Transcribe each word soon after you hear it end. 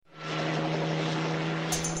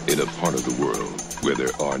in a part of the world where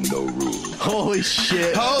there are no rules. Holy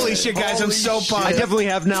shit. Holy shit, guys. I'm so pumped. I definitely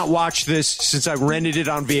have not watched this since I rented it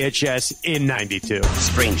on VHS in 92.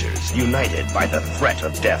 Strangers united by the threat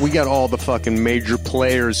of death. We got all the fucking major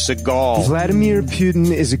players. Seagal. Vladimir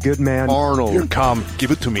Putin is a good man. Arnold. Here, come.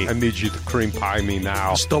 Give it to me. I need you to cream pie me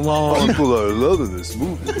now. Stallone. People are loving this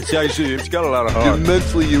movie. It's got a lot of heart. You're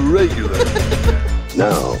mentally irregular.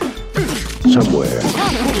 Now, somewhere,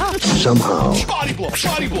 somehow,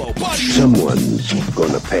 someone's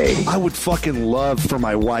gonna pay. I would fucking love for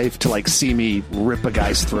my wife to like see me rip a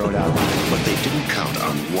guy's throat out. But they didn't count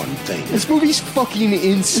on one thing. This movie's fucking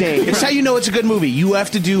insane. It's how you know it's a good movie. You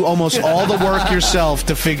have to do almost all the work yourself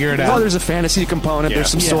to figure it Well, out. there's a fantasy component. There's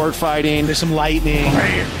some sword fighting. There's some lightning.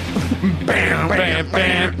 Bam, bam,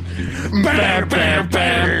 bam. Bam, bam,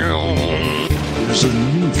 bam. There's a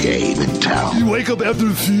new game in town. You wake up after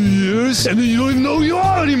a few years, and then you don't even know who you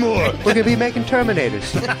are anymore. We're going to be making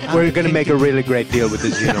Terminators. We're going to make a really great deal with the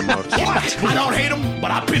Xenomorphs. I don't hate him,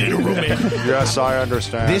 but I've been in a room. Yes, I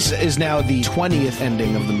understand. This is now the 20th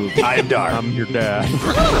ending of the movie. I am dark. I'm your dad.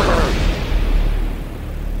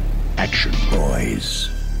 Action boys.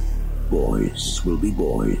 Boys will be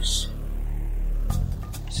boys.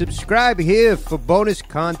 Subscribe here for bonus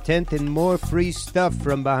content and more free stuff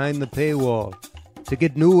from behind the paywall. To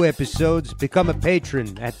get new episodes, become a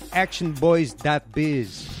patron at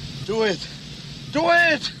actionboys.biz. Do it. Do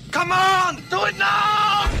it. Come on. Do it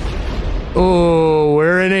now. Oh,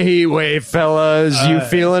 we're in a heat wave, fellas. You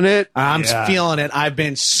feeling it? I'm feeling it. I've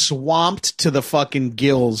been swamped to the fucking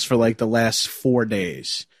gills for like the last 4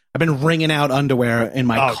 days. I've been wringing out underwear in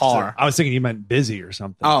my car. I was thinking you meant busy or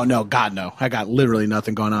something. Oh, no. God, no. I got literally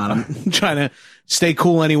nothing going on. I'm trying to stay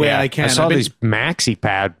cool any way I can. I saw these maxi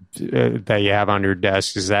pad that you have on your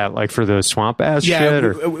desk. Is that like for the swamp ass shit?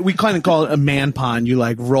 Or? We kind of call it a man pond. You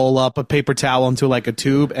like roll up a paper towel into like a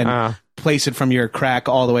tube and place it from your crack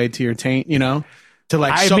all the way to your taint, you know? To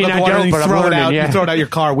like soak up water and you throw it out. You throw it out your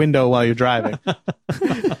car window while you're driving.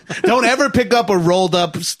 Don't ever pick up a rolled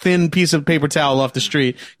up thin piece of paper towel off the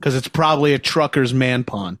street because it's probably a trucker's man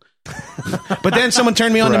pond. But then someone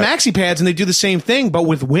turned me on to maxi pads and they do the same thing but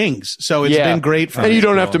with wings. So it's been great for me. And you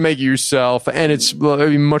don't have to make it yourself, and it's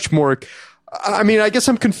much more. I mean, I guess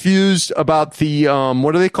I'm confused about the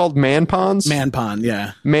what are they called? Man ponds? Man pond,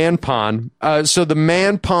 yeah. Man pond. So the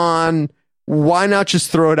man pond. Why not just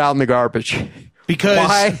throw it out in the garbage?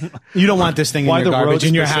 Because you don't want this thing in your garbage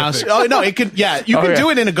in your house. Oh, no, it could, you can do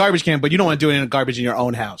it in a garbage can, but you don't want to do it in a garbage in your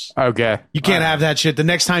own house. Okay. You can't have that shit. The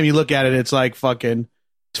next time you look at it, it's like fucking,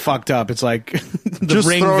 it's fucked up. It's like the Just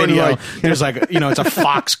Ring throw it video. like- There's like, it's a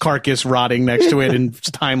fox carcass rotting next to it in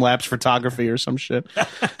time-lapse photography or some shit.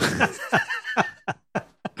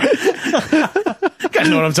 You guys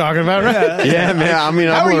know what I'm talking about, right? Yeah, man. I mean,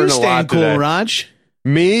 How I'm are you learning a staying lot cool, today. Raj?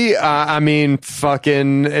 Me, I mean,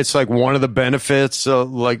 fucking, it's like one of the benefits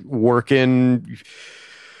of like working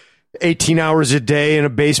 18 hours a day in a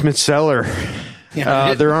basement cellar.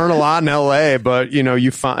 Yeah. There aren't a lot in LA, but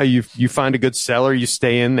you find a good cellar, you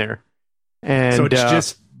stay in there. And So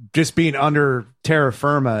it's just being under terra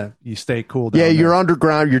firma, you stay cool down there. you're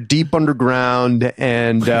underground, you're deep underground,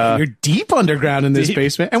 and You're deep underground in this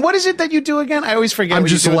basement. And what is it that you do again? I always forget. I'm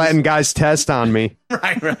what you just do. letting guys test on me.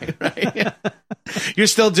 Right. Yeah. You're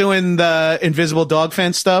still doing the invisible dog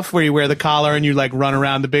fence stuff where you wear the collar and you like run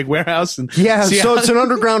around the big warehouse. And Yeah, see so how- it's an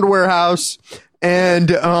underground warehouse, and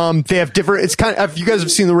they have different. It's kind of, if you guys have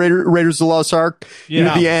seen the Raiders of the Lost Ark, the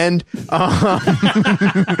end, the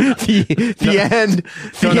end,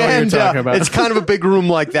 Don't know what you're talking about. It's kind of a big room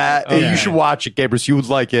like that. You should watch it, Gabrus. You would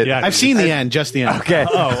like it. Yeah, I've seen the end, just the end. Okay.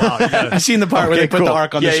 Oh, wow. You gotta- I've seen the part where Okay, they put cool. the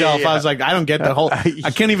ark on the Yeah, shelf. yeah. I was like, I don't get the whole. I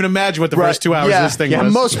can't even imagine what the first 2 hours of this thing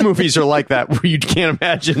was. Most movies are like that, where you can't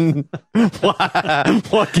imagine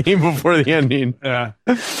what came before the ending. Yeah.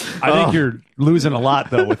 I think you're losing a lot,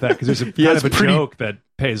 though, with that, because there's a kind it's of a pretty- joke that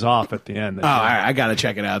pays off at the end. Oh, all right, I gotta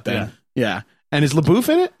check it out then. Yeah. And is LaBouffe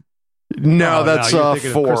in it? No, Oh, that's you're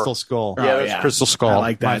thinking of 4. Crystal Skull. Yeah, that's Crystal Skull. I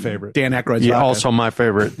like that. My favorite. Dan Aykroyd's Yeah, vodka. also my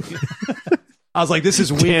favorite. I was like, this is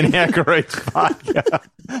Dan weird. Aykroyd's vodka.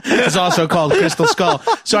 It's also called Crystal Skull.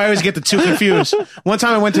 So I always get the two confused. One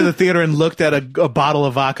time I went to the theater and looked at a bottle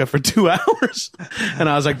of vodka for 2 hours. And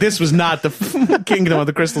I was like, this was not the Kingdom of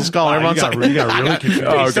the Crystal Skull. Wow, Everyone's you got- like, you got really confused.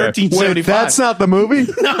 Oh, Okay. 1375. Wait, that's not the movie?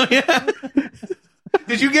 No, yeah.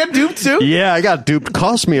 Did you get duped too? Yeah, I got duped.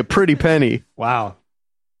 Cost me a pretty penny. Wow.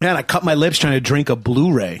 Man, I cut my lips trying to drink a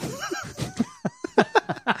Blu-ray.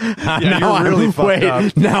 you're really fucked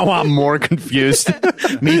up. Now I'm more confused.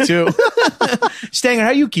 Me too. Stanger,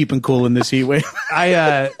 how you keeping cool in this heat wave?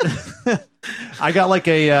 I got like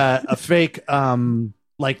a fake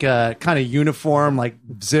like a kind of uniform, like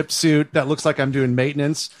zip suit that looks like I'm doing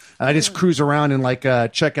maintenance. And I just cruise around and like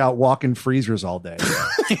check out walk-in freezers all day.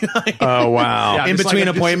 Oh, wow. Yeah, in just between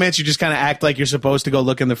like- appointments, you just kind of act like you're supposed to go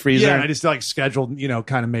look in the freezer. Yeah, and I just like scheduled,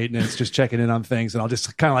 kind of maintenance, just checking in on things, and I'll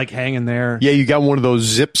just kind of like hang in there. Yeah, you got one of those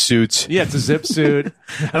zip suits. Yeah, it's a zip suit.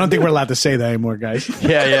 I don't think we're allowed to say that anymore, guys.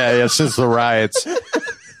 Yeah, since the riots.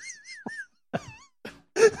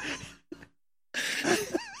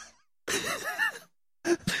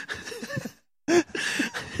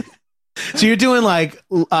 So you're doing like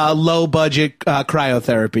low budget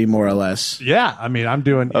cryotherapy, more or less. Yeah, I mean, I'm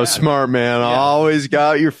doing. Oh, smart man. Always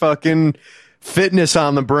got your fucking fitness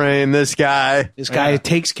on the brain, this guy. This guy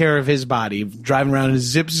takes care of his body, driving around in a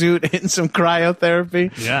zip suit in some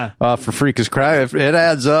cryotherapy. Yeah. For free, because it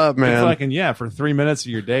adds up, man. Fucking, for 3 minutes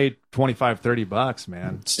of your day, $25-$30,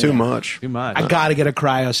 man. It's too much. Too much. I got to get a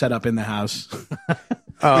cryo set up in the house.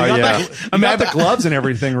 Oh, yeah. I got the gloves and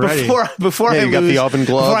everything ready. Before Yeah, I you got lose, the oven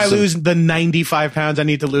gloves before I and- lose the 95 pounds I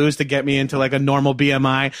need to lose to get me into like a normal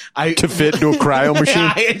BMI, To fit into a cryo machine?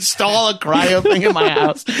 I install a cryo thing in my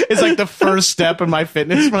house. It's like the first step in my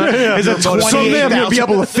fitness plan. It's a Someday I'm going to be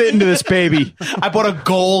able to fit into this baby. I bought a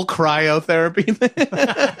goal cryotherapy thing.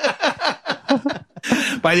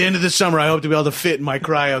 By the end of the summer, I hope to be able to fit in my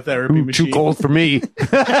cryotherapy machine. Too cold for me. Time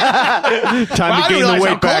Wow, to I gain didn't the realize how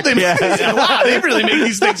weight back. cold they make Yeah. these. Wow, they really make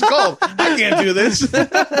these things cold. I can't do this.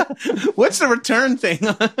 What's the return thing?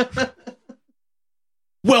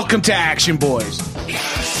 Welcome to Action Boys.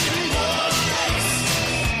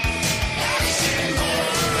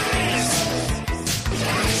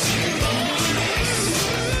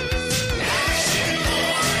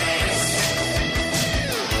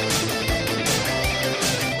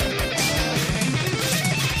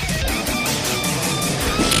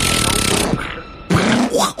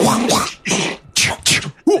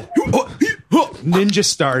 Ninja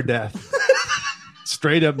Star death.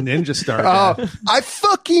 Straight up Ninja Star death. I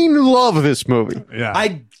fucking love this movie. Yeah.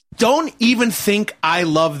 I don't even think I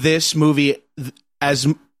love this movie as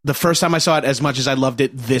the first time I saw it as much as I loved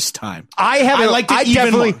it this time. I liked it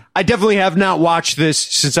even more. I definitely have not watched this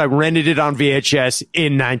since I rented it on VHS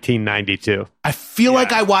in 1992. I feel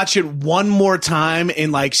like I watched it one more time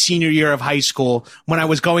in like senior year of high school when I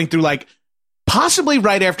was going through like possibly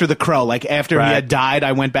right after The Crow, like after he had died.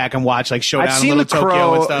 I went back and watched like Showdown I've in seen Little The Tokyo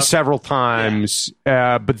and Crow stuff. several times,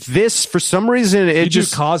 but this, for some reason, it you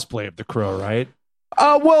just... do cosplay of the Crow, right?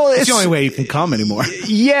 well, It's the only way you can come anymore.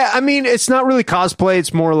 Yeah, I mean, it's not really cosplay.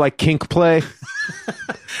 It's more like kink play.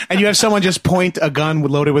 And you have someone just point a gun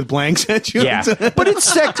loaded with blanks at you. Yeah, but it's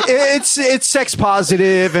sex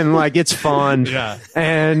positive and like it's fun. Yeah.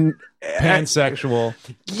 And Pansexual.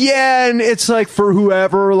 yeah, and it's like for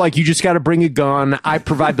whoever, like you just got to bring a gun. I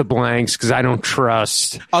provide the blanks because I don't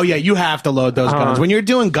trust. Oh yeah, you have to load those guns when you're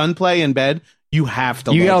doing gunplay in bed. You have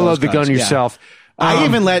to. You gotta those load the guns. gun Yeah. yourself.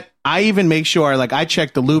 I even make sure, like, I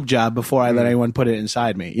check the lube job before I let anyone put it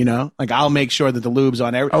inside me, you know? Like, I'll make sure that the lube's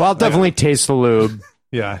on every... Oh, I'll definitely taste the lube.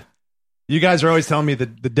 Yeah. You guys are always telling me the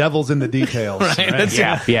devil's in the details. Right? Right? That's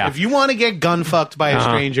Yeah, it. yeah. If you want to get gun fucked by a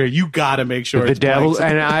stranger, you gotta make sure The it's devil, blanks.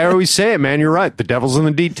 and I always say it, man. You're right. The devil's in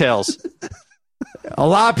the details. A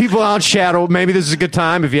lot of people on Shadow. Maybe this is a good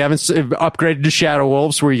time if you haven't upgraded to Shadow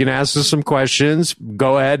Wolves, where you can ask us some questions.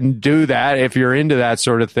 Go ahead and do that if you're into that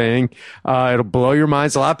sort of thing. It'll blow your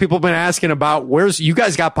minds. A lot of people have been asking about you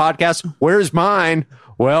guys got podcasts. Where's mine?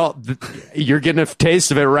 Well, you're getting a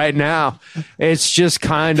taste of it right now. It's just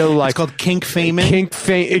kind of like It's called kink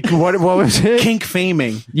faming. What was it? Kink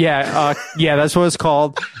faming. Yeah, that's what it's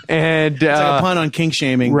called. And It's like a pun on kink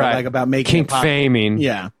shaming, right. but like about making kink it pop. faming.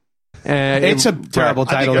 Yeah. And It's a terrible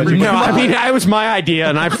title. everybody- No, I mean, it was my idea,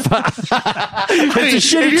 and it's a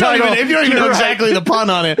shitty if you title. If you don't even know You're right. exactly the pun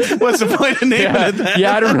on it, what's the point of naming Yeah, it that?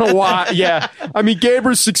 yeah, I don't know why. Yeah, I mean,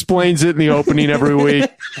 Gabrus explains it in the opening every week.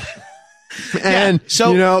 And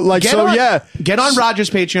So you know, like, get so on, yeah, get on Roger's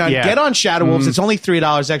Patreon. Yeah. Get on Shadow Wolves. It's only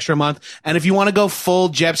 $3 extra a month. And if you want to go full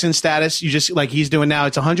Jepsen status, you just like he's doing now.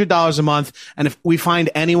 It's $100 a month. And if we find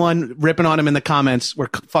anyone ripping on him in the comments, we're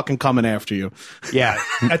fucking coming after you. yeah.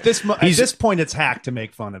 At this point, it's hack to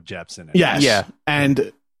make fun of Jepsen. Yes. Yeah.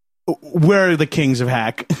 And we're the kings of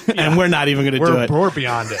hack, and we're not even going to do it. We're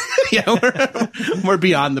beyond it. Yeah, we're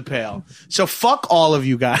beyond the pale. So fuck all of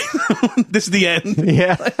you guys. This is the end.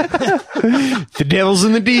 Yeah. The devil's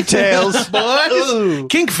in the details. Boys.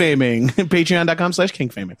 Kink faming.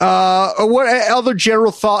 Patreon.com/kink faming. What other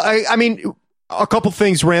general thought? I mean, a couple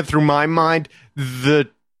things ran through my mind. The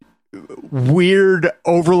weird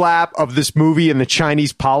overlap of this movie and the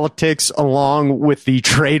Chinese politics along with the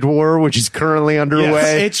trade war, which is currently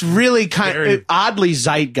underway. It's really kind of oddly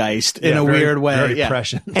zeitgeist in a weird way. Very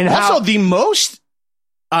prescient. And also the most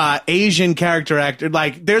Asian character actor,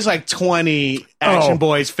 like there's like 20 Action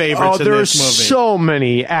Boys favorites in this movie. There's so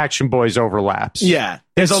many Action Boys overlaps. Yeah.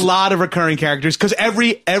 There's a lot of recurring characters because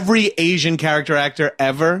every Asian character actor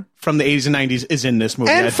ever from the 80s and 90s is in this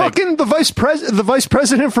movie. And fucking the vice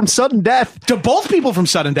president from Sudden Death. To both people from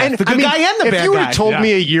Sudden Death. And, the good guy and the bad guy. If you would have told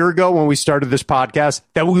me a year ago when we started this podcast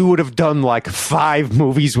that we would have done like 5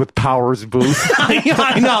 movies with Powers Booth.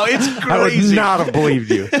 I know. It's crazy. I would not have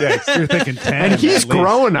believed you. Yeah, you're thinking 10. And he's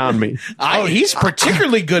growing on me. He's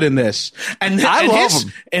particularly good in this. And I love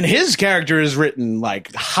him. And his character is written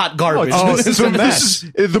like hot garbage.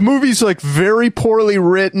 The movie's like very poorly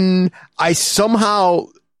written. I somehow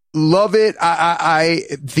love it.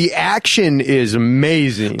 The action is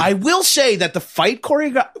amazing. I will say that the fight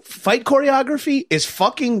choreography is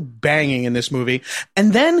fucking banging in this movie.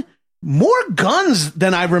 And then more guns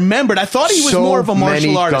than I remembered. I thought he was more of a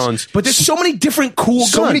martial artist, but there's so many different cool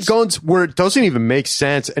guns. So many guns where it doesn't even make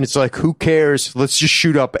sense, and it's like, who cares? Let's just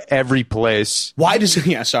shoot up every place. Why does it?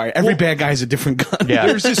 Yeah, sorry. Every bad guy has a different gun. Yeah.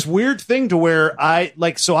 There's this weird thing to where I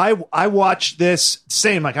watched this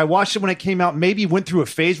same. Like I watched it when it came out. Maybe went through a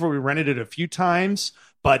phase where we rented it a few times,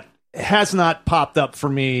 but it has not popped up for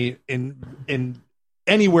me in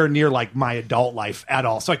anywhere near like my adult life at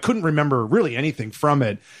all. So I couldn't remember really anything from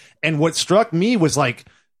it. And what struck me was like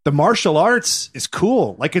the martial arts is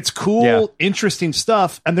cool. Like it's cool, interesting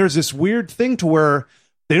stuff. And there's this weird thing to where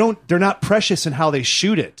they're not precious in how they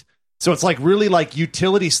shoot it. So it's like really like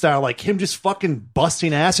utility style, like him just fucking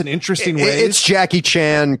busting ass in interesting ways. It's Jackie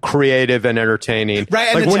Chan creative and entertaining.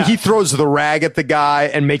 Right. Like when he throws the rag at the guy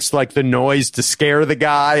and makes like the noise to scare the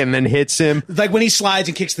guy and then hits him. Like when he slides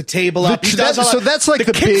and kicks the table up. That's like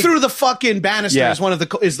the kick big, through the fucking banister is one of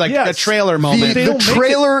a trailer moment.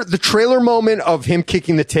 The trailer moment of him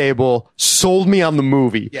kicking the table sold me on the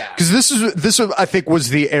movie. Yeah. Because this I think was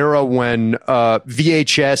the era when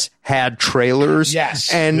VHS had trailers.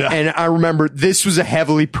 Yes. And I remember this was a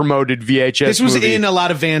heavily promoted VHS This was movie. in a lot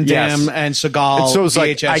of Van Damme and Seagal. And so it was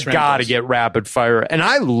VHS like, I gotta get Rapid Fire. And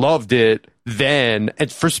I loved it then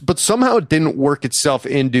at first, but somehow it didn't work itself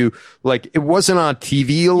into, like, it wasn't on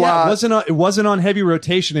TV a lot. It wasn't on heavy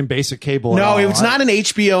rotation in basic cable. No, it was not an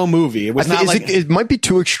HBO movie. It was not like it might be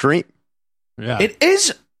too extreme. Yeah. It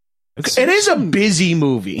is. It is a busy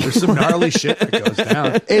movie. There's some gnarly shit that goes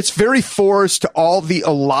down. It's very forced.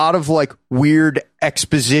 A lot of like weird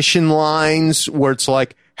exposition lines where it's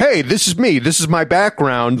like, hey, this is me. This is my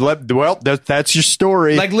background. That's your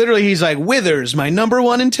story. Like literally, he's like, Withers, my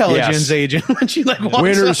 #1 intelligence agent. When she like walks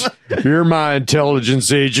Withers, up. you're my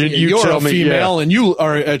intelligence agent. You're tell a me, female, and you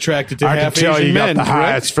are attracted to I half can tell Asian you men. got the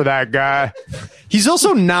highest for that guy. He's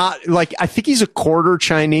also not like, I think he's a quarter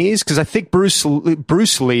Chinese because I think Bruce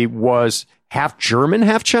Lee was half German,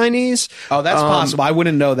 half Chinese. Oh, that's possible. I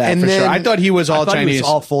wouldn't know that for sure. I thought he was all Chinese. He was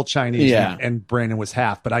all full Chinese. Yeah. And Brandon was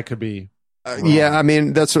half, but I could be. Yeah, I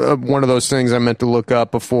mean, that's one of those things I meant to look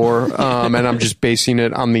up before, and I'm just basing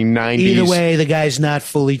it on the 90s. Either way, the guy's not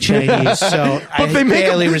fully Chinese, so but they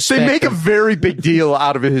make a very big deal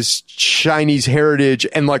out of his Chinese heritage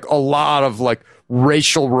and like a lot of like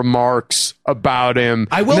racial remarks about him.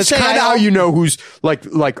 I will say, kind of how you know who's like,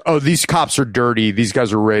 oh, these cops are dirty. These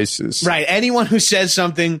guys are racist. Right. Anyone who says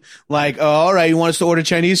something like, oh, all right, you want us to order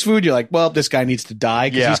Chinese food? You're like, well, this guy needs to die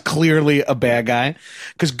because he's clearly a bad guy.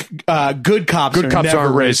 Because good cops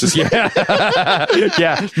aren't racist. Yeah.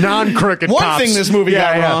 Yeah. Non-crooked cops. One thing this movie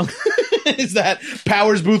got wrong is that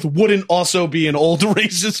Powers Booth wouldn't also be an old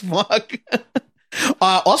racist fuck.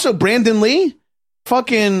 Also, Brandon Lee.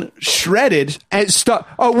 Fucking shredded and stuff.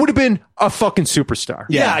 Oh, would have been a fucking superstar.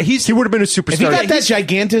 Yeah, he would have been a superstar. If he got that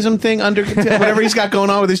gigantism thing under whatever he's got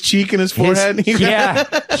going on with his cheek and his forehead. He's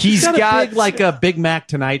got a big, like a Big Mac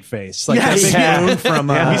Tonight face, like a big moon from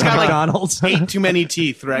he's got McDonald's. Like 8 too many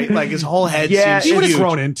teeth, right? Like his whole head. Yeah, seems he would have huge.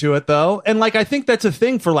 grown into it though, and like I think that's a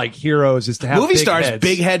thing for like heroes is to have movie big stars, heads.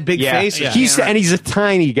 big head, big face. Yeah. And he's a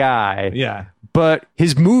tiny guy. Yeah, but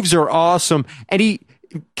his moves are awesome, and he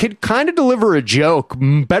can kind of deliver a joke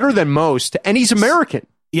better than most, and he's American.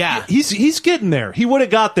 Yeah, he's getting there. He would have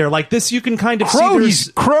got there. Like this, you can kind of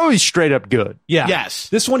see. Crow is straight up good. Yeah. Yes.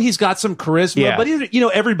 This one, he's got some charisma, but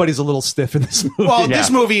everybody's a little stiff in this movie. Well, this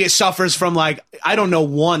movie suffers from like I don't know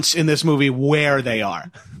once in this movie where they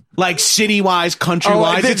are. like city-wise,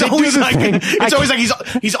 country-wise. It's always like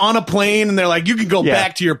he's on a plane, and they're like, you can go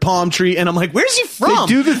back to your palm tree, and I'm like, where's he from?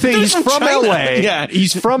 They do the thing. He's from LA. Yeah,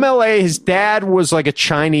 he's from LA. His dad was like a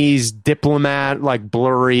Chinese diplomat, like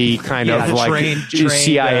blurry kind of like trained,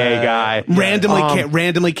 CIA guy.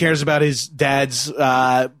 Randomly cares about his dad's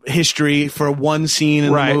history for one scene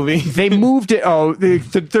in the movie. They moved it.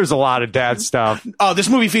 There's a lot of dad stuff. Oh, this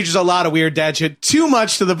movie features a lot of weird dad shit. Too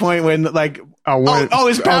much to the point when like.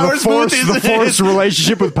 His Powers Booth is the forced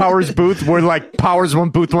relationship with Powers Booth, where like Powers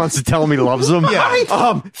One Booth wants to tell him he loves him. Yeah.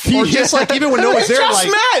 Or just like even when no one's there, like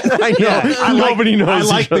met. I nobody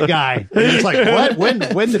knows. I like the guy. And it's like, what?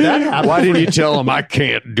 When did that happen? Why didn't you tell him I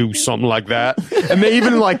can't do something like that? And they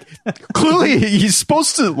even like clearly he's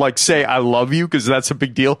supposed to like say I love you because that's a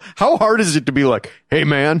big deal. How hard is it to be like, hey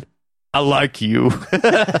man, I like you?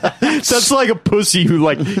 That's like a pussy who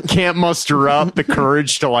like can't muster up the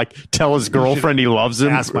courage to like tell his girlfriend he loves him.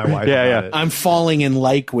 Ask my wife. Yeah. I'm falling in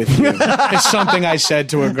like with you. It's something I said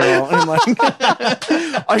to a girl. I'm like,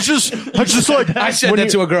 I just like I said that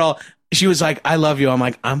to a girl. She was like, I love you. I'm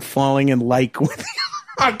like, I'm falling in like with you.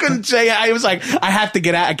 I couldn't say it. I was like, I have to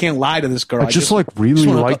get out. I can't lie to this girl. I just like really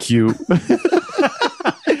like you.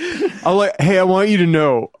 I want you to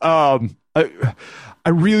know. I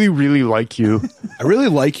really, really like you. I really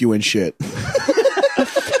like you and shit.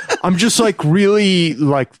 I'm just like really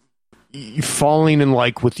like falling in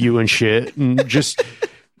like with you and shit, and just.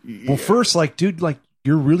 Well, first, like, dude, like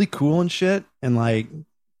you're really cool and shit, and like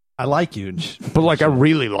I like you, but like I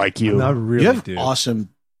really like you. I really you have do. Awesome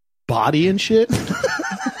body and shit.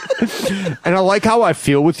 And I like how I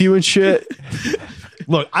feel with you and shit.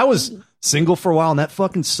 Look, I was single for a while, and that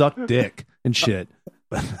fucking sucked dick and shit.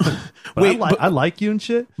 Wait, I like you and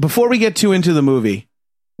shit. Before we get too into the movie,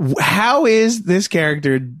 how is this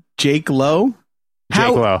character Jake Lowe?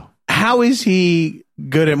 How is he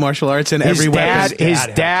good at martial arts and every weapon? His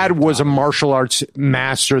dad was a martial arts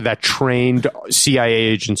master that trained CIA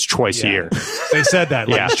agents twice a year. They said that.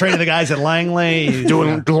 Like, he's training the guys at Langley.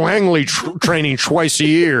 Doing Langley training twice a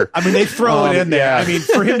year. I mean, they throw it in there. Yeah. I mean,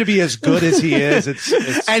 for him to be as good as he is,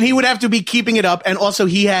 it's and he would have to be keeping it up. And also,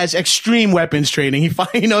 he has extreme weapons training.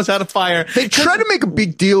 He knows how to fire. They try to make a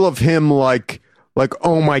big deal of him, like,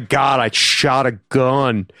 oh my God, I shot a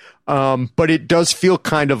gun. But it does feel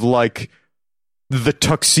kind of like The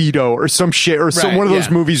Tuxedo or some shit, or one of those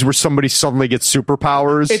movies where somebody suddenly gets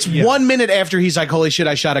superpowers. It's 1 minute after he's like, holy shit,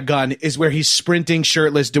 I shot a gun, is where he's sprinting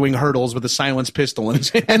shirtless doing hurdles with a silenced pistol in his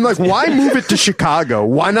hand. And like, why move it to Chicago?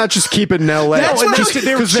 Why not just keep it in LA?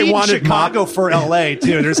 Because they wanted Chicago for LA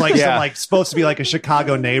too. There's like some like supposed to be like a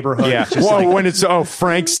Chicago neighborhood. Yeah. When it's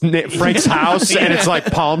Frank's house and it's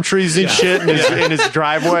like palm trees and shit in his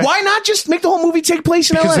driveway. Why not just make the whole movie take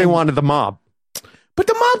place in LA? Because they wanted the mob. But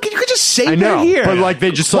the mom, you could just say they're here. But like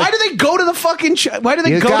they just why do they go to the fucking? Why do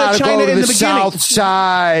they go to China in the beginning? South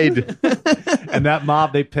Side. And that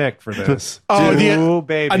mob they picked for this.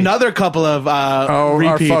 Baby! Another couple of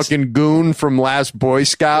repeats. Our fucking goon from Last Boy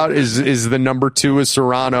Scout is the number 2 is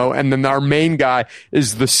Serrano, and then our main guy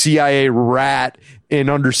is the CIA rat in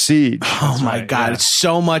Under Siege. Oh my God, it's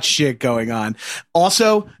so much shit going on.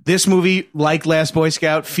 Also, this movie, like Last Boy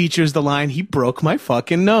Scout, features the line, "He broke my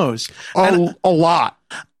fucking nose." A lot.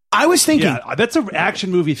 I was thinking, that's an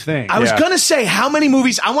action movie thing. I was gonna say, how many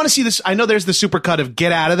movies? I want to see this. I know there's the supercut of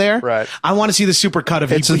Get Out of There. Right. I want to see the supercut of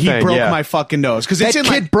he broke my fucking nose, because that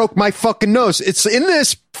kid broke my fucking nose. It's in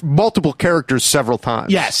this multiple characters several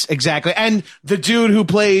times. Yes, exactly. And the dude who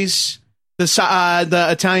plays the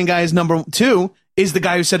Italian guy is number 2. Is the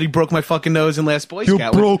guy who said he broke my fucking nose in Last Boy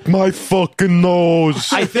Scout. You broke my fucking nose.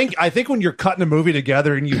 I think when you're cutting a movie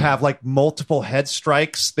together and you have like multiple head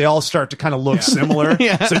strikes, they all start to kind of look similar.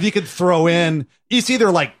 So if you could throw in, it's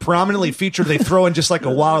either like prominently featured, they throw in just like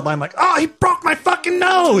a wild line, like, "Oh, he broke my fucking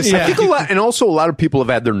nose." I think a lot of people have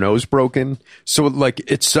had their nose broken, so like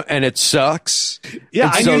it sucks.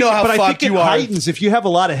 Yeah, and you know how but fucked I think you it are. heightens if you have a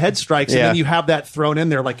lot of head strikes and then you have that thrown in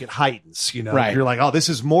there, like it heightens. You know, right? You're like, "Oh, this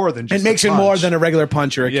is more than just." It makes it more than a regular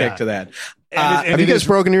punch or a kick to that. Have you guys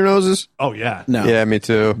broken your noses? Oh yeah, no, yeah, me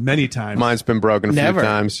too. Many times. Mine's been broken a few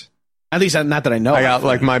times. At least not that I know. I got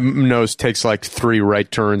like my nose takes like 3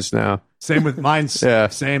 right turns now. Same with mine's.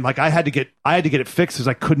 Same. Like I had to get it fixed because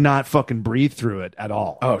I could not fucking breathe through it at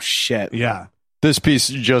all. Oh shit. Yeah. This piece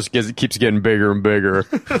just keeps getting bigger and bigger.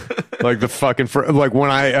 Like the fucking like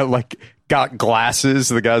when I got glasses,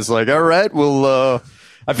 the guy's like, "All right, well,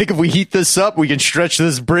 I think if we heat this up, we can stretch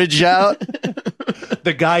this bridge out."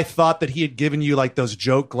 the guy thought that he had given you like those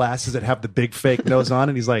joke glasses that have the big fake nose on,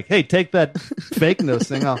 and he's like, "Hey, take that fake nose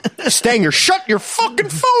thing off." Stanger, shut your fucking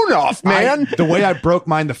phone off, man. The way I broke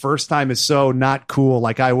mine the first time is so not cool.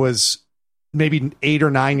 Like I was maybe 8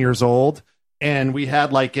 or 9 years old, and we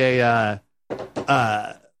had like a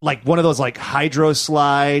like one of those like hydro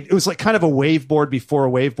slide. It was like kind of a waveboard before a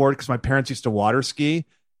waveboard because my parents used to water ski,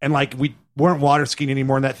 and like we weren't water skiing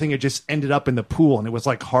anymore, and that thing had just ended up in the pool, and it was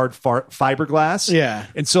like hard fiberglass. Yeah.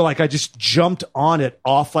 And so like I just jumped on it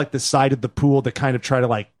off like the side of the pool to kind of try to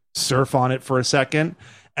like surf on it for a second,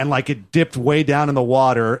 and like it dipped way down in the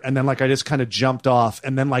water, and then like I just kind of jumped off,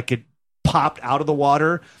 and then like it popped out of the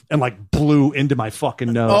water and like blew into my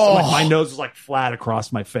fucking nose. Oh. Like my nose was like flat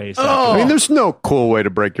across my face. I mean, there's no cool way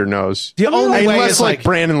to break your nose. The only way unless is like like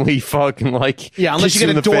Brandon Lee fucking like unless you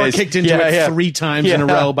get a door kicked into it 3 times in a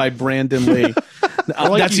row by Brandon Lee.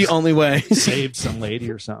 That's the only way. Saved some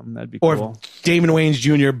lady or something. That'd be Or cool. if Damon Wayans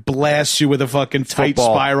Jr. blasts you with a fucking tight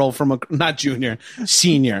Football. spiral from a not junior,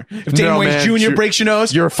 senior. If Damon No, Wayans man, Jr. breaks your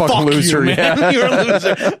nose, you're a fucking fuck loser, You, man. yeah. You're a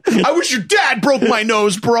loser. I wish your dad broke my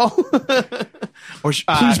nose, bro. Or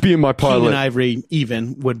Please be in my pilot. Keenan Ivory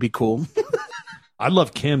even would be cool. I'd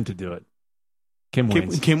love Kim to do it. Kim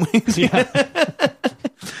Wayans. Kim Wayans, yeah.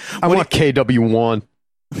 I want KW1.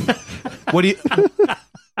 What do you?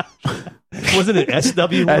 Wasn't it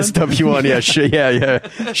SW1? SW1,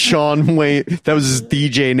 yeah. Sean Wayne. That was his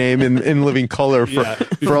DJ name in Living Color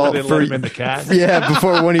for all they for let him in the cast. Yeah,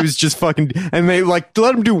 before when he was just fucking, and they like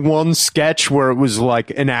let him do one sketch where it was like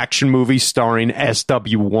an action movie starring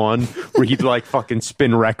SW1, where he'd like fucking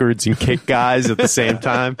spin records and kick guys at the same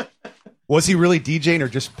time. Was he really DJing or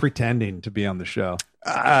just pretending to be on the show?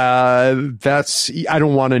 That's I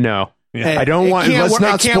don't want to know. Yeah. I don't want. Let's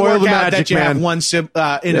not spoil the magic, that you man. have one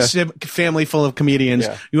in a family full of comedians.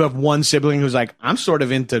 Yeah. You have one sibling who's like, I'm sort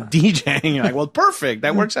of into DJing. You're like, well, perfect.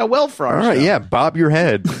 That works out well for All our right, show. yeah, bob your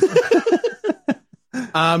head.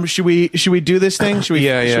 Should we do this thing? Should we?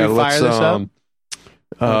 Should we fire this up?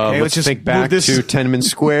 Let's let's just think back move this- to Tiananmen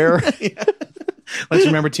Square. Let's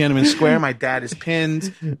remember Tiananmen Square. My dad is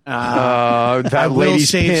pinned. That I will lady's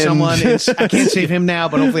save pinned. someone. I can't save him now,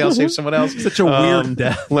 but hopefully I'll save someone else. Such a weird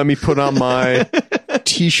death. Let me put on my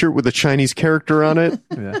T-shirt with a Chinese character on it.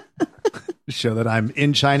 Yeah. Show that I'm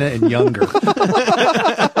in China and younger.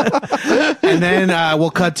 And then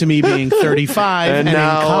we'll cut to me being 35 and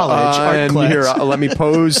now, in college. Art and class. here, let me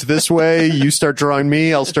pose this way. You start drawing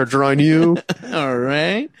me. I'll start drawing you. All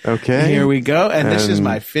right. Okay. Here we go. And this is And-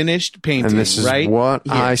 my finished painting. And this is right what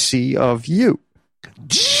here. I see of you.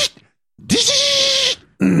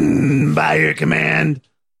 By your command.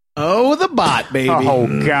 Oh, the bot, baby. Oh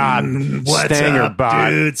God, What's Stanger up, bot.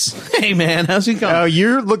 dudes? Hey, man. How's it going? Oh,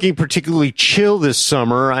 you're looking particularly chill this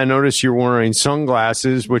summer. I notice you're wearing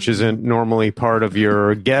sunglasses, which isn't normally part of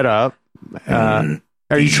your getup. Are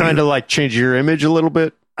you trying to like change your image a little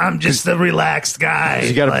bit? I'm just a relaxed guy.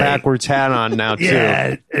 You got a Like, backwards hat on now too.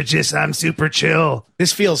 Yeah, it's just I'm super chill.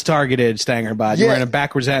 This feels targeted, Stanger bot. You're Yeah. wearing a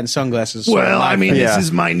backwards hat and sunglasses. So Well, I mean, Yeah. this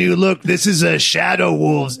is my new look. This is a Shadow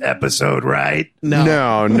Wolves episode, right?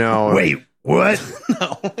 No. Wait, what?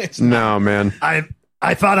 no, it's No, man.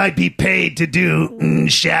 I thought I'd be paid to do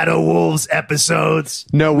Shadow Wolves episodes.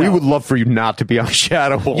 No, we would love for you not to be on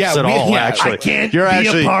Shadow Wolves Yeah, at we- all. yeah, actually, I can't You're be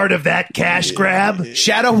actually a part of that cash grab.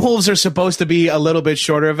 Shadow Wolves are supposed to be a little bit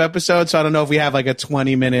shorter of episodes, so I don't know if we have like a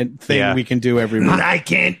 20-minute thing Yeah. we can do every week. I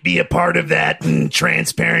can't be a part of that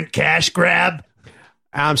transparent cash grab.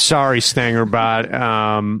 I'm sorry,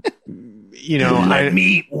 Stangerbot. You know, Let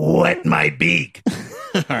me wet my beak.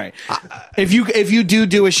 All right. If you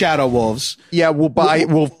do a Shadow Wolves,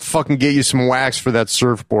 we'll fucking get you some wax for that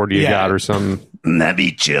surfboard you Yeah. got or something. That'd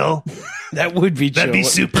be chill. that would be chill. That'd be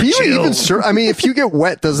super Can you chill. even surf? I mean, if you get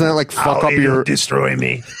wet, doesn't that like fuck up it'll your? destroy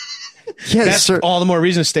me. Yeah, That's all the more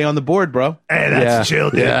reason to stay on the board, bro. Hey, that's Yeah. chill,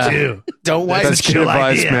 dude, Yeah. too. Don't wipe. That's a good chill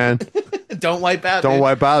advice, idea. man. Don't wipe out. Don't dude.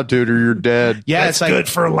 wipe out, dude, or you're dead. Yeah, That's it's like good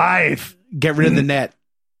for life. get rid of the net.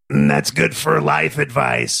 That's good for life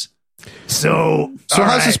advice. So all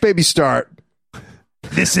How's this right, baby start?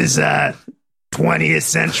 this is 20th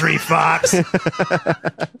Century Fox.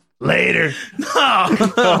 Later.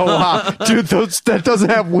 Oh wow, dude, that doesn't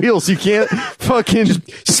have wheels. You can't fucking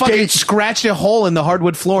Fucking skate. scratch a hole in the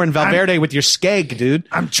hardwood floor in Valverde with your skeg, dude.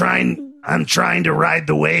 I'm trying to ride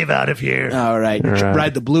the wave out of here. All right. right.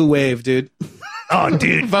 Ride the blue wave, dude. Oh,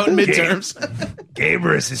 dude. Vote in midterms.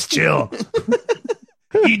 Gabrus is chill.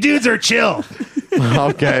 You dudes are chill.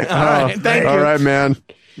 Okay, right, thank all you. right, man.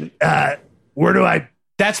 Where do I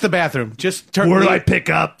That's the bathroom. Just turn. pick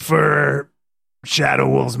up for Shadow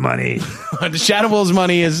Wolves money. The Shadow Wolves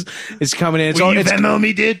money is coming in. Will you Venmo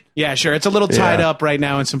me, dude? Yeah, sure. It's a little tied up right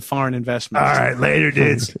now in some foreign investments. All right, later,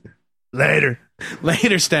 dudes. Later,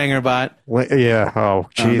 Stangerbot. Yeah. Oh,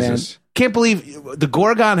 Jesus. Can't believe the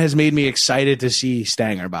Gorgon has made me excited to see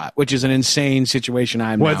Stangerbot, which is an insane situation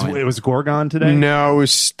I'm now in. It was Gorgon today? No, it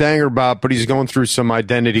was Stangerbot, but he's going through some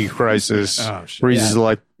identity crisis where he's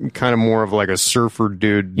like kind of more of like a surfer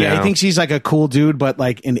dude now. Yeah, he thinks he's like a cool dude, but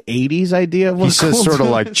like an 80s idea of what he says cool sort dude.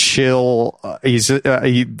 of like chill.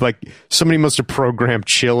 He like somebody must have programmed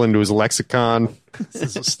chill into his lexicon.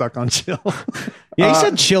 This is stuck on chill. Yeah, he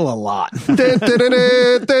said chill a lot.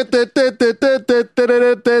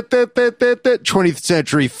 20th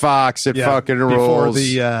Century Fox. It fucking rolls.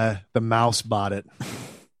 Before the mouse bought it.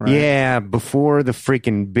 Right? Yeah, before the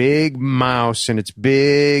freaking big mouse and its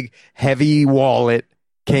big heavy wallet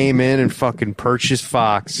came in and fucking purchased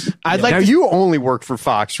Fox. Now you only work for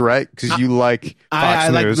Fox, right? Because you like Fox I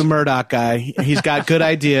News. like the Murdoch guy. He's got good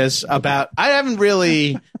ideas about. I haven't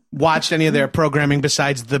really watched any of their programming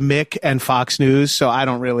besides the Mick and Fox News, so I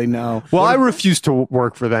don't really know. Well, I refuse to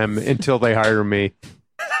work for them until they hire me,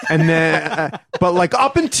 and then, but like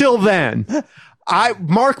up until then, I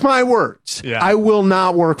mark my words. Yeah. I will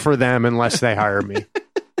not work for them unless they hire me.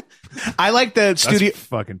 I like the studio.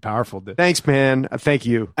 Fucking powerful. Dude. Thanks, man. Thank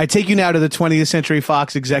you. I take you now to the 20th Century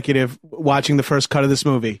Fox executive watching the first cut of this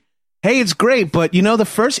movie. Hey, it's great, but you know, the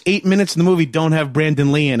first 8 minutes of the movie don't have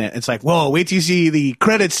Brandon Lee in it. It's like, whoa, wait till you see the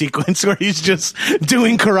credit sequence where he's just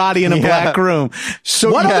doing karate in a black room.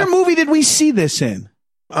 So what other movie did we see this in?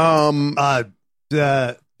 The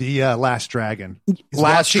Last Dragon.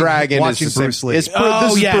 Last Dragon watching is Bruce Lee. This is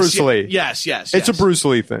Bruce Lee. Yes. It's a Bruce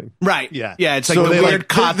Lee thing. Right. Yeah. Yeah, it's like So the they, weird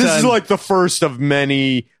kata. This is like the first of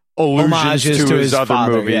many allusions Homages to to his his other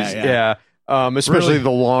father. movies. Yeah. Especially the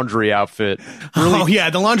laundry outfit. Oh yeah,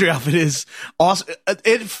 the laundry outfit is awesome.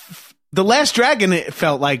 The Last Dragon, it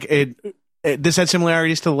felt like this had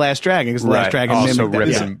similarities to the Last Dragon because the Last Dragon also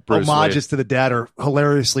mimicked that. ripping Bruce Homages to the dad are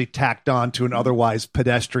hilariously tacked on to an otherwise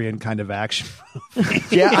pedestrian kind of action.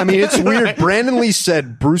 Yeah, I mean, it's weird. Brandon Lee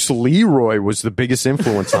said Bruce Leroy was the biggest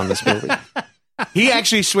influence on this movie. He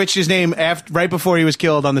actually switched his name right before he was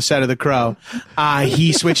killed on the set of The Crow.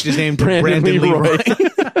 He switched his name to Brandon Leroy.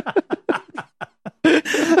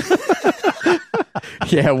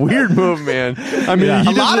 Yeah, weird move, man. I mean,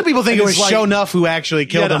 a lot of people think it was like- Sho'nuff who actually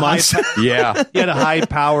killed him on set. Yeah. He had a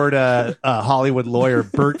high-powered Hollywood lawyer,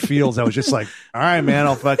 Burt Fields. I was just like, all right, man,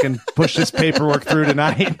 I'll fucking push this paperwork through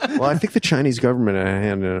tonight. Well, I think the Chinese government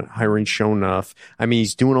had hiring Sho'nuff. I mean,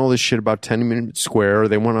 he's doing all this shit about Tiananmen Square.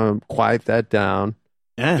 They want to quiet that down.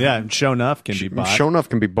 Yeah, and Sho'nuff can be bought. Sho'nuff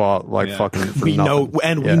can be bought like fucking for We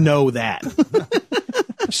nothing. we know that.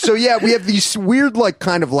 So yeah, we have these weird, like,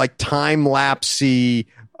 kind of like time lapsey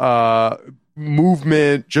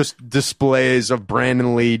movement, just displays of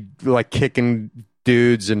Brandon Lee like kicking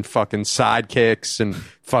dudes and fucking sidekicks and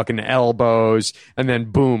fucking elbows, and then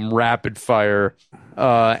boom, rapid fire,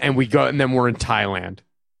 and then we're in Thailand.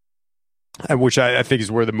 Which I think is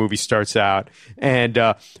where the movie starts out, and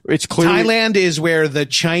it's clear Thailand is where the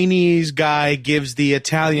Chinese guy gives the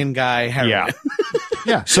Italian guy heroin.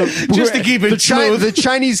 Yeah. So Just to keep it smooth. the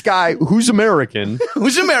Chinese guy who's American,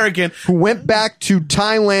 who went back to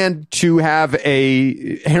Thailand to have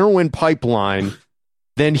a heroin pipeline,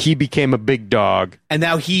 then he became a big dog, and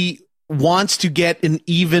now he wants to get an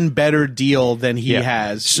even better deal than he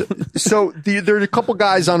has. So there are a couple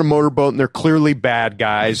guys on a motorboat, and they're clearly bad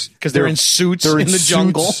guys because they're in suits in the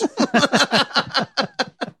jungle.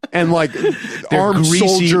 And like armed greasy,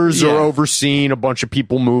 soldiers yeah. are overseeing a bunch of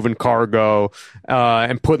people moving cargo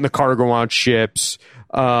and putting the cargo on ships.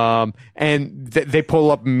 And they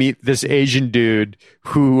pull up and meet this Asian dude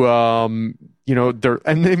who,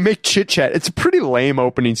 they make chit chat. It's a pretty lame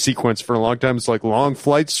opening sequence for a long time. It's like long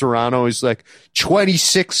flight. Serrano is like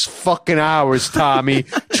 26 fucking hours, Tommy,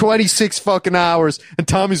 26 fucking hours. And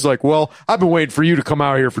Tommy's like, well, I've been waiting for you to come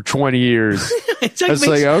out here for 20 years. It's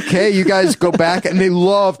like, okay, you guys go back. And they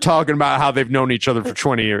love talking about how they've known each other for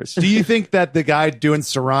 20 years. Do you think that the guy doing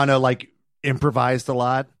Serrano like improvised a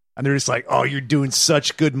lot? And they're just like, oh, you're doing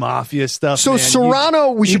such good mafia stuff. So man.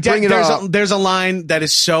 Serrano, we should bring it up. There's a line that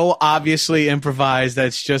is so obviously improvised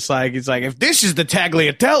that's just like, it's like, if this is the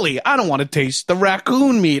tagliatelle, I don't want to taste the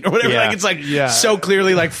raccoon meat or whatever. Yeah. Like, it's like so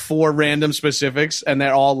clearly like 4 random specifics and they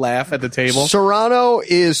all laugh at the table. Serrano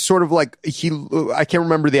is sort of like I can't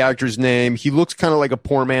remember the actor's name. He looks kind of like a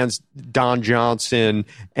poor man's Don Johnson.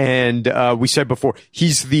 And we said before,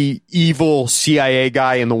 he's the evil CIA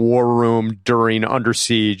guy in the war room during Under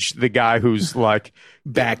Siege. The guy who's like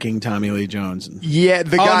backing Tommy Lee Jones. Yeah,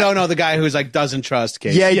 the guy. Oh no, the guy who's like doesn't trust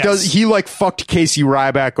Casey. Yeah, he does. He like fucked Casey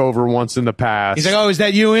Ryback over once in the past. He's like, "Oh, is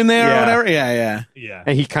that you in there Yeah. or whatever?" Yeah.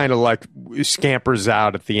 And he kind of like scampers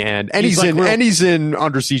out at the end, and He's like he's in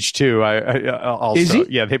Under Siege too. I also, Is he?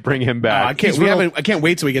 Yeah, they bring him back. I can't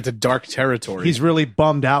wait till we get to dark territory. He's really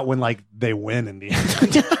bummed out when like they win in the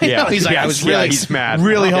end. Yeah, he's like, I was really, he's mad.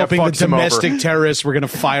 really Yeah, hoping the fucks him over. domestic terrorists were going to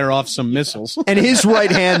fire off some missiles. And his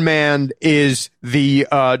right hand man is the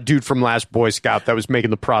dude from Last Boy Scout that was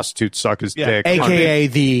making the prostitute suck his dick, AKA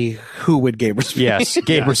the Who Would Gabrus. Yes,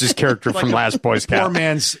 Gabrus' character from Last Boy Scout. Poor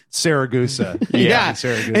man's Saragusa. Yeah.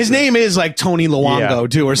 Saragusa. His name is like Tony Luongo Yeah.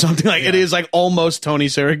 too, or something like it is like almost Tony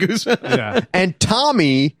Saragusa. Yeah. And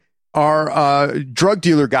Tommy, our drug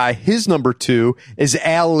dealer guy, his number 2 is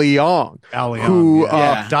Al Leong. Al Leong, who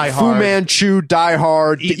yeah. Die Fu Hard. Manchu, Die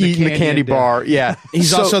Hard, eating the candy and bar. Yeah,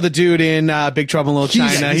 He's also the dude in Big Trouble in Little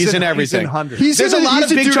China. He's in everything. He's in hundreds. There's a lot of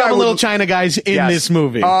Big Trouble in Little China guys in this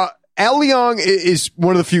movie. Al Leong is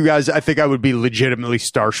one of the few guys I think I would be legitimately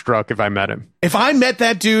starstruck if I met him. If I met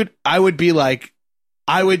that dude, I would be like,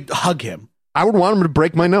 I would hug him. I would want him to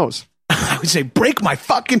break my nose. I would say, break my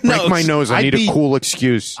fucking nose. Break my nose. I I'd need be- a cool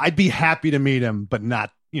excuse. I'd be happy to meet him, but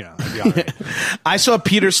not, I'd be all right. I saw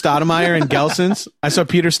Peter Stoudemire in Gelson's.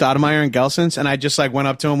 And I just like went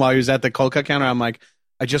up to him while he was at the cold cut counter. I'm like,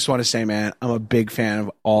 I just want to say, man, I'm a big fan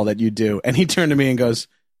of all that you do. And he turned to me and goes,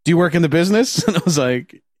 do you work in the business? And I was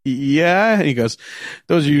like, yeah. And he goes,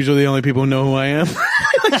 those are usually the only people who know who I am.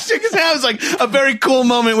 Like, shook his hand. It was like a very cool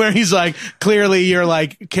moment where he's like, clearly you're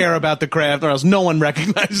like care about the craft or else no one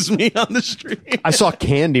recognizes me on the street. I saw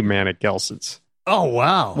Candyman at Gelson's. Oh,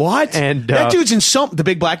 wow. What? And that dude's in the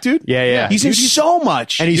big black dude? Yeah. He's in so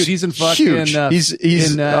much. And he's in fucking, huge.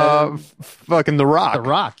 He's in fucking The Rock. The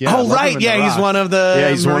Rock, yeah. Oh, right. Yeah, he's one of the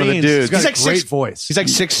he's one of the Marines. dudes. He's got like a great 6', voice. He's like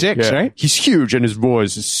 6'6", Yeah. right? He's huge, and his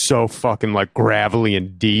voice is so fucking like gravelly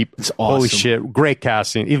and deep. It's Holy awesome. shit! Great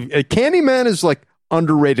casting. Candyman is like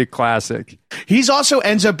underrated classic. He's also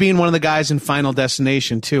ends up being one of the guys in Final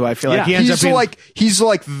Destination too. I feel like he ends up being he's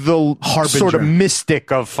like the Harbinger. sort of mystic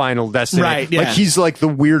of Final Destination. Right, yeah. Like he's like the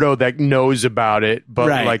weirdo that knows about it, but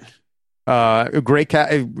Right. like a great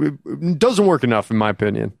cat. It doesn't work enough in my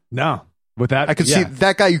opinion. No. With that, I could see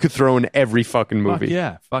that guy. You could throw in every fucking movie.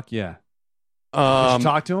 Fuck yeah. Did Um, you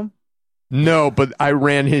talk to him? No, but I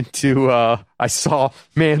ran into, I saw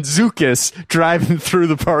Mantzoukas driving through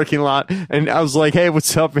the parking lot, and I was like, hey,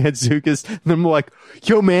 what's up, Mantzoukas? And I'm like,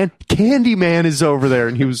 yo, man, Candyman is over there.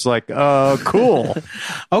 And he was like, cool.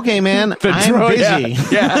 okay, man. The I'm drone-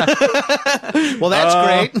 busy. Yeah. Well,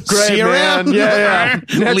 that's great. Great, See you man. around. Yeah.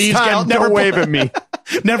 Next Leaves time, never don't wave at me.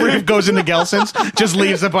 Never goes into Gelson's. Just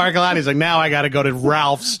leaves the parking lot. He's like, now I got to go to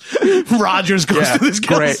Ralph's. Rogers goes Yeah, to this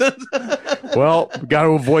great. Gelson's. Well, got to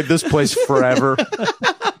avoid this place forever.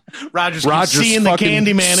 Rogers keeps seeing the fucking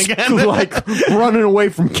Candyman again. like running away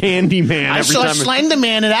from Candyman I every saw time. Slender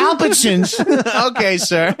Man at Albertsons. Okay,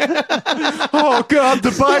 sir. Oh, God,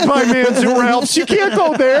 the bye-bye man's in Ralph's. You can't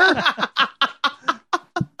go there.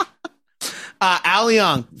 Al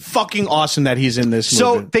Leong, fucking awesome that he's in this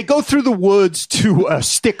So movie. they go through the woods to a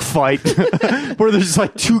stick fight where there's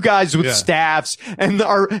like two guys with staffs, and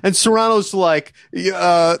Serrano's like,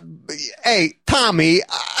 hey, Tommy,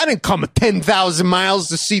 I didn't come 10,000 miles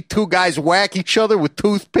to see two guys whack each other with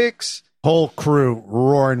toothpicks. Whole crew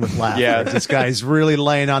roaring with laughter. Yeah. This guy's really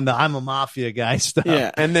laying on the I'm a mafia guy stuff.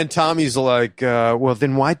 Yeah. And then Tommy's like, well,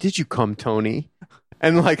 then why did you come, Tony?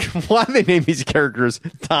 And like, why do they name these characters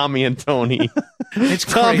Tommy and Tony? It's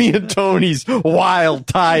Tommy crazy. and Tony's wild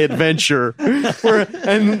Thai adventure.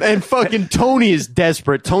 and fucking Tony is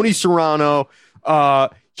desperate. Tony Serrano,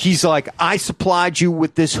 he's like, I supplied you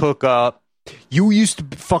with this hookup. You used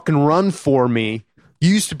to fucking run for me. You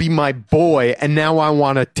used to be my boy, and now I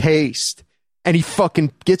want a taste. And he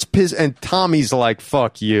fucking gets pissed, and Tommy's like,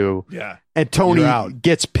 fuck you. Yeah. And Tony You're out.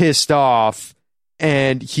 gets pissed off,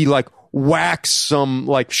 and he like whacks some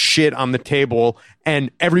like shit on the table,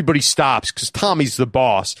 and everybody stops because Tommy's the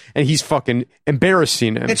boss, and he's fucking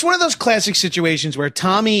embarrassing him. It's one of those classic situations where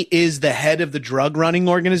Tommy is the head of the drug running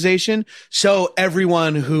organization. So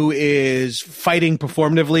everyone who is fighting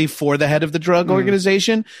performatively for the head of the drug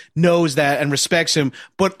organization knows that and respects him.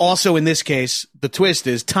 But also in this case, the twist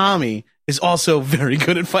is Tommy is also very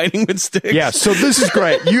good at fighting with sticks. Yeah, so this is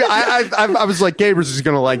great. I was like, Gabrus is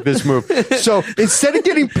going to like this move. So instead of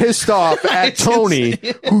getting pissed off at Tony,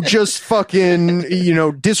 who just fucking,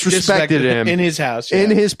 disrespected him in his house,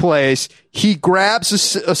 in his place, he grabs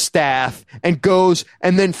a staff and goes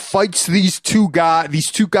and then fights these two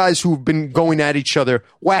guys who have been going at each other,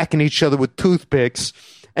 whacking each other with toothpicks,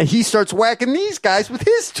 and he starts whacking these guys with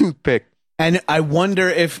his toothpick. And I wonder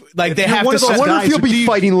if like they you're have one to. of those I wonder guys if you'll who be do you-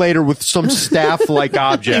 fighting later with some staff-like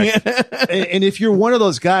object. And if you're one of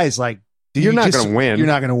those guys, like You're not gonna win. You're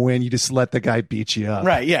not going to win. You just let the guy beat you up.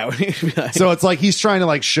 Right? Yeah. So it's like he's trying to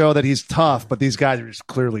like show that he's tough, but these guys are just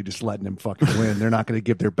clearly just letting him fucking win. They're not going to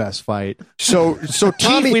give their best fight. So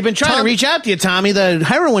Tommy, Chief, we've been trying to reach out to you, Tommy. The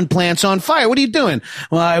heroin plant's on fire. What are you doing?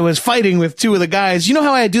 Well, I was fighting with two of the guys. You know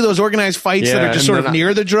how I do those organized fights that Yeah, are just and sort of then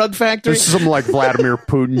near the drug factory? this is some like Vladimir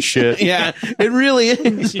Putin shit. Yeah, it really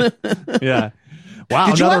is. Yeah. Wow.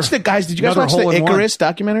 Did you watch the guys? Did you guys another watch the hole in one. Icarus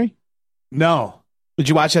documentary? No. Did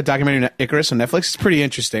you watch that documentary Icarus on Netflix? It's pretty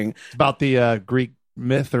interesting. It's about the Greek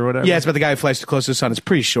myth or whatever. Yeah, it's about the guy who flies the closest sun. It's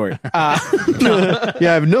pretty short.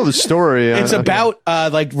 Yeah, I know the story. It's about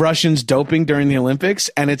like Russians doping during the Olympics,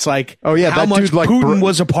 and it's like Oh, yeah, how that much dude, like, Putin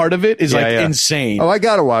was a part of it is Yeah, like yeah. insane. Oh, I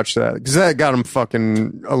gotta watch that because that got him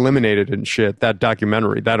fucking eliminated and shit. That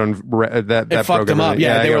documentary, that It fucked them up.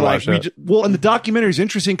 Yeah, I they were gotta like, watch that. Well, and the documentary is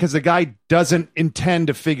interesting because the guy doesn't intend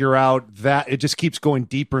to figure out that. It just keeps going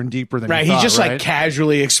deeper and deeper than Right, he he thought, just right? like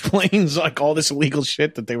casually explains like all this illegal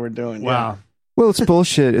shit that they were doing. Wow. Well, it's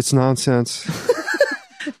bullshit. It's nonsense.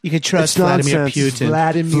 You could trust It's Vladimir nonsense.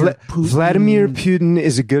 Putin. Vladimir Putin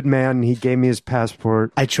is a good man. And he gave me his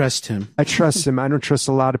passport. I trust him. I trust him. I don't trust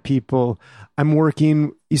a lot of people. I'm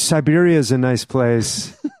working. Siberia is a nice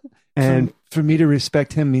place, and For me to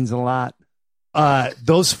respect him means a lot.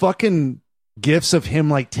 Those fucking gifs of him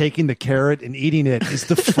like taking the carrot and eating it is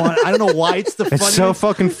the fun. I don't know why it's the funniest. it's so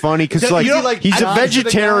fucking funny because You like, know, like, he's a I-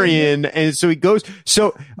 vegetarian, and so he goes.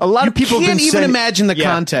 So a lot of people can't can even say- imagine the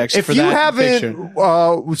context If for you that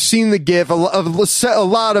haven't seen the GIF, a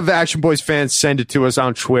lot of Action Boys fans send it to us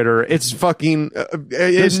on Twitter. It's fucking.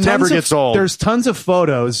 It never gets old. There's tons of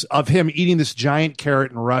photos of him eating this giant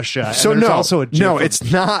carrot in Russia. So and there's no, also a GIF no, of- it's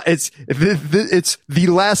not. It's the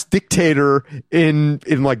last dictator in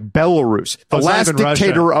like Belarus, the Oh, it's not last even Russia.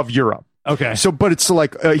 dictator of Europe. Okay. So, but it's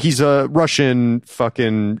like he's a Russian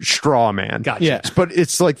fucking straw man. Gotcha. Yeah. But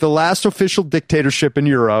it's like the last official dictatorship in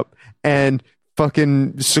Europe, and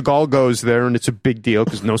fucking Seagal goes there, and it's a big deal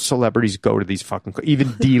because no celebrities go to these fucking,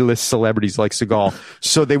 even D-list celebrities like Seagal.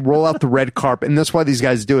 So they roll out the red carpet, and that's why these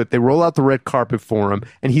guys do it. They roll out the red carpet for him,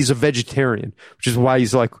 and he's a vegetarian, which is why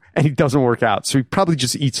he's like, and he doesn't work out, so he probably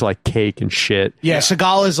just eats like cake and shit. Yeah,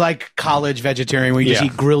 Seagal is like college vegetarian where you just Yeah.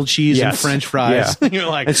 eat grilled cheese and Yes. French fries. Yeah. You're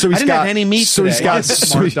like, And so I he's didn't got have any meat so today. he's got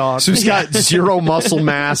Smart dog. so he's got zero muscle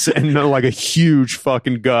mass and like a huge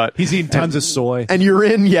fucking gut. He's eating tons of soy. And you're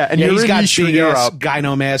in, and yeah, you're he's in got Eastern big ass Europe.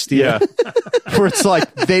 gynomastia. Yeah. Where it's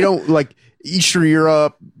like they don't like Eastern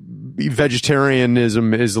Europe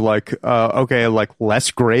vegetarianism is like okay, like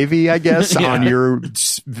less gravy, I guess, Yeah. on your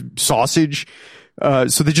sausage.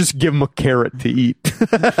 So they just give him a carrot to eat,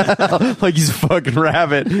 like he's a fucking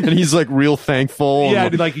rabbit, and he's like real thankful. Yeah,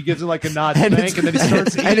 and, like he gives it like a nod and thank, and then he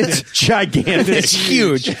starts eating and it's it. gigantic. It's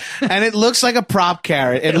huge. And it looks like a prop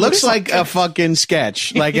carrot. It looks like a fucking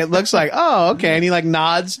sketch. Like it looks like, oh, okay. And he like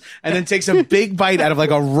nods and then takes a big bite out of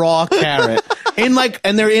like a raw carrot.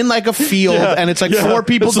 And they're in like a field and it's like four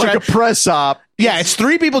people. It's like a press op. Yeah, it's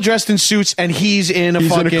three people dressed in suits and he's in a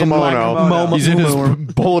fucking kimono. like, He's in his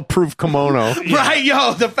bulletproof kimono. Right,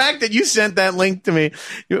 yo, the fact that you sent that link to me.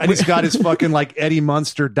 And he's got his fucking like Eddie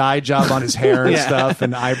Munster dye job on his hair and Yeah. stuff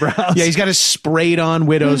and eyebrows. Yeah, he's got a sprayed on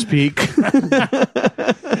widow's peak.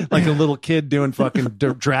 like a little kid doing fucking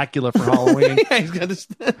Dracula for Halloween. Yeah, he's got this.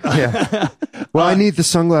 Yeah. Well, I need the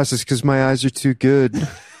sunglasses because my eyes are too good.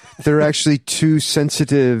 They're actually too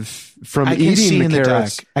sensitive from I can eating see the in the dark.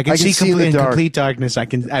 carrots. I can see in the in dark. complete darkness. I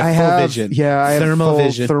have I full have vision. Yeah, I have thermal full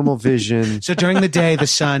vision. thermal vision. So during the day, the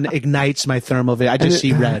sun ignites my thermal vision. I just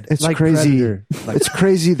see red. It's Like crazy. Predator. It's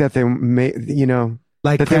crazy that they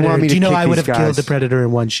Like that they Predator. want me Do to you know kick I would these have killed guys. the Predator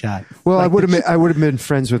in one shot? Well, Like I would have been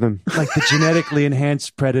friends with him. Like the genetically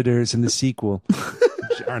enhanced predators in the sequel.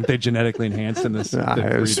 Aren't they genetically enhanced in this?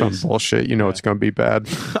 It's some bullshit. You know it's going to be bad.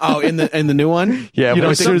 Oh, in the new one? Yeah, You know,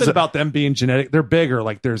 but something there's about them being genetic. They're bigger.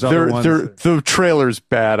 Like there's other ones. the trailer's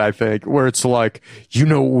bad, I think, where it's like, you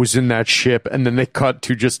know what was in that ship, and then they cut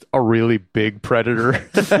to just a really big predator.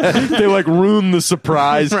 They like ruin the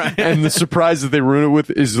surprise, and the surprise that they ruin it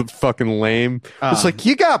with is fucking lame. It's like,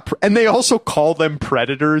 you got, and they also call them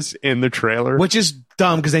predators in the trailer. Which is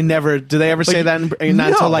dumb because they never, do they ever say that? Not No.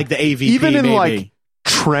 until like the AVP, Even in maybe. like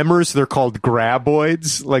Tremors, they're called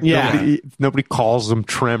graboids. Like Yeah. nobody calls them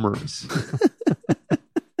tremors.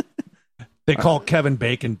 They call Kevin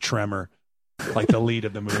Bacon Tremor, like the lead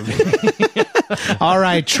of the movie. All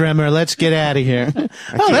right, Tremor, let's get out of here.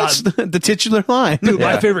 Oh, that's the titular line. Dude,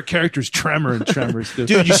 my favorite character is Tremor in Tremors. Dude.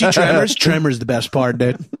 Dude, you see Tremors? Tremors the best part,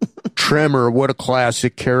 dude. Tremor, what a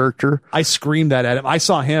classic character. I screamed that at him. I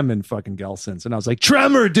saw him in fucking Gelson's, and I was like,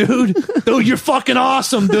 Tremor, dude. Dude, you're fucking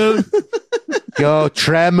awesome, dude. Yo,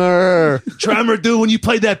 Tremor. Tremor, dude, when you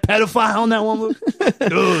played that pedophile in that one movie. Dude,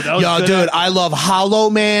 that was Yo, good. dude, I love Hollow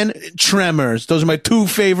Man, Tremors. Those are my 2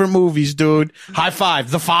 favorite movies, dude. High five.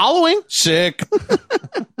 The Following? Sick.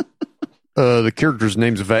 The character's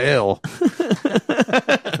name's Vale.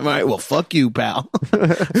 All right, well, fuck you, pal.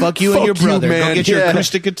 Fuck you and your Fuck you, brother. Go man. get your Yeah.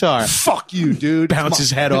 acoustic guitar. Fuck you, dude. Bounce his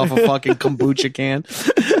head off a fucking kombucha can.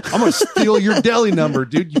 I'm going to steal your deli number,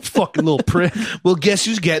 dude, you fucking little prick. Well, guess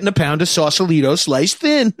who's getting a pound of Sausalito sliced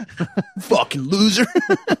thin? Fucking loser.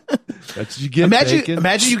 That's what you get, Bacon.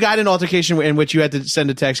 Imagine you got an altercation in which you had to send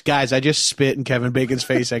a text. Guys, I just spit in Kevin Bacon's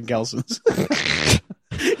face at Gelson's.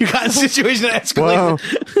 You got a situation that escalated.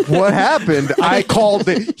 Well, what happened? I called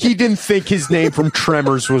it. He didn't think his name from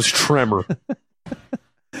Tremors was Tremor.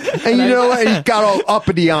 And you know what? He got all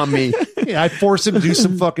uppity on me. Yeah, I forced him to do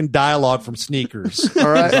some fucking dialogue from Sneakers. All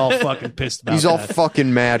right. He's all fucking pissed about He's all that.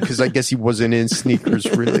 fucking mad because I guess he wasn't in Sneakers,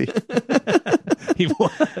 really. He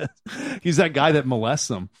was. He's that guy that molests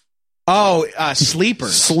them. Oh,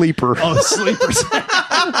 Sleepers. Sleeper. Oh, Sleepers.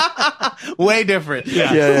 Way different.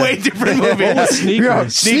 Yeah. Way different movie. What was Sneakers? Yeah,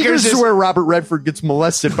 Sneakers is where Robert Redford gets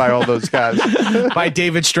molested by all those guys. By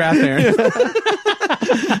David Strathairn.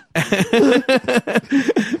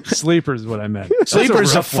 Sleepers is what I meant. Sleepers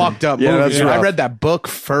is a fucked up Yeah, movie. that's dude. I rough. read that book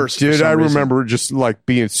first. for Dude, some I reason. remember just like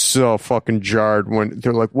being so fucking jarred when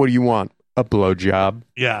they're like, what do you want? A blowjob.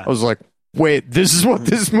 Yeah. I was like, wait, this is what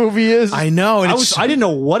this movie is? I know. And I didn't know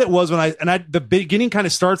what it was when the beginning kind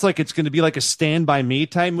of starts like it's going to be like a Stand By Me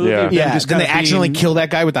type movie. Yeah. of them yeah. just Then they kinda accidentally being- kill that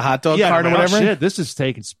guy with the hot dog Yeah, cart or I'm like, whatever. Oh, shit, this is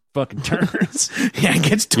taking fucking turns. Yeah, it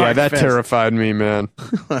gets dark. Yeah, that fast. terrified me, man.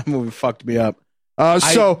 That movie fucked me up.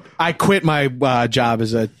 So, I quit my job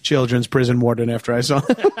as a children's prison warden after I saw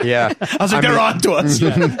it. yeah. I was like, they're on to us.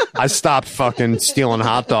 I stopped fucking stealing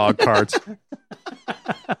hot dog carts.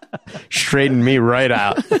 Straightened me right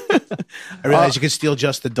out. I realized you could steal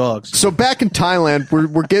just the dogs. So back in Thailand,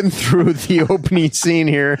 we're getting through the opening scene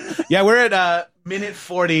here. Yeah, we're at minute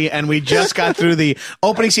 40, and we just got through the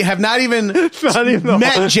opening scene. Have not even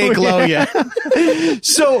met Jake Lowe yet.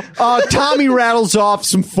 So Tommy rattles off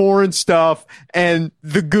some foreign stuff, and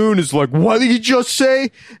the goon is like, what did he just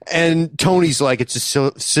say? And Tony's like, it's a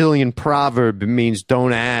Sicilian proverb. It means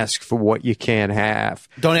don't ask for what you can't have.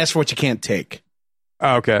 Don't ask for what you can't take.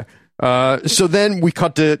 Okay. So then we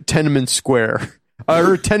cut to Tenement Square.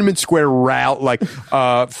 Or Tenement Square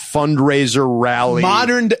fundraiser rally.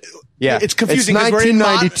 Yeah, it's confusing. It's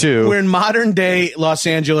 1992.1992. We're in modern day Los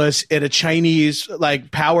Angeles at a Chinese,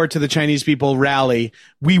 power to the Chinese people rally.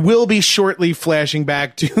 We will be shortly flashing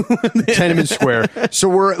back to Tenement Square. So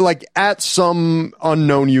we're at some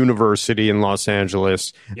unknown university in Los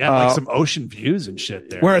Angeles. Yeah, some ocean views and shit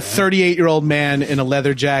there. where a 38-year-old man in a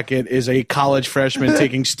leather jacket is a college freshman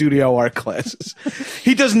taking studio art classes.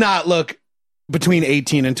 He does not look between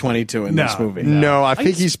 18 and 22 in this movie. No, I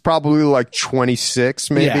think he's probably 26,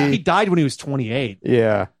 maybe. Yeah. He died when he was 28.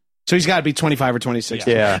 Yeah. So he's got to be 25 or 26.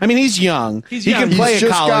 Yeah. I mean, he's young. He's he young. can play He's a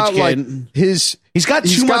just college got, kid. he's got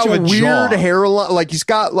too much of a weird jaw. hairline. He's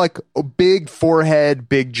got a big forehead,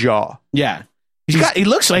 big jaw. Yeah. He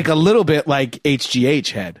looks like a little bit like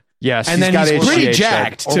HGH head. Yes, And then got he's pretty HGH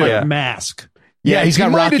jacked, head. too. Yeah. Mask. Yeah, he's got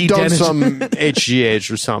he might Rocky have done Dennis. some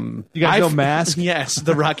HGH or something. You guys know Mask? Yes,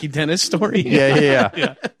 the Rocky Dennis story.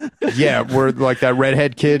 Yeah. Yeah, where that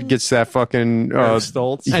redhead kid gets that fucking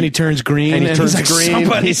Stoltz. And he turns green. and he turns he's like, green.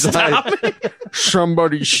 Somebody He's stop like, me.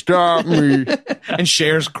 Somebody stop me. And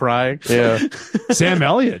Cher's crying. Yeah. Sam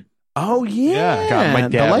Elliott. Oh, yeah. God, my the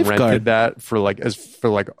dad lifeguard. rented that for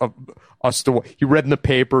us to. He read in the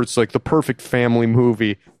paper. It's the perfect family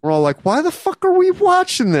movie. We're all like, why the fuck are we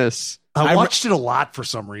watching this? I watched it a lot for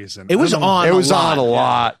some reason. It was on. It was a lot. on a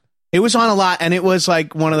lot. It was on a lot, and it was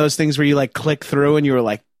one of those things where you click through, and you were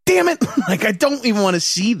like, "Damn it!" I don't even want to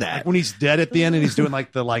see that. When he's dead at the end and he's doing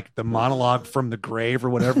the monologue from the grave or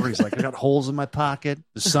whatever. He's like, I got holes in my pocket,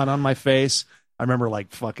 the sun on my face. I remember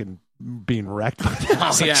fucking being wrecked by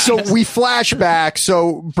that. Yeah. So we flash back.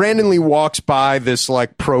 So Brandon Lee walks by this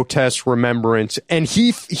protest remembrance, and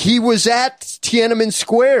he was at Tiananmen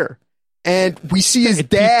Square, and we see his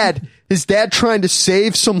dad. His dad trying to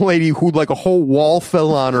save some lady who a whole wall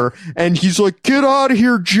fell on her, and he's like, "Get out of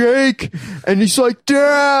here, Jake!" And he's like,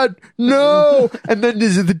 "Dad, no!" And then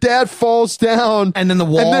the dad falls down, And then the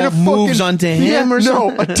wall moves onto him or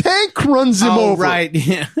something? No, a tank runs him over. Right.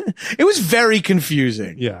 Yeah. It was very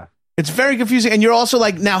confusing. Yeah. It's very confusing. And you're also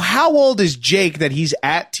now, how old is Jake that he's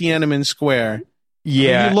at Tiananmen Square?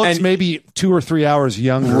 Yeah, he looks and- maybe 2 or 3 hours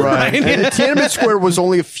younger. Right. And Tiananmen Square was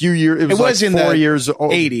only a few years. It was, was like in 4 the years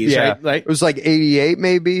old. 80s, yeah. right? It was like 88,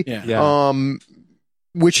 maybe. Yeah.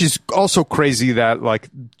 which is also crazy that like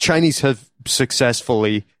Chinese have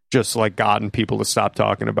successfully just like gotten people to stop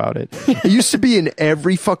talking about it. It used to be in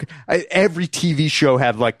every TV show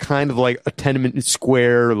had like kind of like a Tiananmen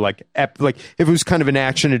Square, like if it was kind of an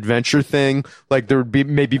action adventure thing, like there would be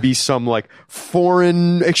maybe some like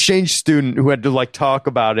foreign exchange student who had to like talk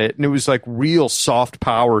about it, and it was like real soft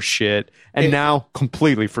power shit. And now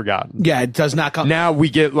completely forgotten. Yeah, it does not come. Now we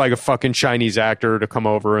get like a fucking Chinese actor to come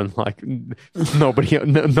over and like nobody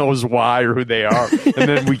knows why or who they are. And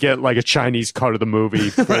then we get like a Chinese cut of the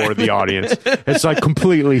movie for the audience. It's like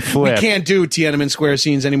completely We flipped. can't do Tiananmen Square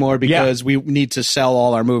scenes anymore because we need to sell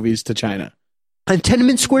all our movies to China. And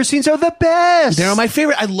Tiananmen Square scenes are the best. They're my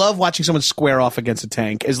favorite. I love watching someone square off against a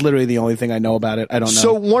tank. Is literally the only thing I know about it. I don't know.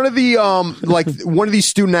 So one of the one of these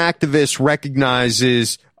student activists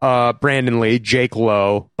recognizes Brandon Lee, Jake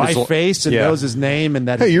Lowe, By face and knows his name and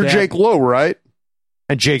that. Hey, you're dad- Jake Lowe, right?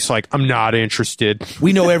 And Jake's like, I'm not interested.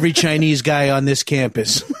 We know every Chinese guy on this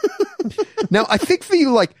campus. Now, I think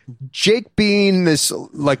Jake being this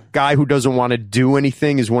like guy who doesn't want to do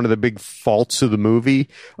anything is one of the big faults of the movie,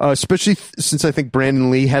 especially since I think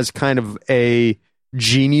Brandon Lee has kind of a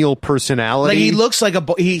genial personality. Like he looks like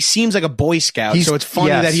he seems like a Boy Scout. So it's funny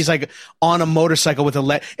that he's like on a motorcycle with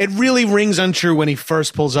it really rings untrue when he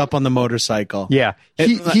first pulls up on the motorcycle. Yeah,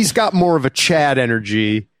 he's got more of a Chad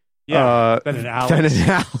energy. than an Alex.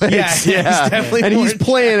 Yeah, he's definitely and more he's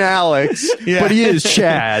playing Alex, Yeah. but he is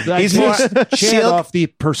Chad. He's more Chad silk off the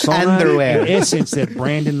persona underwear. and essence that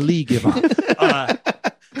Brandon Lee give off.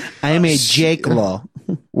 I am a Jake Law.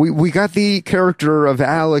 We got the character of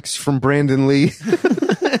Alex from Brandon Lee.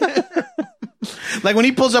 Like when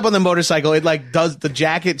he pulls up on the motorcycle, it like does the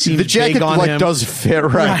jacket seems The jacket big on like him. does fit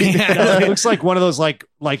right. It looks like one of those like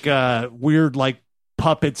weird like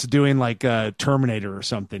puppets doing like Terminator or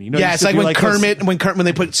something. You know, Yeah, used it's to like do when Kermit those- when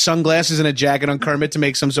they put sunglasses and a jacket on Kermit to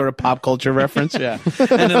make some sort of pop culture reference. Yeah,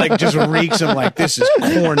 and it like just reeks him like this is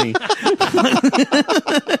corny.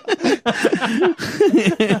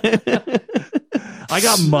 I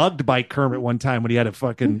got mugged by Kermit one time when he had a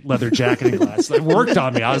fucking leather jacket and glass. It worked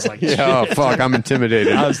on me. I was like, Yeah, shit. fuck, I'm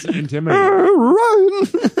intimidated. I was intimidated.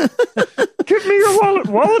 Ryan, give me your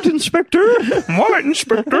wallet, Inspector. Wallet,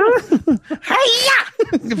 Inspector.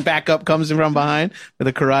 Backup comes from behind with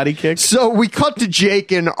a karate kick. So we cut to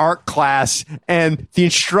Jake in art class, and the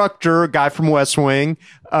instructor, a guy from West Wing,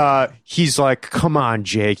 he's like, come on,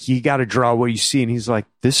 Jake, you got to draw what you see. And he's like,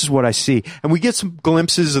 this is what I see. And we get some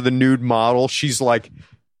glimpses of the nude model. She's like,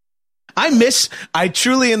 I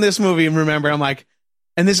truly in this movie remember, I'm like,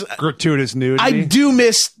 and this, Gratuitous nudity. I do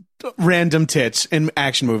miss random tits in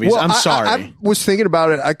action movies. well, I'm sorry. I was thinking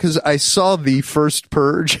about it because I saw the first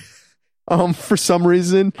Purge for some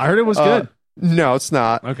reason. I heard it was good. No, it's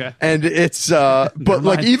not. Okay. And it's, but like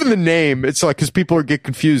mind. even the name, it's like, cause people get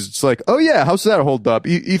confused. It's like, oh yeah, how's that hold up?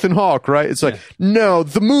 Ethan Hawke, right? It's like, no,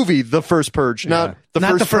 the movie, The First Purge, not the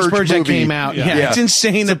Not first the first Purge that movie. came out. Yeah, Yeah. it's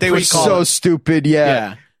insane that they would call so it. stupid. Yeah.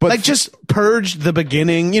 Yeah. But like just Purge the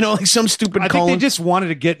beginning, you know, like some stupid I think colon. they just wanted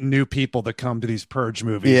to get new people to come to these Purge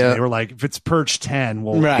movies. Yeah. And they were like, if it's Purge 10,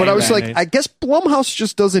 well, Right. but I was right. like, I guess Blumhouse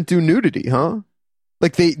just doesn't do nudity, huh?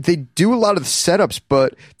 Like they do a lot of the setups,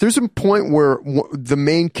 but there's a point where the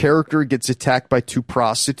main character gets attacked by two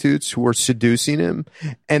prostitutes who are seducing him,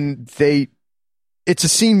 and it's a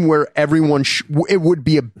scene where everyone it would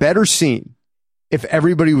be a better scene if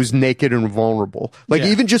everybody was naked and vulnerable. Like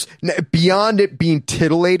even just beyond it being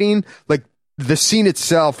titillating, like the scene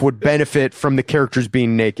itself would benefit from the characters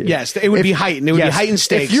being naked. Yes, it would be heightened. It would be heightened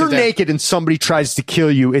stakes. If you're that- naked and somebody tries to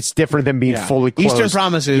kill you, it's different than being Yeah. fully clothed. Eastern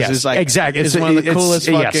Promises Yes, is like exactly. It's It's- one of the it's- coolest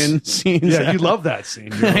yes. fucking scenes. yeah, you love that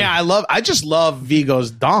scene. Yeah, I just love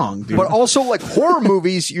Vigo's dong, dude. But also, like horror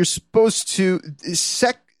movies, you're supposed to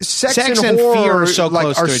sex and and horror fear are so like,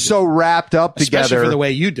 close are to it. so wrapped up especially together. for the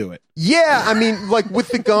way you do it. Yeah, I mean, like with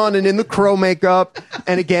the gun and in the crow makeup.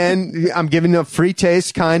 And again, I'm giving a free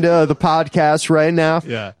taste kind of the podcast right now.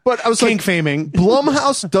 Yeah. But I was Kink like, faming.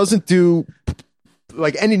 Blumhouse doesn't do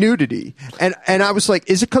like any nudity. And I was like,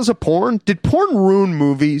 is it because of porn? Did porn ruin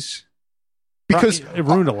movies? Because it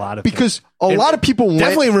ruined a lot of things. because a lot of people went,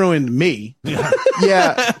 Definitely ruined me.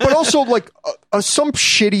 yeah, but also like some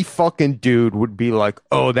shitty fucking dude would be like,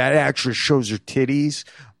 "Oh, that actress shows her titties.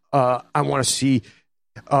 I want to see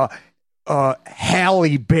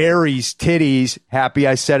Halle Berry's titties." Happy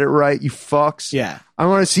I said it right, you fucks. Yeah. I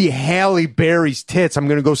want to see Halle Berry's tits. I'm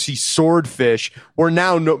gonna go see Swordfish. Or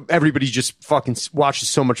now everybody just fucking watches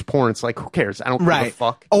so much porn. It's like, who cares? I don't give a Right.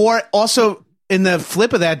 fuck. Or also, in the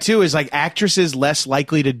flip of that too is like actresses less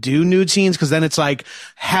likely to do nude scenes because then it's like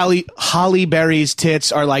Halle Berry's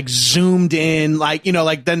tits are like zoomed in, like, you know,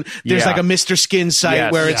 like then there's like a Mr. Skin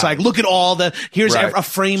site where it's like, look at all the a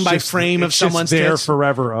frame by frame of someone's there tits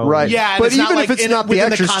forever. Right. Yeah. But even like if it's not the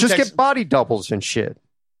actress, just get body doubles and shit.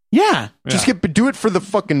 Yeah. Just do it for the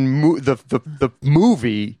fucking the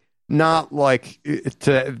movie. Not like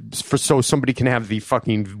so somebody can have the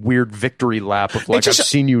fucking weird victory lap of like, I've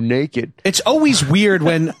seen you naked. It's always weird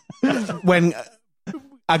when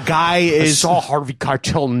a guy I saw Harvey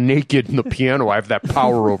Keitel naked in the piano. I have that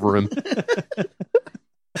power over him.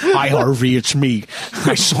 Hi, Harvey, it's me.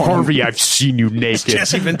 I saw Harvey, I've seen you naked.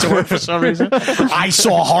 Jesse Ventura for some reason. I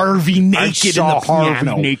saw Harvey naked in the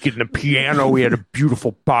piano. Naked in the piano. He had a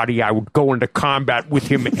beautiful body. I would go into combat with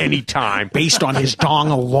him anytime. Based on his dong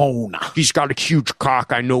alone. He's got a huge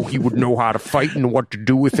cock. I know he would know how to fight and what to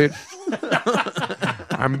do with it.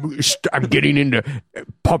 I'm getting into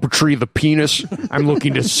puppetry of the penis. I'm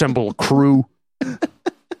looking to assemble a crew.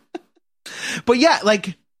 But yeah,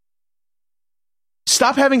 like,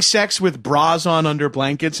 stop having sex with bras on under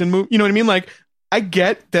blankets and you know what I mean? Like, I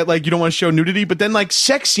get that, like, you don't want to show nudity, but then, like,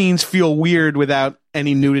 sex scenes feel weird without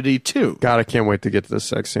any nudity too. God, I can't wait to get to the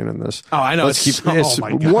sex scene in this. Oh, I know. It's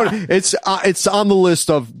on the list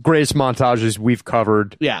of greatest montages we've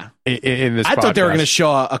covered. Yeah. In this, I thought they were going to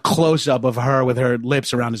show a close up of her with her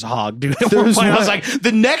lips around his hog, dude. At one point, I was like,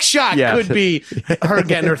 the next shot could be her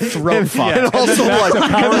getting her throat fucked. And also,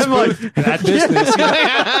 that business.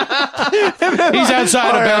 He's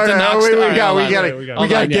outside about to knock. We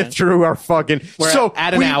got to get through our fucking. We're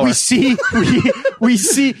at an hour. We see.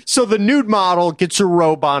 So the nude model gets a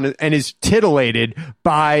robe on and is titillated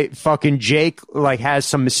by fucking Jake. Like, has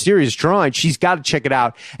some mysterious drawing. She's got to check it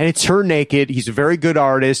out, and it's her naked. He's a very good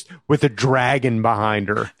artist with a dragon behind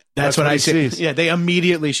her. That's what I see. Yeah, they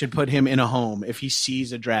immediately should put him in a home if he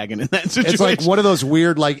sees a dragon in that situation. It's like one of those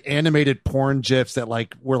weird, like, animated porn gifs that,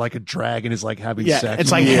 like, where like a dragon is like having sex.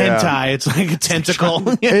 It's like hentai. It's like a tentacle.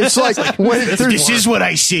 It's like this is what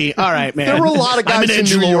I see. All right, man. There were a lot of guys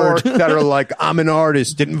in New York that are like, I'm an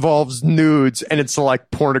artist. It involves nudes, and it's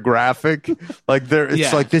like pornographic. Like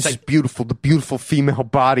it's like this is beautiful, the beautiful female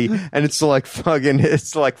body, and it's like fucking,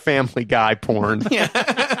 it's like Family Guy porn. Yeah,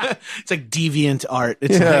 it's like deviant art.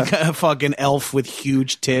 It's like a fucking elf with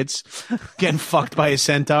huge tits getting fucked by a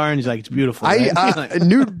centaur, and he's like, it's beautiful. Right?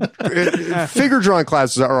 Figure drawing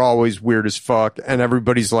classes are always weird as fuck, and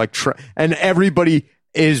everybody's like, and everybody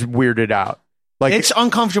is weirded out. Like, it's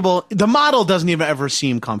uncomfortable. The model doesn't even ever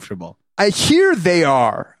seem comftable. I hear they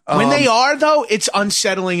are. When they are, though, it's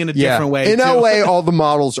unsettling in a different way. In LA, all the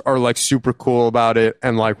models are like super cool about it,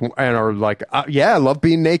 and are like, I love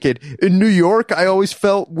being naked. In New York, I always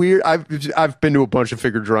felt weird. I've been to a bunch of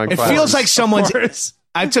figure drawing classes. It feels like someone's.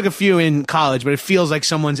 I took a few in college, but it feels like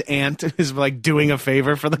someone's aunt is like doing a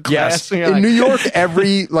favor for the class. Yes. In New York,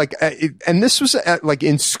 and this was like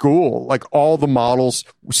in school, like all the models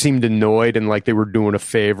seemed annoyed and like they were doing a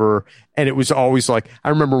favor. And it was always like, I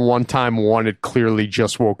remember one time one had clearly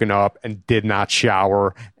just woken up and did not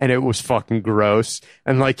shower, and it was fucking gross.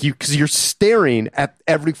 And like because you're staring at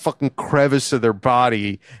every fucking crevice of their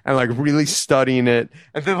body and like really studying it.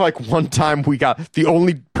 And then like one time we got the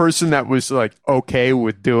only person that was like okay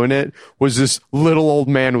with doing it was this little old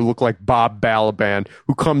man who looked like Bob Balaban,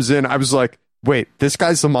 who comes in. I was like, wait, this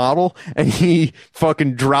guy's the model? And he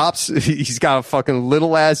fucking drops, he's got a fucking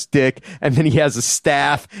little ass dick, and then he has a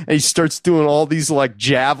staff, and he starts doing all these like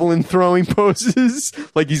javelin throwing poses,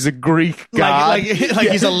 like he's a Greek god. Like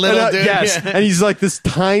he's a little dude. Yes, and he's like this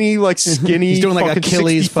tiny, like skinny, he's doing like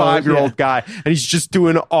Achilles 65-year-old guy, and he's just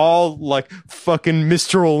doing all like fucking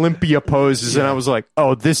Mr. Olympia poses, and I was like,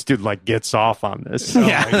 oh, this dude like gets off on this.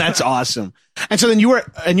 That's awesome. And so then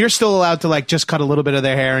you're still allowed to like just cut a little bit of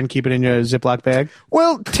their hair and keep it in your Ziploc bag?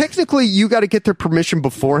 Well, technically you got to get their permission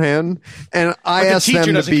beforehand, and I asked them to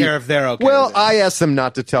be. The teacher doesn't care if they're okay. Well, I asked them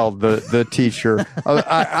not to tell the teacher.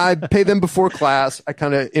 I pay them before class. I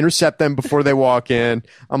kind of intercept them before they walk in.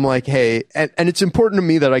 I'm like, hey, and it's important to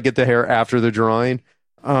me that I get the hair after the drawing.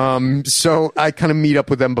 So I kind of meet up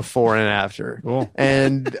with them before and after. Cool.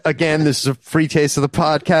 And again, this is a free taste of the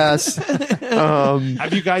podcast.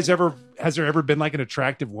 Have you guys has there ever been like an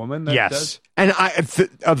attractive woman that does? And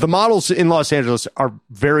the models in Los Angeles are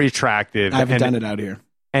very attractive. I haven't done it out here.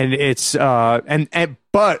 And it's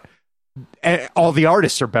but And all the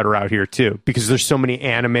artists are better out here too, because there's so many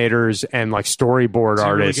animators and like storyboard So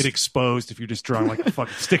you really artists. get exposed if you're just drawing like a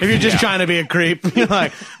fucking stick. If you're just trying to be a creep, you're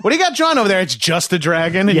like, what do you got drawn over there? It's just a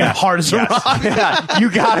dragon and you're hard as a rock. Yeah,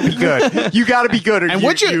 you gotta be good. You gotta be good. And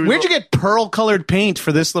where'd you get pearl colored paint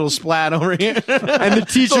for this little splat over here? And the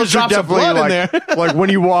teachers are drops of definitely blood in like, there. like when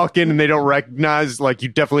you walk in and they don't recognize, like you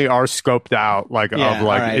definitely are scoped out. Like Yeah, of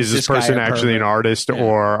like, all right, is this this guy person a actually an pervert? artist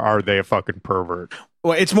or are they a fucking pervert?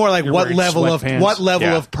 Well, it's more like You're what wearing level of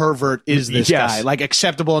sweatpants. of pervert is this Yes. guy? Like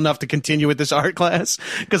acceptable enough to continue with this art class?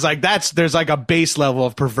 Because like there's like a base level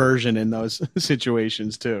of perversion in those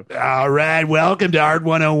situations too. All right, welcome to Art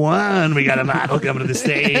 101. We got a model coming to the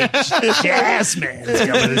stage. Jasmine is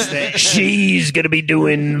coming to the stage. She's going to be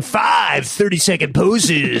doing 5 30-second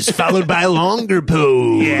poses, followed by a longer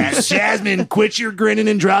pose. Yes, Jasmine, quit your grinning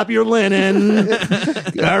and drop your linen.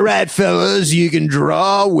 All right, fellas, you can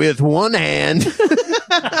draw with one hand.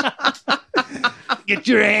 Get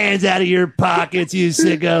your hands out of your pockets, you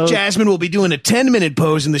sicko. Jasmine will be doing a 10-minute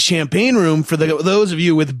pose in the champagne room for those of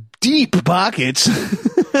you with deep pockets.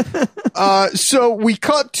 So we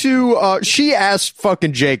cut to she asked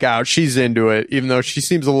fucking Jake out. She's into it, even though she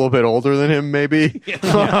seems a little bit older than him, maybe.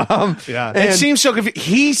 Yeah. It seems so.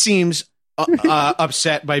 He seems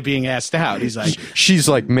upset by being asked out. He's like, she's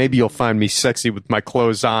like, maybe you'll find me sexy with my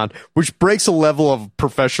clothes on, which breaks a level of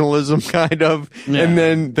professionalism, kind of. Yeah.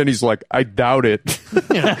 And then he's like, I doubt it.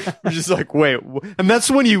 You're just like, wait. And that's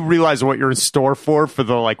when you realize what you're in store for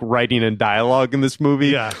the like writing and dialogue in this movie.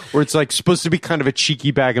 Yeah. Where it's like supposed to be kind of a cheeky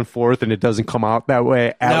back and forth, and it doesn't come out that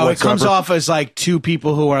way. no, it comes off as like two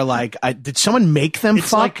people who are like, did someone make them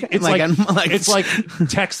fuck? It's like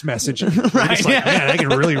text message. Right? It's like, man, I can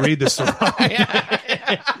really read this so well. Yeah,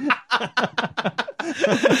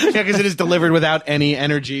 because it is delivered without any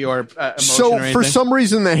energy or emotion So or anything. for some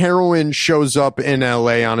reason, the heroine shows up in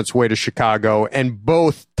L.A. on its way to Chicago, and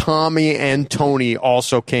both Tommy and Tony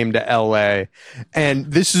also came to L.A. And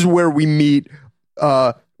this is where we meet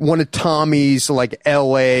one of Tommy's like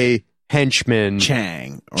L.A. henchmen,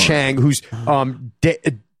 Chang, who's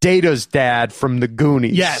Data's dad from the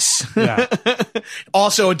Goonies. Yes. Yeah.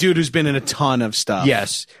 Also a dude who's been in a ton of stuff.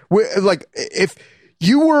 Yes. Like if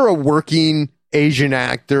you were a working Asian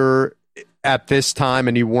actor at this time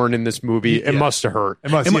and you weren't in this movie, it must have hurt.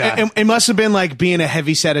 It must have been like being a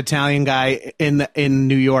heavyset Italian guy in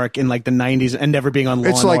New York in like the 90s and never being on Law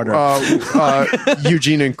It's and like Order.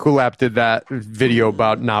 Eugene and Kulap did that video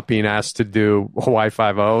about not being asked to do Hawaii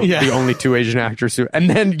Five-0, Yeah. the only two Asian actors who, and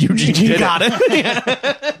then Eugene did got it. it. Yeah.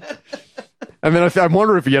 And then I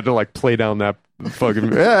wonder if he had to like play down that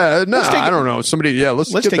fucking, I don't know. Somebody,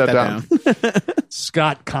 let's Let's get take that down.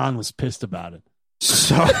 Scott Kahn was pissed about it.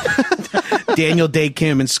 So Daniel Day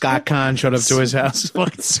Kim and Scott Kahn showed up to his house.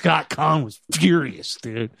 Fucking Scott Kahn was furious,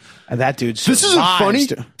 dude. And that dude this isn't funny.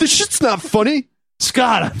 This shit's not funny.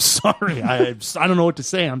 Scott, I'm sorry. I don't know what to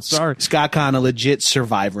say. I'm sorry. Scott Kahn, a legit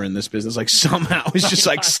survivor in this business, like somehow is just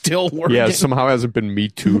like still working. Yeah, somehow hasn't been Me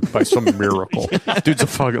Too'd by some miracle. Dude's a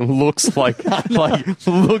fucking looks like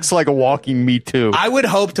a walking Me Too. I would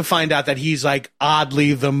hope to find out that he's like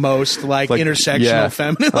oddly the most like intersectional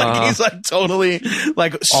feminine. Like he's like totally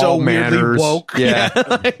like so All weirdly manners. woke. Yeah.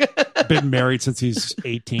 Been married since he's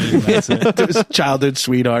 18. That's it. To his childhood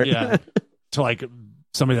sweetheart. Yeah. To like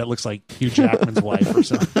somebody that looks like Hugh Jackman's wife or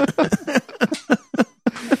something.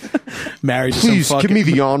 Married to Please some give fucking, me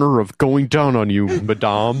the honor of going down on you,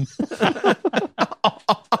 madame.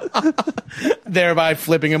 thereby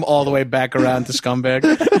flipping him all the way back around to scumbag.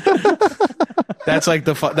 That's like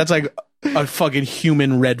that's like a fucking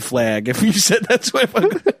human red flag. If you said that's what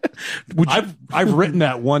I've written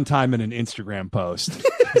that one time in an Instagram post.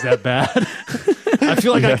 Is that bad? I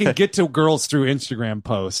feel like I can get to girls through Instagram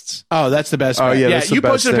posts. Oh, that's the best. Oh, part. yeah, that's the you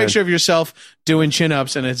best posted a thing. picture of yourself doing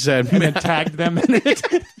chin-ups, and it said, And then tagged them in it.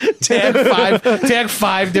 tag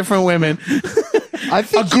five different women. I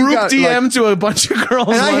think A group got, DM like, to a bunch of girls.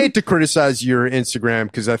 and I one- hate to criticize your Instagram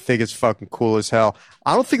because I think it's fucking cool as hell.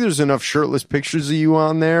 I don't think there's enough shirtless pictures of you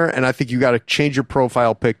on there, and I think you got to change your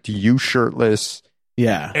profile pic to you shirtless.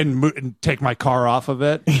 Yeah. and take my car off of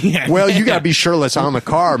it. Yeah. Well, you got to be shirtless on the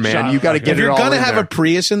car, man. You got to get If it you're all gonna in have there. a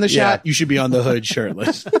Prius in the Yeah. shot, you should be on the hood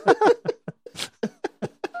shirtless.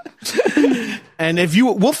 And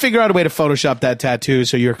we'll figure out a way to Photoshop that tattoo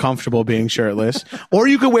so you're comfortable being shirtless, or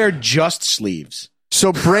you could wear just sleeves.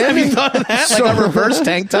 So Have Brandon, you thought of that? Like a reverse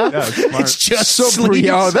tank top? It's just so sleeves.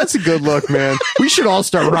 oh, that's a good look, man. We should all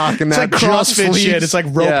start rocking It's that. like Just CrossFit sleeves. shit. It's like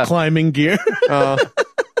rope Yeah. climbing gear.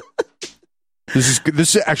 This is good.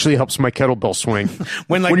 This actually helps my kettlebell swing.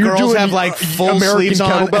 When like When you're girls doing have like full American sleeves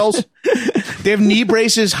on. kettlebells, They have knee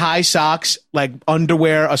braces, high socks, like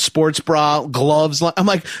underwear, a sports bra, gloves. I'm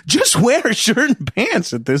like, just wear a shirt and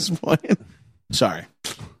pants at this point. Sorry.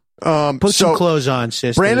 Put some clothes on,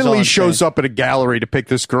 sister. Brandon Lee shows up at a gallery to pick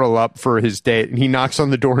this girl up for his date, and he knocks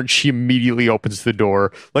on the door, and she immediately opens the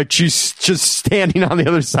door. Like, she's just standing on the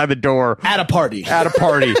other side of the door. At a party.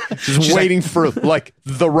 Just waiting for, like,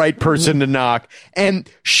 the right person to knock. And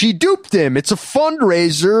she duped him. It's a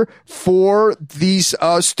fundraiser for these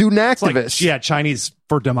student activists. Like, Chinese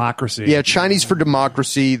for democracy. Yeah, Chinese for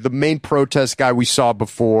democracy. The main protest guy we saw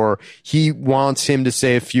before, he wants him to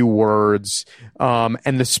say a few words.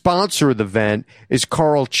 And the sponsor of the event is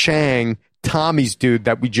Carl Chang, Tommy's dude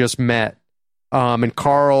that we just met. And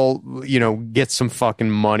Carl, gets some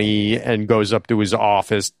fucking money and goes up to his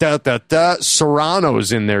office.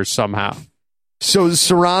 Serrano's in there somehow. So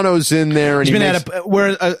Serrano's in there, and he's been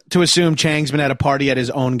we're to assume Chang's been at a party at his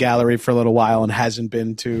own gallery for a little while and hasn't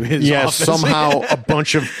been to his office. Somehow a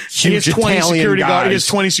bunch of huge Italian guys. He has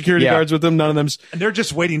 20 security guards with him. None of them's. And they're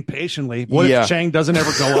just waiting patiently. What if Chang doesn't ever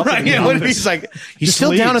go up? Right? Yeah. What if he's like he's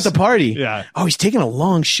still down at the party? Yeah. Oh, he's taking a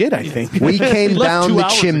long shit. I think we came down the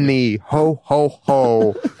chimney. Ho ho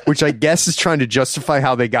ho, which I guess is trying to justify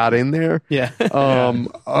how they got in there. Yeah.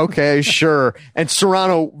 Okay, sure. And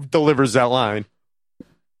Serrano delivers that line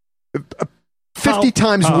 50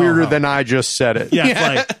 times weirder than I just said it. Yeah,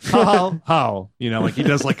 it's like how like he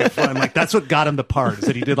does like a fun, like that's what got him the part, is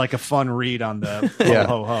that he did like a fun read on the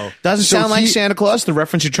ho ho. Doesn't sound like Santa Claus, the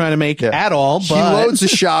reference you're trying to make at all. But he loads a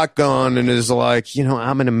shotgun and is like,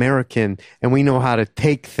 I'm an American and we know how to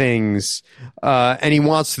take things. And he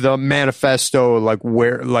wants the manifesto,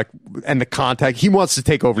 and the contact. He wants to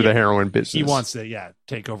take over the heroin business. He wants to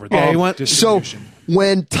take over the distribution. So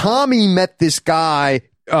when Tommy met this guy,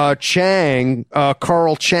 Chang,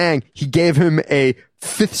 Carl Chang, he gave him a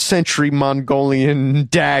 5th century Mongolian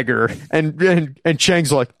dagger, and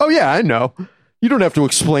Chang's like, oh yeah, I know. You don't have to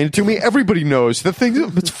explain it to me. Everybody knows the thing.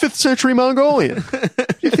 It's 5th century Mongolian.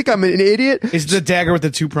 You think I'm an idiot? Is the dagger with the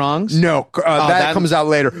 2 prongs? No, that comes out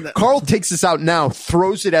later. Carl takes this out now,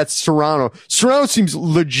 throws it at Serrano. Serrano seems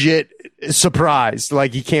legit surprised,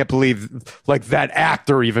 like he can't believe like that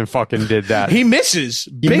actor even fucking did that. He misses.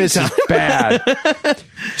 He misses bad.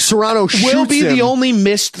 Serrano shoots will be him. the only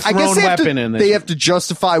missed thrown weapon in this. They have to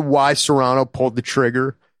justify why Serrano pulled the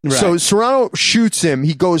trigger. Right. So Serrano shoots him.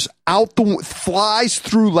 He goes out flies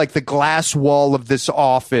through like the glass wall of this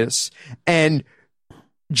office, and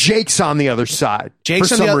Jake's on the other side.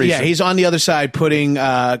 Jake's on the other, he's on the other side putting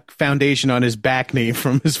foundation on his back knee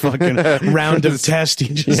from his fucking round of test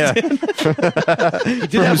he just did. He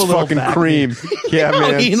did have his a little fucking cream. Yeah,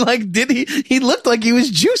 man. He looked like he was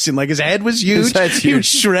juicing. Like his head was huge. He was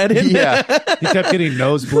shredded. Yeah. He kept getting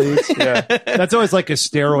nosebleeds. Yeah. That's always like a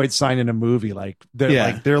steroid sign in a movie. Like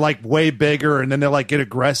they're like way bigger, and then they're like get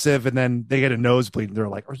aggressive, and then they get a nosebleed, and they're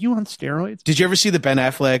like, "Are you on steroids?" Did you ever see the Ben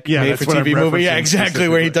Affleck made for TV movie? Yeah, exactly.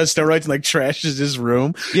 Where he does steroids and like trashes his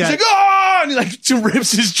room. Yeah. He's like, oh, and he like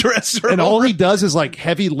rips his dresser. And all he does is like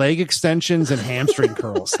heavy leg extensions and hamstring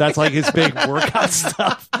curls. That's like his big workout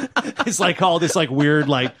stuff. It's like all this like weird,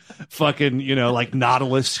 like fucking, like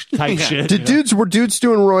Nautilus type shit. Were dudes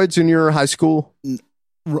doing roids in your high school?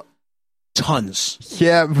 Tons.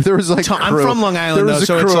 Yeah, there was like I'm from Long Island though,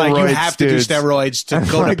 so it's like you have to do steroids to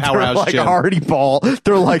go to Powerhouse like Gym. Hardy Ball.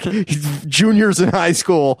 They're like juniors in high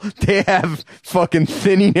school. They have fucking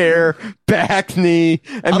thinning hair, back knee,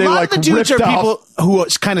 and they like of the dudes ripped are off. people who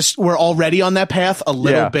kind of were already on that path a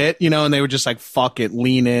little bit, and they were just like, fuck it,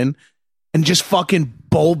 lean in, and just fucking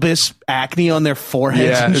bulbous acne on their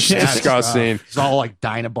foreheads. Yeah, and it's shit. disgusting. It's all like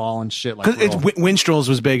Dynaball and shit. Like Winstrol's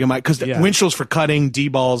was big in my, because Winstrol's for cutting,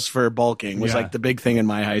 D-balls for bulking was like the big thing in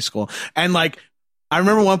my high school. And like, I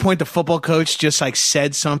remember one point the football coach just like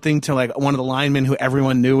said something to like one of the linemen who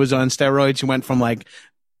everyone knew was on steroids, who went from like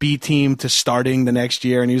B team to starting the next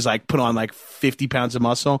year, and he was like put on like 50 pounds of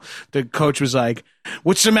muscle. The coach was like,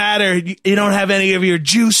 "What's the matter? You don't have any of your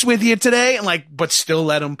juice with you today?" And like, but still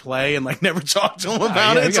let him play and like never talk to him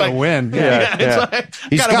about it. It's like win. It's like,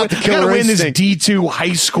 he's got the killer win this instinct. D2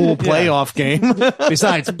 high school playoff game.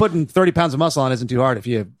 Besides, putting 30 pounds of muscle on isn't too hard if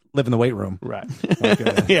you live in the weight room. Right.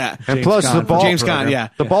 Like, yeah. And plus the ball. James Conn,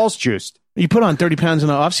 the ball's juiced. You put on 30 pounds in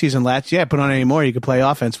the offseason last. Yeah, put on any more, you could play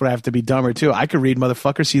offense, but I have to be dumber too. I could read,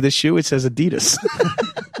 motherfucker, see this shoe? It says Adidas.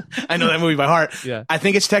 I know that movie by heart. Yeah. I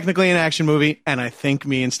think it's technically an action movie, and I think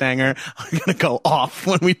me and Stanger are going to go off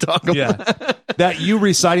when we talk about it. That you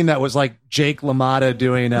reciting that was like Jake LaMotta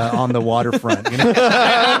doing On the Waterfront.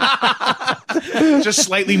 Just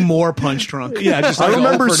slightly more punch drunk. Yeah, just I like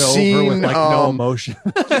remember over and seeing over with like no emotion.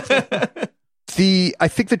 I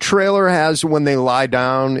think the trailer has when they lie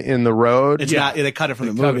down in the road. It's not. They cut it from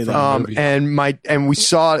the movie. Though. And we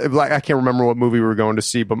saw like I can't remember what movie we were going to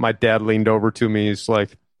see, but my dad leaned over to me. He's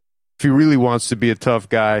like, if he really wants to be a tough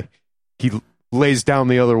guy, he lays down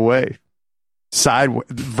the other way, sideways,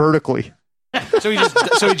 vertically. So he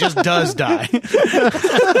just does die.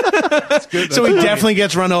 So he definitely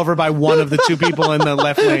gets run over by one of the two people in the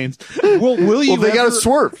left lanes. Will you? Well, they got to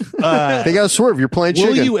swerve. They got to swerve. You're playing chicken.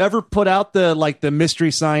 Will you ever put out the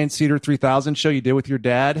Mystery Science Theater 3000 show you did with your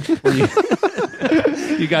dad? Where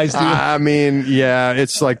you guys do? I mean, yeah,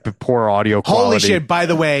 it's like the poor audio quality. Holy shit! By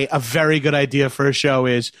the way, a very good idea for a show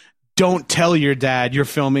is. Don't tell your dad you're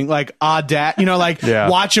filming dad,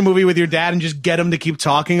 watch a movie with your dad and just get him to keep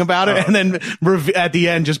talking about it. And then at the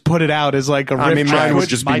end, just put it out as like a riff. I mean, track. mine would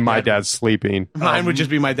just be my dad sleeping. Mine would just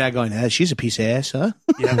be my dad going, she's a piece of ass, huh?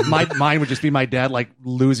 Yeah, mine would just be my dad like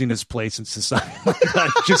losing his place in society.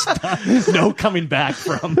 Just no coming back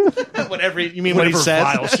from whatever he says.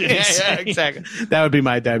 Vile shit yeah, exactly. That would be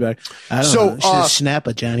my dad. Like, I don't know. Snap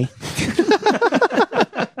it, Johnny.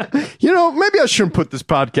 Maybe I shouldn't put this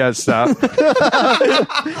podcast out.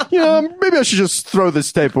 Maybe I should just throw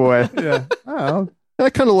this tape away. Yeah. I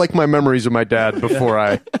kind of like my memories of my dad before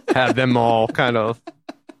I had them all kind of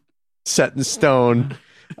set in stone.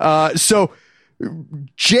 So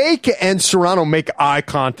Jake and Serrano make eye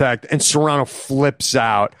contact and Serrano flips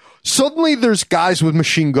out. Suddenly there's guys with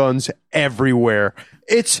machine guns everywhere.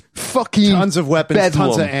 It's fucking tons of weapons, bedlam.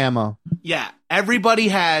 tons of ammo. Yeah. Everybody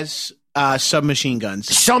has submachine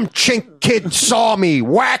guns. Some chink kid saw me.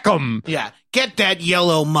 Whack him. Yeah. Get that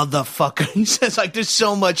yellow motherfucker. He says there's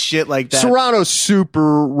so much shit like that. Serrano's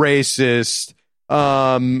super racist.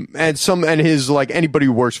 And his anybody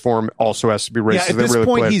who works for him also has to be racist. Yeah, at this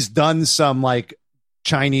point he's done some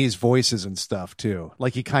Chinese voices and stuff too.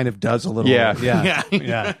 He kind of does a little. Yeah.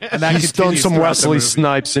 And he's done some Wesley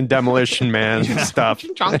Snipes and Demolition Man stuff.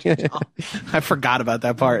 I forgot about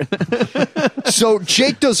that part. So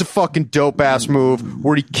Jake does a fucking dope ass move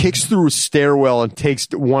where he kicks through a stairwell and takes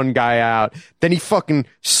one guy out. Then he fucking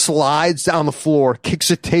slides down the floor, kicks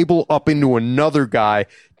a table up into another guy.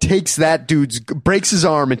 Takes that breaks his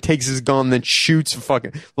arm and takes his gun, then shoots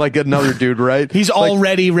another dude, right? He's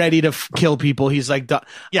already ready to kill people. He's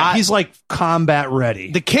he's combat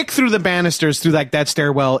ready. The kick through the banisters through that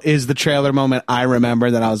stairwell is the trailer moment I remember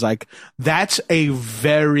that I was like, that's a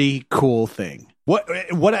very cool thing. What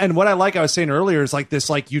I was saying earlier is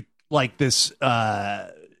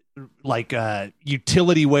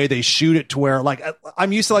utility way they shoot it to where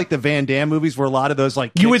I'm used to the Van Damme movies where a lot of those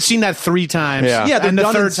you had seen that 3 times and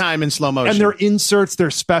the third time in slow motion, and their inserts,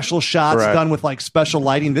 their special shots done with special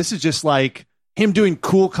lighting. This is just him doing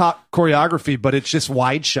cool choreography, but it's just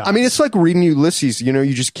wide shots. I mean, it's like reading Ulysses.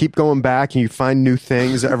 You just keep going back and you find new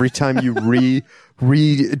things every time you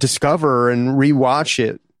rediscover and rewatch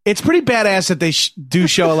it. It's pretty badass that they do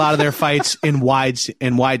show a lot of their fights in wide.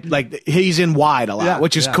 He's in wide a lot,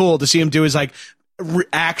 which is cool to see him do his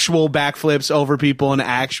actual backflips over people and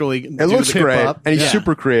actually. It looks great, and he's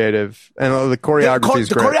super creative, and the choreography is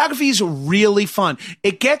great. The choreography is really fun.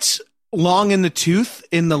 It gets long in the tooth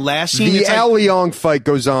in the last scene. The Al Leong fight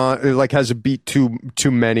goes on, has a beat too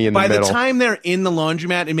many in the middle. By the time they're in the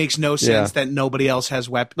laundromat, it makes no sense that nobody else has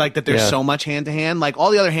weapons. That there's so much hand to hand. All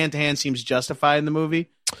the other hand to hand seems justified in the movie.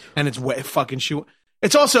 And it's fucking shoot.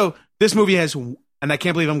 It's also, this movie has, and I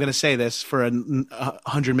can't believe I'm going to say this for a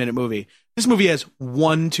 100-minute movie. This movie has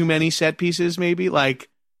one too many set pieces, maybe.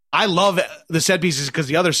 I love the set pieces because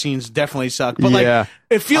the other scenes definitely suck. But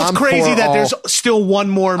it feels crazy that there's still one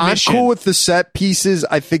more mission. I'm cool with the set pieces.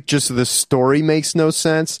 I think just the story makes no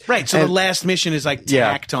sense. Right. So the last mission is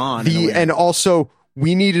tacked on. And also,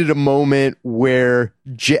 we needed a moment where,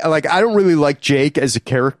 I don't really like Jake as a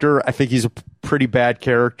character. I think he's a pretty bad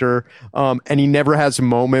character. And he never has a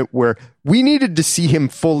moment where we needed to see him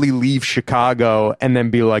fully leave Chicago and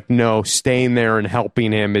then be like, no, staying there and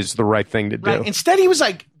helping him is the right thing to do. Right. Instead, he was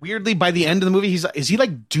weirdly, by the end of the movie, is he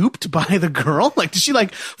duped by the girl? Does she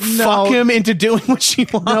fuck him into doing what she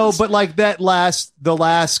wants? No, but the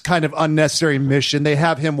last kind of unnecessary mission, they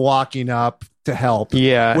have him walking up to help.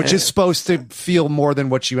 Yeah. Which is supposed to feel more than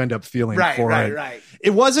what you end up feeling for it. Right.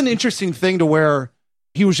 It was an interesting thing to where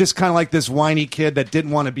he was just kind of this whiny kid that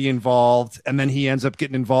didn't want to be involved, and then he ends up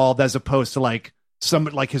getting involved as opposed to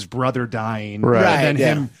somebody his brother dying. Right. And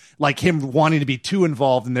then him wanting to be too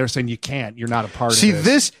involved, and they're saying you can't, you're not a part of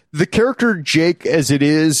this. See, the character Jake as it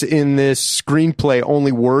is in this screenplay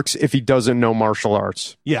only works if he doesn't know martial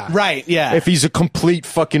arts. Yeah. Right, yeah. If he's a complete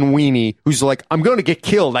fucking weenie who's like, I'm going to get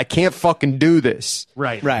killed. I can't fucking do this.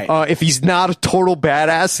 Right. If he's not a total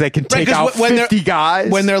badass that can take out 50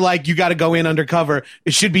 guys. When they're like, you got to go in undercover,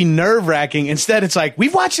 it should be nerve-wracking. Instead, it's like,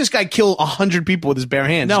 we've watched this guy kill 100 people with his bare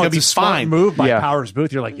hands. No, it's it's gonna a be fine. smart move by Powers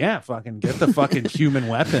Booth. You're like, yeah, fucking get the fucking human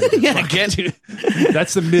weapon. Yeah, get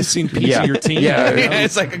that's the missing piece of your team. Yeah,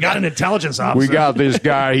 it's like, I got an intelligence officer. We got this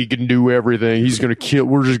guy. He can do everything. He's going to kill.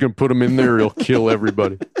 We're just going to put him in there. He'll kill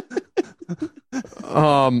everybody.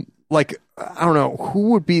 Like, I don't know,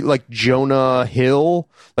 who would be like Jonah Hill?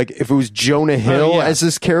 Like, if it was Jonah Hill as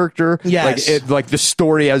this character, like the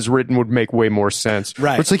story as written would make way more sense.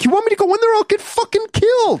 Right. But it's like, you want me to go in there? I'll get fucking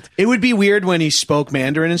killed. It would be weird when he spoke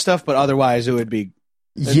Mandarin and stuff, but otherwise it would be.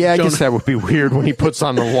 Yeah, I guess that would be weird when he puts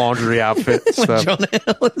on the laundry outfit and stuff. Jonah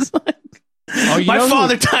Hill is like, my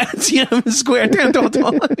father died at Tiananmen Square. Damn, don't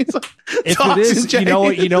talk. He's like, if it is, you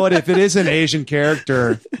know what? If it is an Asian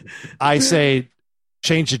character, I say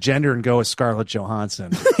change the gender and go with Scarlett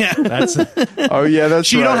Johansson. Yeah, that's. That's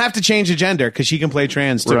she don't have to change the gender because she can play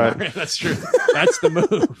trans too. Right. That's true. That's the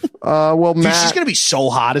move. Well, dude, Matt, she's gonna be so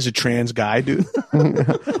hot as a trans guy, dude.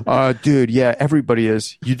 Dude, yeah, everybody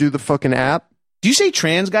is. You do the fucking app. Do you say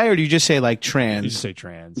trans guy or do you just say like trans? You just say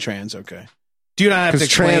trans. Trans, okay. Do you not have to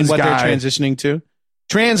explain trans what guy- they're transitioning to?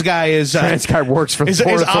 Trans guy is Trans guy works for the is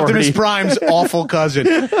Port Optimus Authority. Prime's awful cousin.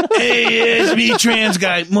 Hey, it's me, trans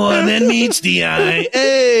guy. More than meets the eye.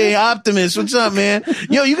 Hey, Optimus, what's up, man?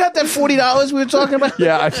 Yo, you got that $40 we were talking about?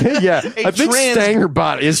 Yeah, I think I think trans-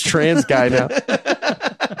 Stangerbot is trans guy now.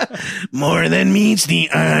 More than meets the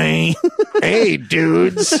eye. Hey,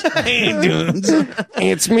 dudes. Hey, dudes.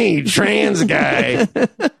 It's me, trans guy.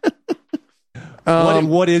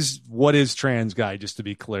 What is trans guy? Just to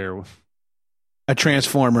be clear, A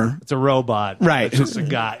transformer. it's a robot. Right. It's just a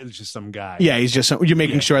guy. It's just some guy. Yeah, he's just you're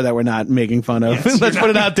making sure that we're not making fun of. Yes, Let's put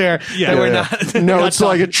it out there that we're not. No, it's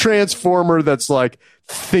like a transformer that's like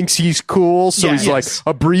thinks he's cool, so he's like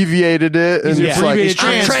abbreviated it, and He's it's like abbreviated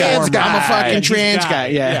I'm trans guy. I'm a fucking He's trans guy.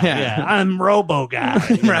 Yeah. I'm Robo guy.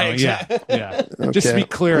 You know, Right, Yeah. Just to be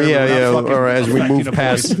clear. Yeah, we're not yeah. fucking All right, as we affecting move the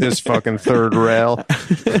past voice. this fucking third rail,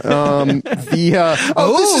 this is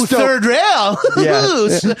dope. third rail. Yeah. Ooh,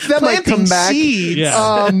 That might come planting back. seeds.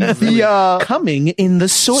 Yeah. Coming in the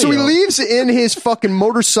soil. So he leaves in his fucking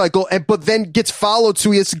motorcycle, but then gets followed.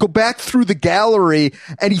 So he has to go back through the gallery,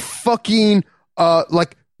 and he fucking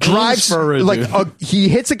drives for it, he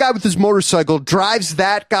hits a guy with his motorcycle, drives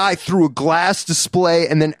that guy through a glass display,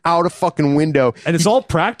 and then out a fucking window. And it's all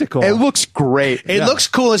practical. It looks great. It looks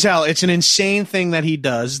cool as hell. It's an insane thing that he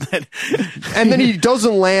does. That And then he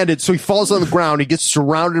doesn't land it, so he falls on the ground. He gets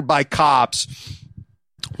surrounded by cops.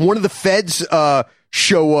 One of the feds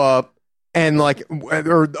show up, and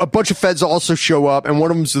or a bunch of feds also show up, and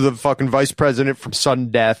one of them's the fucking vice president from Sudden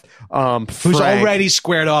Death, who's Frank. already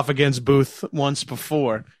squared off against Booth once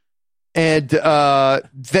before. And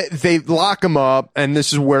they lock him up, and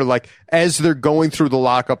this is where, like, as they're going through the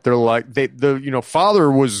lockup, they're like, father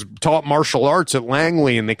was taught martial arts at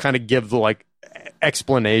Langley, and they kind of give the like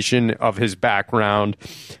explanation of his background,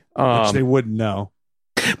 which they wouldn't know.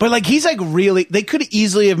 But like he's like really, they could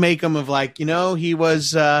easily have made him of like, he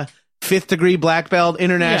was 5th degree black belt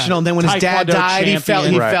international, and then when his dad Taekwondo died, he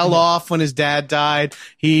champion. fell off. When his dad died,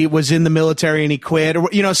 he was in the military and he quit,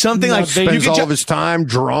 or something like. Spends all of his time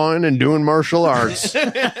drawing and doing martial arts.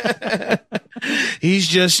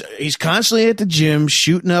 He's constantly at the gym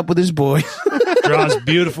shooting up with his boys. Draws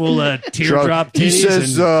beautiful teardrop titties He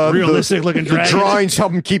says and realistic looking the dragons. drawings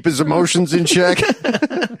help him keep his emotions in check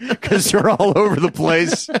because they're all over the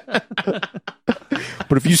place.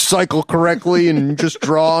 But if you cycle correctly and just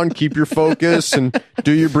draw and keep your focus and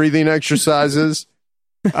do your breathing exercises,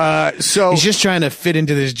 so he's just trying to fit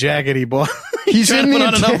into this jacket he bought. He's trying in to the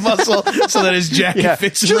put on enough muscle so that his jacket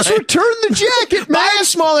fits. Just right. return the jacket, man. Buy a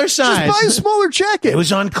smaller size. Just buy a smaller jacket. It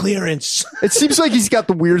was on clearance. It seems like he's got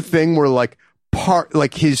the weird thing where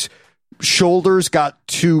his shoulders got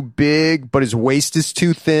too big, but his waist is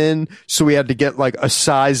too thin, so we had to get like a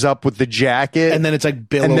size up with the jacket, And then it's like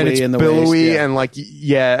billowy and then it's in the billowy, waist, yeah.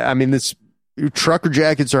 and I mean, this trucker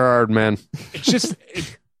jackets are hard, man.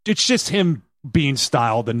 It's just him being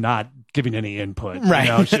styled and not giving any input. Right.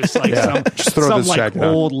 It's just like Just throw some this like jacket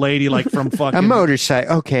on. old lady like from fucking A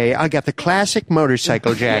motorcycle. Okay, I got the classic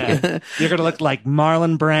motorcycle jacket. Yeah. You're gonna look like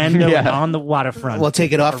Marlon Brando Yeah. on the waterfront. We'll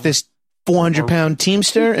take it off this 400-pound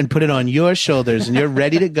Teamster and put it on your shoulders, and you're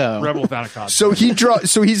ready to go. Rebel without a costume.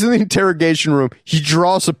 So he's in the interrogation room. He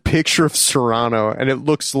draws a picture of Serrano, and it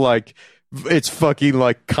looks like It's fucking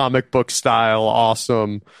like comic book style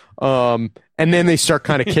awesome. And then they start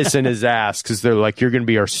kind of kissing his ass because they're like, you're going to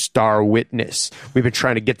be our star witness. We've been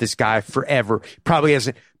trying to get this guy forever. Probably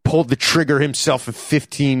hasn't pulled the trigger himself in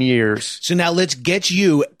 15 years. So now let's get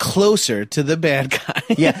you closer to the bad guy.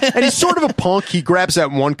 Yeah. And he's sort of a punk. He grabs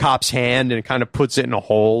that one cop's hand and kind of puts it in a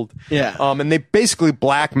hold. Yeah. And they basically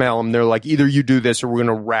blackmail him. They're like, either you do this or we're going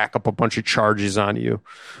to rack up a bunch of charges on you.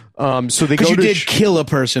 So they go you to did kill a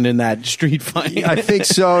person in that street fight. I think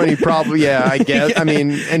so. And he probably, I guess. I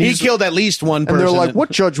mean, and he killed at least one person. And they're like,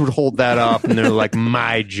 what judge would hold that up? And they're like,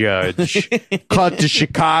 my judge. Cut to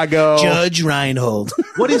Chicago. Judge Reinhold.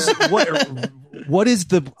 What is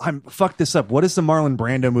the fuck this up? What is the Marlon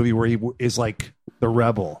Brando movie where he is like the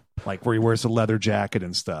rebel, like where he wears a leather jacket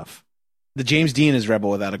and stuff? The James Dean is Rebel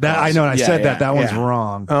Without a Cause. I know. And I said that one's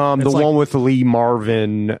wrong. The like, one with Lee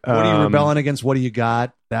Marvin. What are you rebelling against? What do you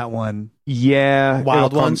got? That one. Yeah.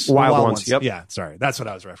 Wild Ones. Wild Ones. Yep. Yeah. Sorry. That's what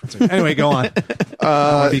I was referencing. Anyway, go on.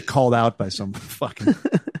 I want to be called out by some fucking.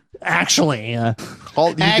 Actually,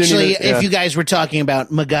 if you guys were talking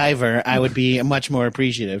about MacGyver, I would be much more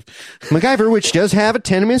appreciative. MacGyver, which does have a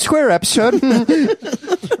Tenement Square episode.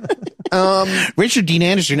 Richard Dean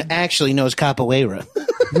Anderson actually knows capoeira.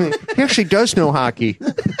 He actually does know hockey.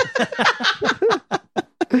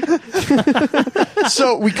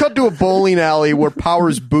 So we cut to a bowling alley where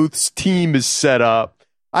Powers Booth's team is set up.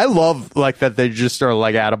 I love like that they just are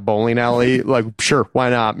like at a bowling alley. Like, sure, why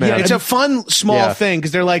not, man? Yeah, it's a fun small thing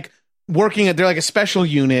because they're like they're like a special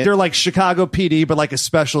unit. They're like Chicago PD, but like a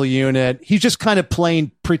special unit. He's just kind of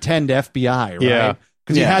playing pretend FBI, right? Yeah.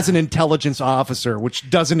 Because he has an intelligence officer, which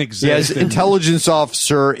doesn't exist. Yeah, his intelligence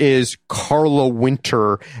officer is Carla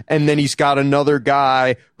Winter, and then he's got another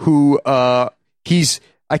guy who I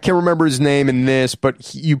can't remember his name in this,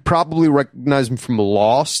 but you probably recognize him from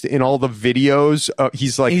Lost in all the videos.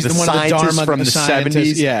 He's like the scientist from the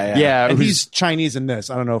 70s. Yeah. And he's Chinese in this.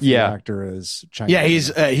 I don't know if the actor is Chinese.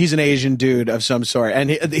 Yeah, he's an Asian dude of some sort, and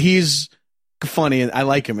he's funny, and I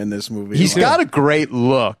like him in this movie. He's got a great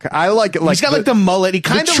look. I like it. Like he's got like the mullet. He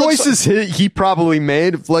kind of choices he probably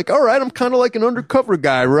made. Of like, all right, I'm kind of like an undercover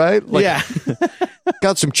guy, right? Like, yeah,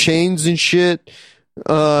 got some chains and shit.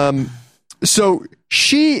 So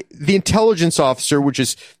the intelligence officer, which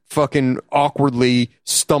is fucking awkwardly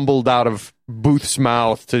stumbled out of Booth's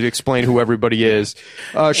mouth to explain who everybody is.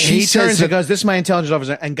 He turns and goes, "This is my intelligence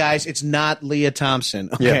officer." And guys, it's not Leah Thompson.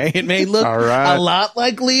 Okay, it may look a lot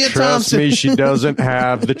like Leah Thompson. Trust me, she doesn't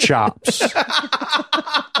have the chops.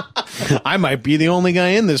 I might be the only guy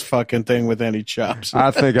in this fucking thing with any chops.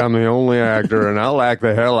 I think I'm the only actor, and I'll act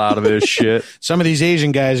the hell out of this shit. Some of these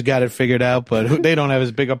Asian guys got it figured out, but they don't have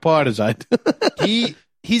as big a part as I do.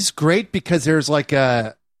 He's great because there's like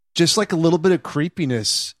just like a little bit of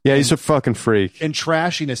creepiness. Yeah, he's a fucking freak. And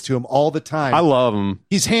trashiness to him all the time. I love him.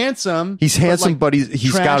 He's handsome. He's handsome, but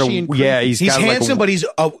he's got a he's handsome, but he's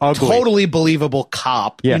a totally believable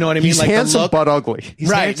cop. Yeah. You know what I mean? He's like handsome but ugly.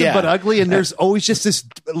 He's handsome but ugly, and there's always just this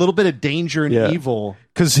little bit of danger and evil.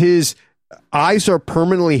 Because his eyes are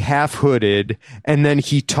permanently half hooded, and then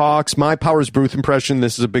he talks. My Powers Booth impression,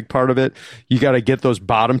 this is a big part of it. You got to get those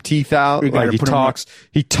bottom teeth out. Like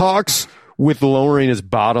he talks with lowering his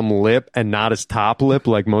bottom lip and not his top lip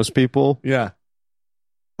like most people. Yeah.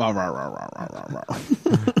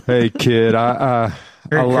 Hey kid, I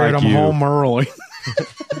like I'm you. home early.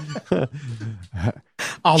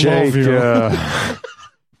 I Jake, love you.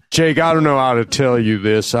 Jake, I don't know how to tell you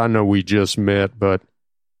this. I know we just met, but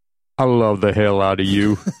I love the hell out of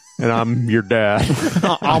you, and I'm your dad.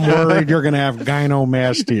 I'm worried you're going to have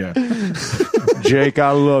gynomastia. Jake, I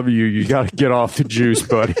love you. You got to get off the juice,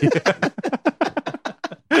 buddy.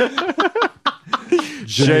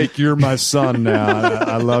 Jake, you're my son now.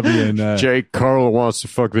 I love you. And Jake, Carla wants to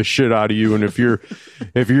fuck the shit out of you, and if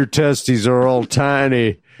your testes are all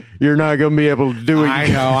tiny, you're not going to be able to do it.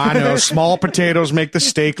 I know. Small potatoes make the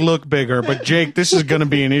steak look bigger, but Jake, this is going to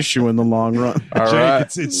be an issue in the long run. All Jake,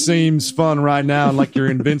 right. It seems fun right now, and like you're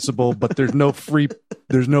invincible, but there's no free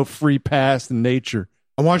pass in nature.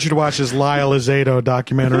 I want you to watch this Lyle Azedo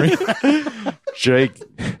documentary. Jake,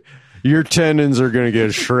 your tendons are going to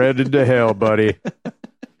get shredded to hell, buddy.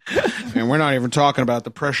 And we're not even talking about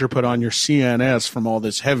the pressure put on your CNS from all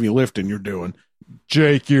this heavy lifting you're doing.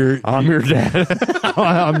 Jake, I'm your dad.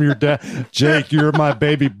 I'm your dad. Jake, you're my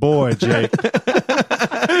baby boy, Jake.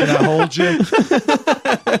 Can I hold you?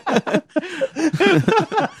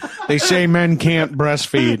 They say men can't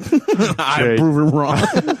breastfeed. I prove it wrong.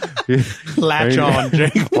 Latch on,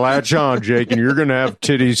 Jake. Latch on, Jake, and you're going to have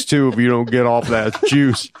titties too if you don't get off that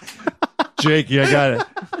juice. Jakey,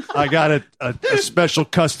 I got a special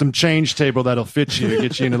custom change table that'll fit you,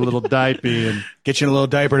 get you in a little diaper and Get you in a little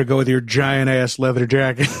diaper to go with your giant ass leather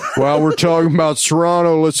jacket. While we're talking about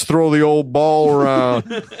Serrano, let's throw the old ball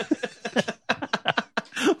around.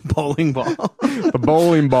 Bowling ball. A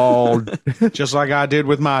bowling ball. Just like I did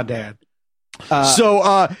with my dad.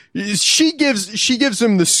 So she gives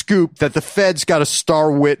him the scoop that the Fed's got a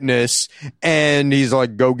star witness, and he's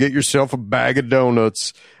like, go get yourself a bag of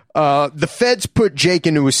donuts. The Feds put Jake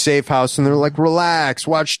into a safe house, and they're like, relax,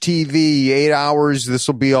 watch TV, 8 hours, this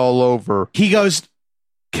will be all over. He goes,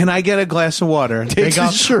 can I get a glass of water? Takes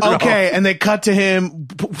his shirt off. Okay, and they cut to him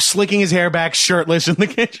slicking his hair back, shirtless in the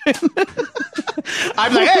kitchen.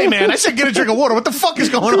 I'm like, hey, man, I said get a drink of water. What the fuck is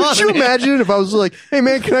going on? Could you imagine if I was like, hey,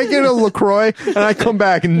 man, can I get a LaCroix? And I come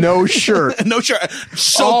back, no shirt. No shirt.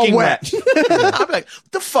 Soaking all wet. I'm like,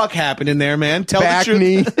 what the fuck happened in there, man? Tell Back the truth.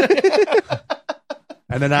 knee.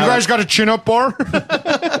 and then You guys got a chin-up bar?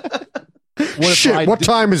 What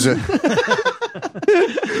time is it?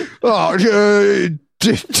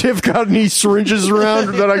 Tiff got any syringes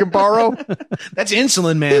around that I can borrow? That's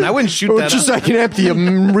insulin, man. I wouldn't shoot that Just up. I can empty them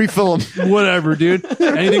and refill them. whatever, dude.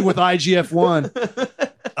 Anything with IGF-1.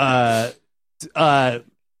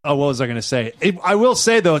 What was I going to say? I will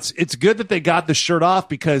say though, it's good that they got the shirt off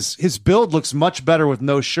because his build looks much better with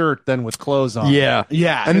no shirt than with clothes on. Yeah.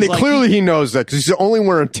 Yeah. And It's clearly like he knows that because he's only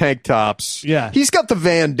wearing tank tops. Yeah. He's got the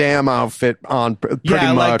Van Damme outfit on pretty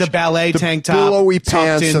Yeah, much. like the ballet tank top. Billowy tucked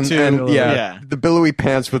pants into- and the billowy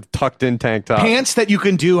pants with tucked in tank top. Pants that you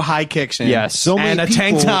can do high kicks in. Yes. So many and a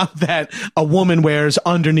tank people- top that a woman wears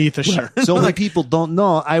underneath a shirt. So many people don't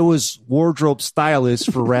know I was wardrobe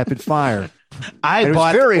stylist for Rapid Fire. I And it was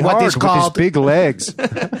bought very what hard is with his called big legs.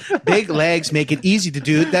 big legs, make it easy to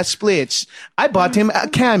do that splits. I bought him a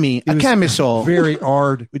camisole. Very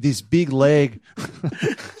hard with his big leg.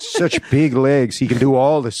 Such big legs. He can do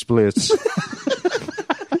all the splits.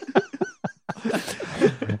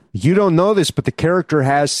 You don't know this, but the character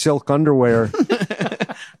has silk underwear.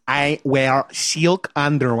 I wear silk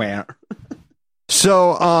underwear.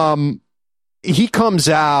 So, he comes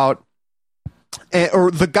out,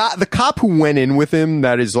 or the cop who went in with him,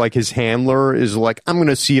 that is like his handler, is like, I'm going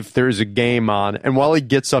to see if there's a game on. And while he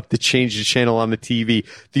gets up to change the channel on the TV,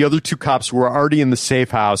 the other two cops were already in the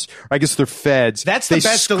safe house. I guess they're feds. That's the They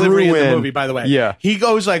best screw delivery in the in. movie, by the way. Yeah. He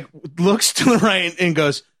goes like, looks to the right and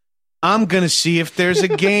goes, I'm going to see if there's a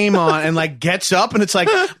game on, and like gets up, and it's like,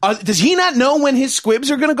 does he not know when his squibs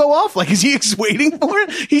are going to go off? Like, is he waiting for it?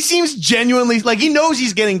 He seems genuinely like he knows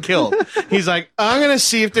he's getting killed. He's like, I'm going to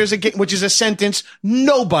see if there's a game, which is a sentence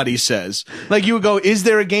nobody says. Like, you would go, is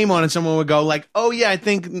there a game on? And someone would go like, oh yeah, I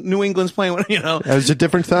think New England's playing, you know. It was a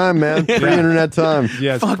different time, man. Pre-internet time.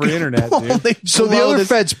 Yeah, it's pre-internet, dude. They So the blow other this-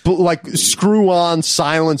 feds like screw on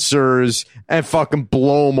silencers and fucking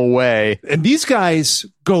blow them away. And these guys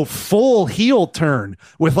go full heel turn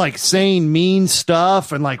with like saying mean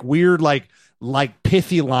stuff and like weird like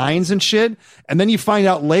pithy lines and shit. And then you find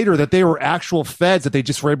out later that they were actual feds that they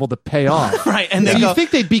just were able to pay off. Right, and they So go- you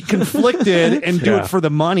think they'd be conflicted and do it for the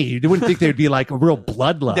money. You wouldn't think they'd be like a real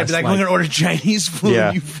bloodlust. They'd be like, we're going to order Chinese food,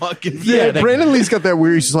 Yeah. you fucking... Yeah, they- Brandon Lee's got that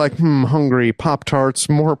weird. He's like, hungry. Pop-Tarts,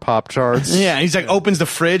 more Pop-Tarts. Yeah, he's like opens the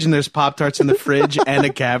fridge and there's Pop-Tarts in the fridge and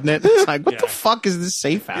a cabinet. It's like, what the fuck is this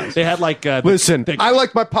safe house? They had like Listen, I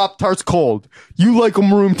like my Pop-Tarts cold. You like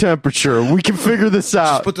them room temperature. We can figure this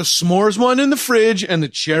out. Put the s'mores one in the fridge and the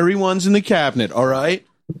cherry ones in the cabinet, all right?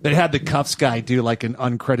 they had the Cuffs guy do like an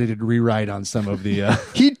uncredited rewrite on some of the.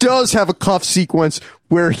 He does have a cuff sequence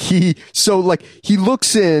where he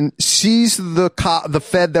looks in, sees the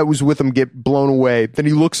Fed that was with him get blown away. Then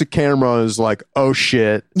he looks at camera and is like, "Oh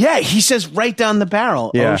shit!" Yeah, he says right down the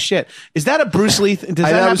barrel. Yeah. Oh shit! Is that a Bruce Lee? Does that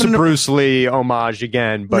that was a happen? Bruce Lee homage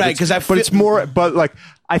again, but Right, 'cause I but it's more. But like,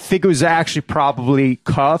 I think it was actually probably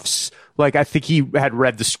Cuffs. Like, I think he had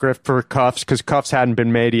read the script for Cuffs because Cuffs hadn't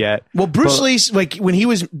been made yet. Well, Bruce Lee's, like, when he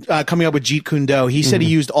was coming up with Jeet Kune Do, he said he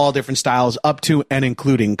used all different styles up to and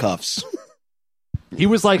including cuffs. He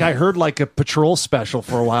was like, I heard like a patrol special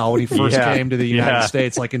for a while when he first Yeah. came to the United Yeah.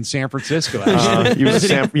 States, like in San Francisco. He was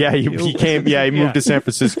he moved to San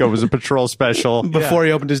Francisco. It was a patrol special. Before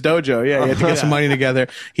he opened his dojo. Yeah, he had to get some money together.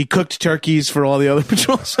 He cooked turkeys for all the other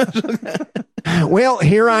patrols. Well,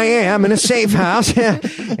 here I am in a safe house,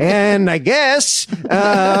 and I guess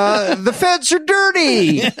the feds are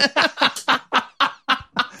dirty.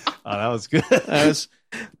 Oh, that was good.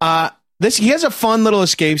 He has a fun little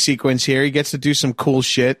escape sequence here. He gets to do some cool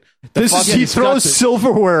shit. He throws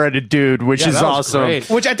silverware at a dude, which is awesome. Great.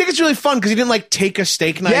 Which I think is really fun because he didn't like take a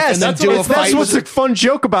steak knife and then do a fight. That's what's a fun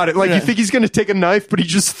joke about it. Like you think he's going to take a knife, but he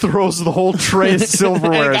just throws the whole tray of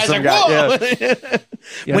silverware at some guy.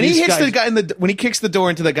 When he hits the guy when he kicks the door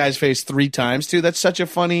into the guy's face 3 times too, that's such a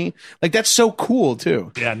funny, like that's so cool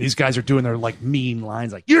too. Yeah, and these guys are doing their like mean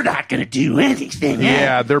lines, like "You're not going to do anything."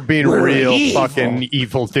 Yeah, they're being real fucking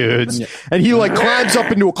evil dudes. And he like climbs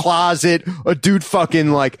up into a closet. A dude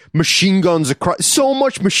fucking like machine guns across. So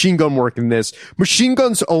much machine gun work in this. Machine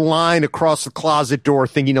guns align across the closet door,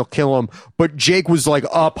 thinking he'll kill him. But Jake was like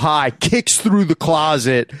up high, kicks through the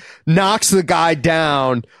closet, knocks the guy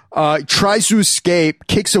down. Tries to escape,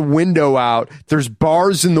 kicks a window out. There's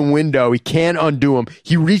bars in the window. He can't undo them.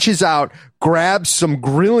 He reaches out, grabs some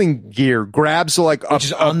grilling gear, grabs like Which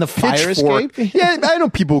is on the fire escape. Yeah, I know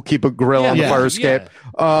people who keep a grill on the fire escape.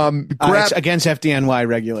 It's against FDNY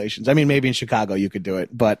regulations. I mean, maybe in Chicago you could do it,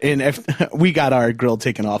 but we got our grill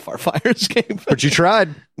taken off our fire escape. But you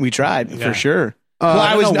tried. We tried for sure.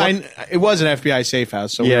 It was an FBI safe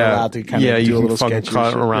house, so we were allowed to kind of do a little sketch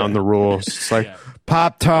around the rules. It's like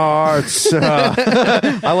Pop-Tarts.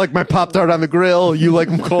 I like my Pop-Tart on the grill. You like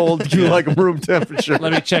them cold. You like them room temperature.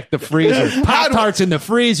 Let me check the freezer. Pop-Tarts in the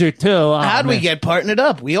freezer, too. How'd we get partnered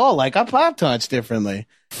up? We all like our Pop-Tarts differently.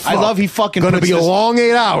 I love he fucking Gonna be a long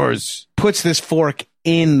 8 hours. Puts this fork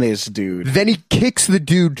in this dude. Then he kicks the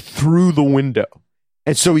dude through the window.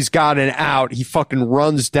 And so he's got an out. He fucking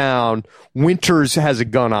runs down. Winters has a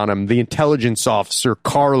gun on him. The intelligence officer,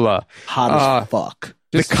 Carla. Hot as fuck.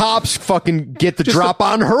 The cops fucking get the drop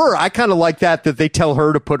on her. I kind of like that they tell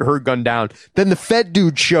her to put her gun down. Then the Fed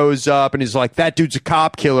dude shows up and he's like, that dude's a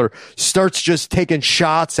cop killer. Starts just taking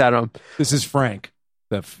shots at him. This is Frank,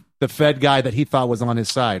 the Fed guy that he thought was on his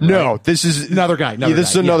side. Right? No, this is another guy. This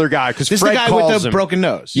is another guy. Because this is the guy with the broken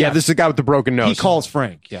nose. Yeah, this is the guy with the broken nose. He calls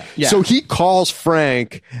Frank. Yeah. So he calls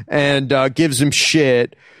Frank and gives him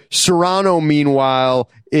shit. Serrano, meanwhile,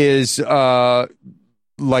 is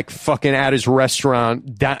like fucking at his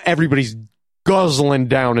restaurant. Everybody's guzzling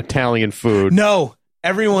down Italian food. No,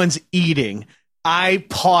 everyone's eating. I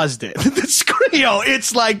paused it.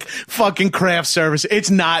 It's like fucking craft service. It's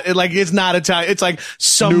not Italian. It's like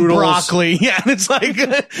some noodles. Broccoli. Yeah, it's like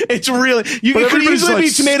it's really it could easily like be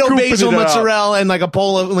tomato, basil, mozzarella, and like a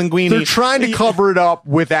bowl of linguine. They're trying to cover it up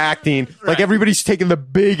with acting. Like everybody's taking the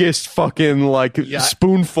biggest fucking like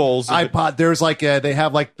spoonfuls. There's like they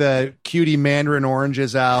have like the cutie mandarin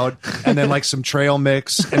oranges out, and then like some trail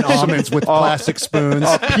mix and almonds with plastic spoons,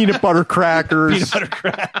 peanut butter crackers,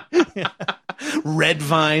 red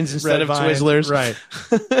vines instead of Twizzlers. Right.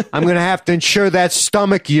 I'm gonna have to insure that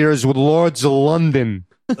stomach years with Lords of London.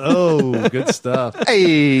 Oh, good stuff.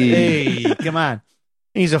 Hey, come on.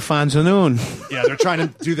 He's a Fanzanoon. Yeah, they're trying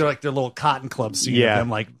to do their little cotton club scene of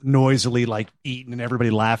them like noisily like eating and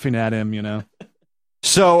everybody laughing at him, you know.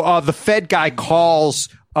 So the Fed guy calls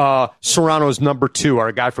Serrano's number 2,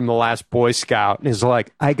 our guy from the last Boy Scout, and is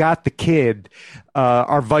like, I got the kid,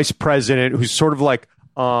 our vice president, who's sort of like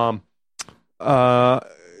a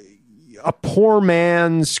poor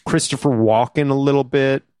man's Christopher Walken a little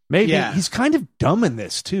bit. Maybe he's kind of dumb in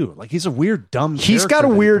this too. Like he's a weird dumb. He's got a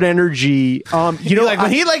weird energy. You know,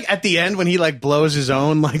 when he at the end when he like blows his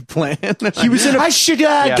own like plan. He was in. I should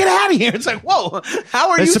get out of here. It's like, whoa, how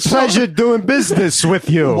are you? It's a pleasure doing business with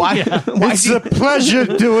you. Why? It's a pleasure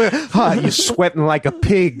doing. You're sweating like a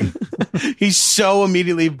pig. He so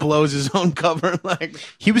immediately blows his own cover. Like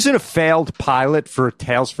he was in a failed pilot for a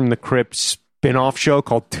Tales from the Crypt spin-off show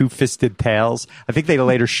called Two-Fisted Tales. I think they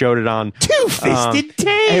later showed it on Two-Fisted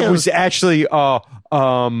Tales. It was actually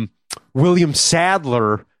William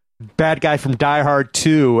Sadler, bad guy from Die Hard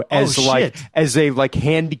 2, as a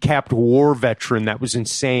handicapped war veteran that was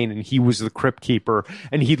insane, and he was the Crypt Keeper,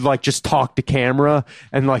 and he'd like just talk to camera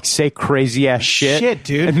and like say crazy ass shit,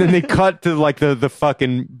 dude. And then they cut to like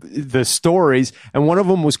the stories, and one of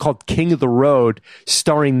them was called King of the Road,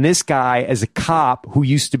 starring this guy as a cop who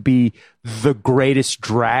used to be the greatest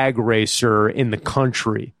drag racer in the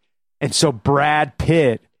country. And so Brad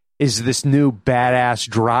Pitt is this new badass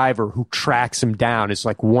driver who tracks him down. It's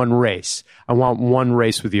like one race. I want one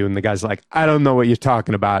race with you. And the guy's like, I don't know what you're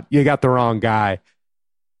talking about. You got the wrong guy.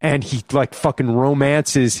 And he like fucking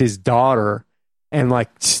romances his daughter and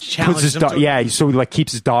like puts his so he like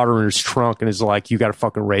keeps his daughter in his trunk and is like, you got to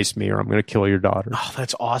fucking race me or I'm going to kill your daughter. Oh,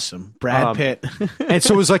 that's awesome. Brad Pitt. And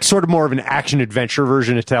so it was like sort of more of an action adventure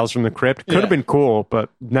version of Tales from the Crypt. Could have been cool, but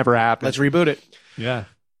never happened. Let's reboot it. Yeah.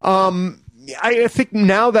 I think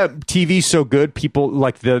now that TV's so good, people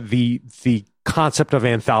like the concept of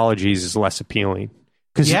anthologies is less appealing.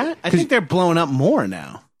 I think they're blowing up more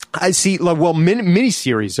now. I see. Like, well,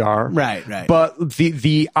 miniseries are Right. but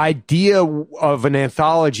the idea of an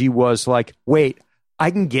anthology was like, wait,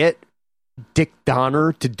 I can get Dick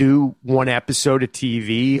Donner to do one episode of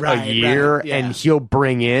TV a year, and he'll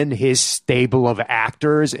bring in his stable of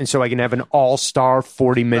actors, and so I can have an all-star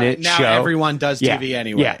 40-minute now show. Everyone does TV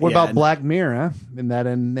anyway. Yeah. What about Black Mirror? Huh? Isn't that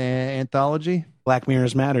an anthology? Black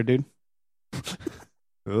Mirror's Matter, dude?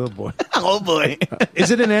 Oh boy. Oh boy.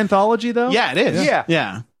 Is it an anthology though? Yeah, it is.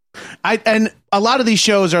 Yeah. And a lot of these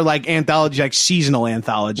shows are like anthology, like seasonal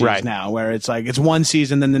anthologies Right. now, where it's like it's one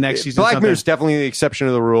season, then the next season. Black something. Mirror is definitely the exception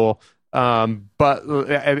to the rule. But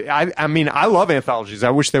I mean, I love anthologies. I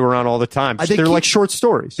wish they were on all the time. They're like short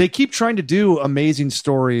stories. They keep trying to do Amazing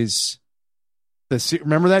Stories.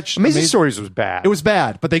 Remember that? Amazing Stories was bad. It was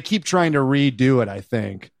bad, but they keep trying to redo it, I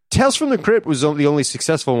think. Tales from the Crypt was the only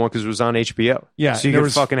successful one because it was on HBO. Yeah, so you there could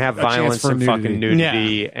was fucking have a chance violence for and fucking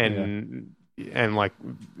nudity Yeah. and like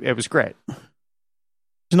it was great. There's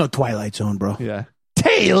no Twilight Zone, bro. Yeah.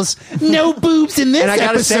 Tales, no boobs in this And I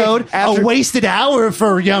gotta say, episode. after- A wasted hour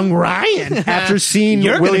for young Ryan. After seeing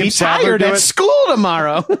You're going to William be Sadler tired do at it, school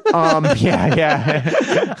tomorrow. yeah.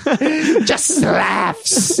 Just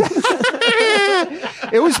laughs.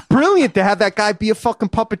 It was brilliant to have that guy be a fucking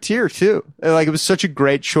puppeteer too. Like it was such a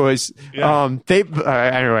great choice. Yeah.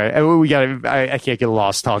 Anyway, we got. I can't get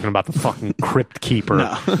lost talking about the fucking Crypt Keeper.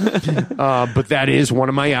 But that is one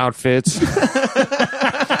of my outfits.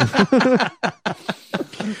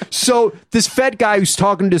 So this Fed guy who's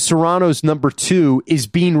talking to Serrano's number 2 is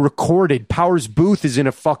being recorded. Powers Booth is in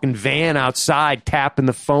a fucking van outside tapping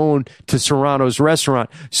the phone to Serrano's restaurant.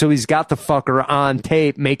 So he's got the fucker on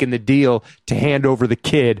tape making the deal to hand over the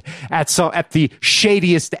kid at the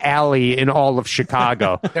shadiest alley in all of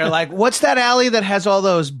Chicago. They're like, what's that alley that has all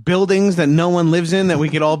those buildings that no one lives in that we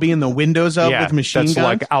could all be in the windows of with machine that's guns?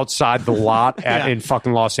 like outside the lot in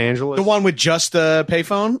fucking Los Angeles. The one with just the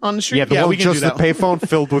payphone on the street? Yeah, the one we with can just do the that. payphone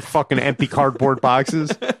filled with fucking empty cardboard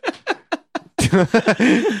boxes.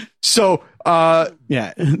 So,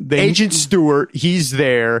 Agent Stewart, he's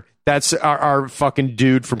there. That's our fucking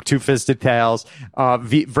dude from Two Fisted Tales,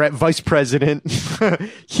 vice president.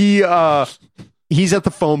 He's at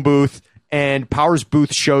the phone booth, and Powers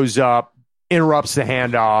Booth shows up, interrupts the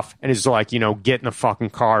handoff, and is like, get in the fucking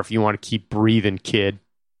car if you want to keep breathing, kid.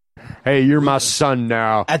 Hey, you're my son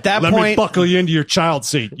now. At that Let point, me buckle you into your child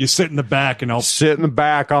seat. You sit in the back, and I'll sit in the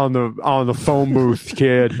back on the phone booth,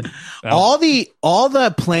 kid. all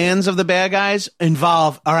the plans of the bad guys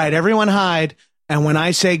involve, all right, everyone hide, and when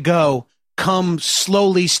I say go, come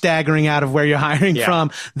slowly staggering out of where you're hiding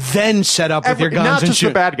from, then set up with your guns not and just shoot.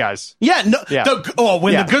 the bad guys. Yeah, no. Yeah.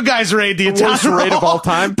 The good guys raid the entire Worst raid of all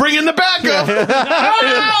time. Bring in the backup.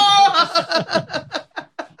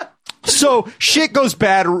 So shit goes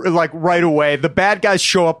bad like right away. The bad guys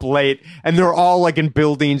show up late, and they're all like in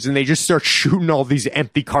buildings, and they just start shooting all these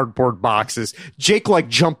empty cardboard boxes. Jake like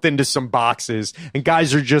jumped into some boxes, and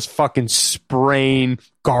guys are just fucking spraying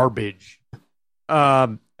garbage.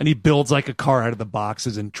 and he builds like a car out of the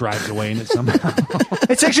boxes and drives away in it somehow.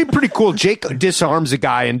 It's actually pretty cool. Jake disarms a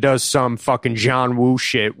guy and does some fucking John Woo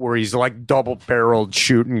shit where he's like double barreled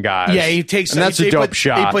shooting guys. Yeah, he takes. And that's a dope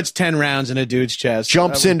shot. He puts 10 rounds in a dude's chest.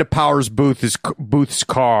 Jumps into Powers Booth's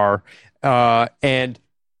car, and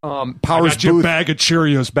Powers got your Booth bag of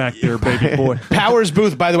Cheerios back there, baby boy. Powers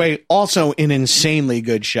Booth, by the way, also an insanely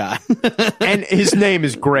good shot. and his name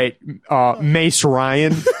is great, Mace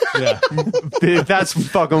Ryan. Yeah. That's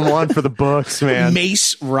fucking one for the books, man.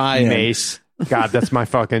 Mace Ryan. Mace. God, that's my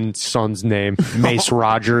fucking son's name. Mace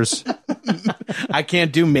Rogers. I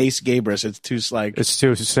can't do Mace Gabrus. It's too like It's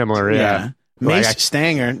too similar, yeah. Mace Like,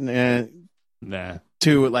 Stanger. Nah.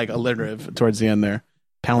 Too like alliterative towards the end there.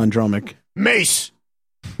 Palindromic. Mace.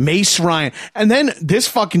 Mace Ryan. And then this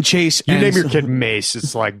fucking chase You ends- name your kid Mace,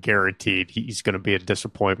 it's like guaranteed he's going to be a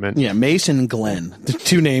disappointment. Yeah, Mace and Glenn. The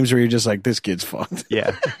two names where you're just like, this kid's fucked.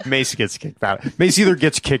 Yeah. Mace gets kicked out. Mace either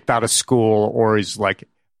gets kicked out of school or he's like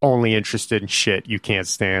only interested in shit you can't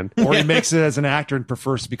stand. Or he makes it as an actor and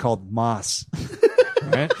prefers to be called Moss.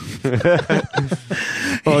 Right?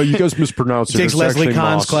 Oh, you guys mispronounced it. Takes It's Leslie actually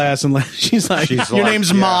Kahn's Moss. class and she's like, She's your like,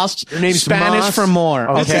 name's yeah. Moss. Your name's Spanish Moss? for more.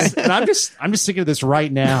 Okay. And I'm just thinking of this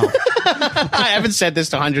right now. I haven't said this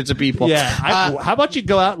to hundreds of people. Yeah. How about you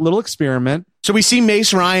go out, little experiment? So we see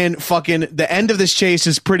Mace Ryan fucking, the end of this chase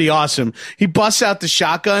is pretty awesome. He busts out the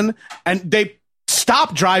shotgun and they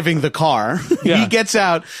stop driving the car. He gets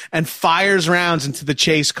out and fires rounds into the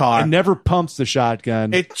chase car. And never pumps the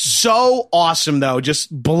shotgun. It's so awesome, though, just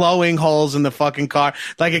blowing holes in the fucking car.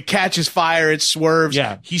 Like, it catches fire, it swerves.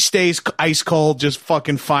 Yeah. He stays ice cold, just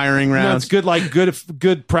fucking firing rounds. It's good, like,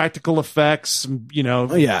 good practical effects, you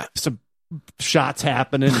know. Yeah. Some shots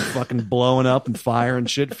happening, and fucking blowing up and fire and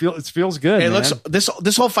shit. It feels good. It man. looks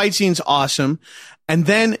this whole fight scene's awesome. And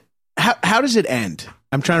then how does it end?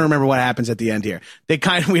 I'm trying to remember what happens at the end here. We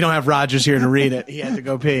don't have Rogers here to read it. He had to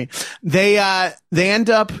go pee. They end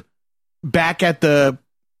up back at the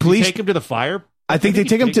police. Take him to the fire. I think they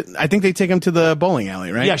take him to the bowling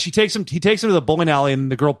alley, right? Yeah, he takes him to the bowling alley,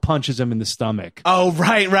 and the girl punches him in the stomach. Oh,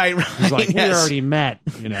 right. He's like, we already met,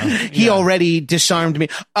 you know. He already disarmed me.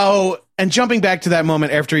 Oh, and jumping back to that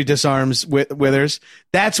moment after he disarms Withers,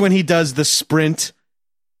 that's when he does the sprint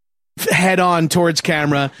head on towards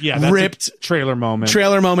camera. Yeah, that's ripped a trailer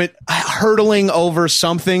moment, hurtling over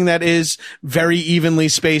something that is very evenly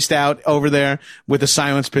spaced out over there with a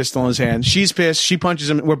silenced pistol in his hand. She's pissed. She punches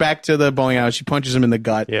him. We're back to the bowling alley. She punches him in the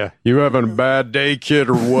gut. Yeah. You having a bad day, kid,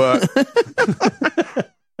 or what?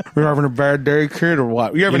 We're having a bad day, kid, or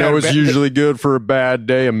what? You know it's usually good for a bad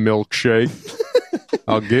day, a milkshake.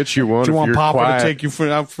 I'll get you one. Do you want Papa quiet. to take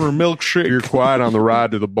you out for a milkshake? If you're quiet on the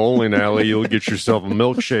ride to the bowling alley, you'll get yourself a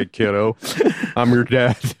milkshake, kiddo. I'm your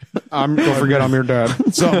dad. Don't forget I'm your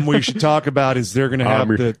dad. Something we should talk about is they're going to have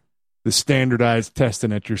the standardized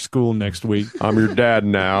testing at your school next week. I'm your dad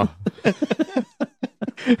now.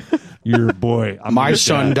 Your boy. My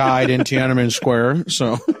son died in Tiananmen Square,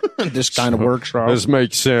 so this kind of works out. This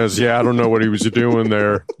makes sense. Yeah, I don't know what he was doing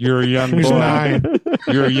there. You're a young boy. He's 9.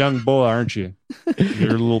 You're a young boy, aren't you?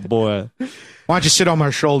 You're a little boy. Why don't you sit on my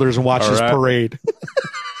shoulders and watch this parade?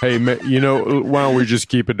 Hey, you know, why don't we just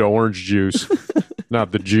keep it to orange juice,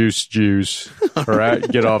 not the juice? All right,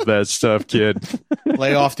 get off that stuff, kid.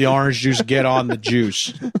 Lay off the orange juice, get on the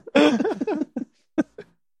juice.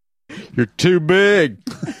 You're too big.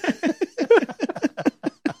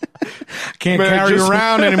 Can't carry you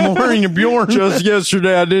around anymore in your Bjorn. Just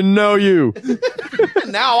yesterday, I didn't know you.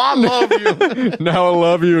 Now I love you. Now I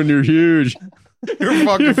love you, and you're huge. You're a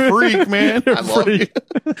fucking freak, man. I love you.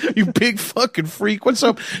 You big fucking freak. What's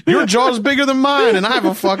up? Your jaw's bigger than mine, and I have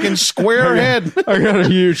a fucking square head. I got a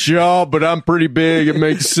huge jaw, but I'm pretty big. It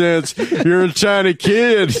makes sense. You're a tiny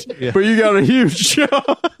kid, but you got a huge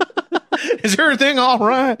jaw. Is everything all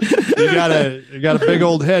right? You got a big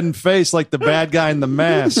old head and face like the bad guy in The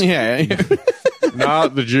Mask. Yeah.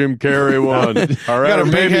 Not the Jim Carrey one. All right, You got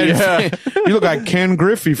a big maybe, head. You look like Ken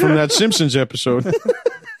Griffey from that Simpsons episode.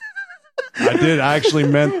 I did. I actually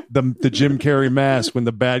meant the Jim Carrey mask when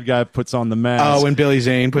the bad guy puts on the mask. Oh, when Billy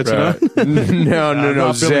Zane puts it on? No, not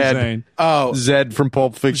Billy Zed. Zane. Oh, Zed from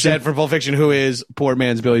Pulp Fiction. Zed from Pulp Fiction, who is poor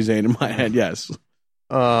man's Billy Zane in my head, yes.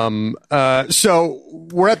 So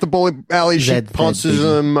we're at the bowling alley. She Zed, punches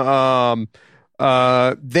him.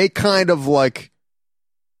 They kind of like,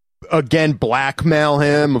 again, blackmail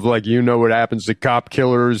him of like, you know what happens to cop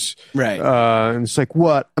killers. Right. And it's like,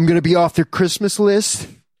 what? I'm going to be off their Christmas list?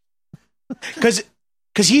 Because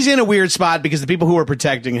he's in a weird spot because the people who are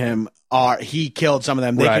protecting him he killed some of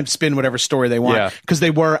them. They can spin whatever story they want because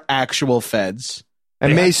they were actual feds.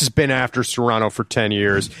 And Mace has been after Serrano for 10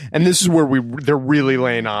 years. And this is where they're really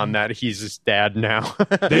laying on that he's his dad now.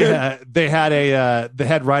 They had the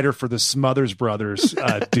head writer for the Smothers Brothers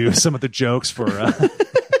do some of the jokes for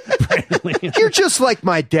Brandon. You're just like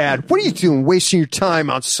my dad. What are you doing wasting your time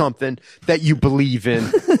on something that you believe in?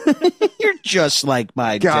 You're just like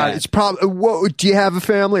my dad. It's probably, do you have a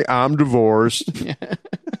family? I'm divorced.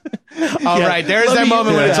 All right, there's that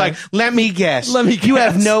moment where it's like, let me guess. You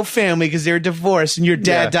have no family because they're divorced and your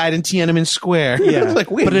dad died in Tiananmen Square. Yeah. Like,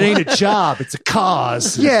 wait, but it ain't a job, it's a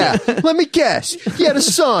cause. Yeah, let me guess. He had a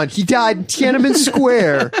son. He died in Tiananmen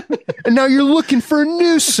Square. And now you're looking for a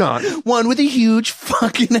new son. One with a huge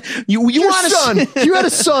fucking... You want son. You had a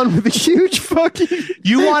son with a huge fucking...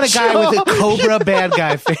 You want a guy with a Cobra bad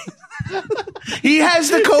guy face. He has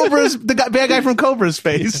the bad guy from Cobra's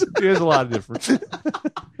face. There's a lot of difference.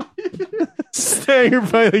 Stanger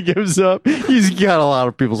finally gives up. He's got a lot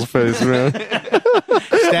of people's face around.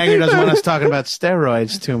 Stanger doesn't want us talking about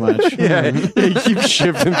steroids too much. Yeah, he keeps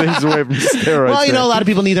shifting things away from steroids. Well, you know, a lot of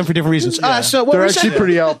people need them for different reasons. So what they're we're actually saying-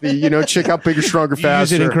 pretty healthy. You know, check out bigger, stronger,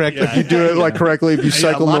 faster. Use it incorrectly. If you do it like correctly, if you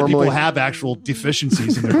cycle a lot normally. of people have actual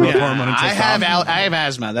deficiencies in their growth hormone. And I testosterone. have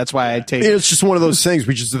asthma. That's why I take It's just one of those things.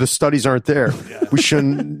 The studies aren't there. We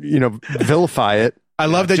shouldn't, vilify it. I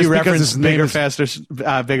love that Just you because referenced his name bigger, is-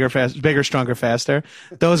 faster, bigger, stronger, faster.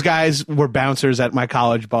 Those guys were bouncers at my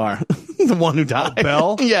college bar. The one who died.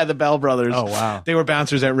 Bell? Yeah, the Bell brothers. Oh, wow. They were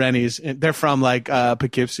bouncers at Rennie's. They're from like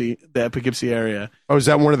Poughkeepsie, the Poughkeepsie area. Oh, is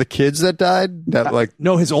that one of the kids that died? That like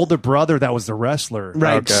No, his older brother that was the wrestler.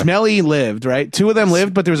 Right. Okay. Smelly lived, right? Two of them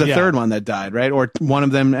lived, but there was a Yeah. third one that died, right? Or one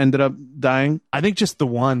of them ended up dying. I think just the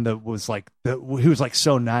one that was like he was like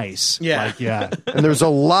so nice. Yeah. Like, yeah. and there's a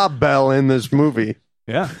La Belle in this movie.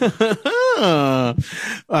 Yeah.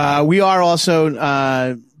 We are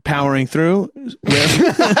also powering through.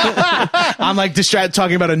 I'm like distracted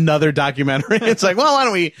talking about another documentary. It's like, well, why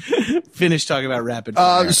don't we finish talking about Rapid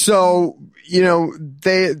Fire? So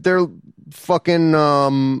they're fucking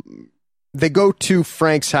they go to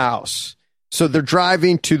Frank's house. So they're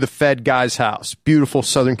driving to the Fed guy's house, beautiful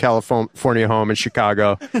Southern California home in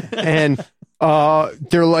Chicago, and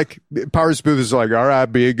they're like, Powers Booth is like, all right,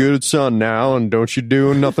 be a good son now, and don't you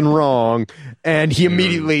do nothing wrong. And he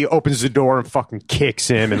immediately opens the door and fucking kicks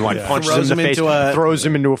him and like punches Throws him in the him face, into a- throws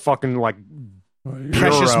him into a fucking like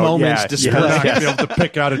Precious bureau. moments Yeah, display. You're not gonna be able to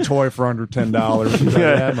pick out a toy for under $10.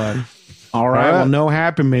 Yeah, man. All right, well, no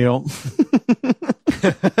Happy Meal.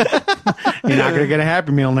 You're not going to get a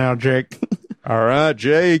Happy Meal now, Jake. All right,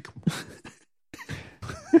 Jake.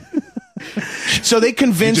 So they You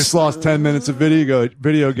convinced... just lost 10 minutes of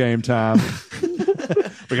video game time.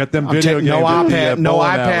 We got them video games. no at the, iPad, no bowling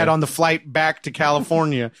iPad alley. on the flight back to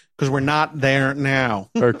California because we're not there now.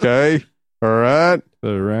 Okay. All right.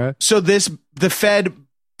 All right. So the Fed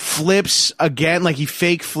flips again, like he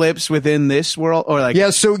fake flips within this world, or like Yeah,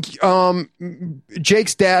 so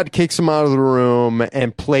Jake's dad kicks him out of the room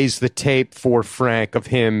and plays the tape for Frank of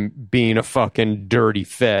him being a fucking dirty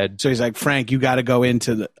Fed. So he's like, Frank, you got to go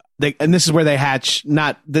into and this is where they hatch.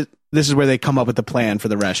 This is where they come up with the plan for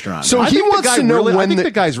the restaurant. So I he think the wants guy to know really, I when think the,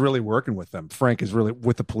 the guy's really working with them. Frank is really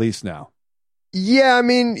with the police now. yeah, I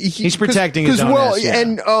mean He's protecting his own well, ass, yeah.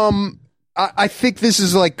 and I think this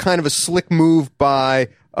is like kind of a slick move by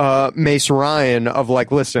Mace Ryan of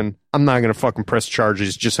like, listen, I'm not gonna fucking press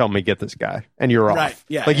charges. Just help me get this guy, and you're Right, off.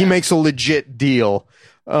 yeah, like he yeah. makes a legit deal.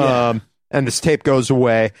 Yeah. And this tape goes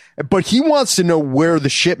away, but he wants to know where the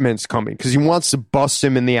shipment's coming because he wants to bust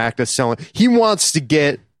him in the act of selling. He wants to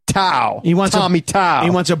get Tao. He wants Tommy Tao. he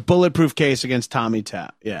wants a bulletproof case against Tommy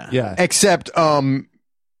Tao. Yeah. Yeah. Except,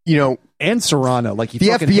 you know, And Serrano. Like he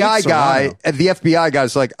the fucking FBI hates guy. Serrano. The FBI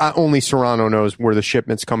guy's like, only Serrano knows where the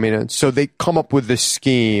shipment's coming in. So they come up with this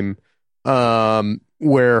scheme,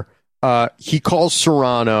 where he calls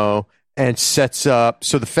Serrano and sets up.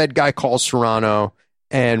 So the Fed guy calls Serrano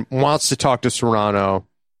and wants to talk to Serrano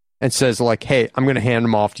and says like, hey, I'm going to hand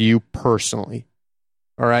him off to you personally.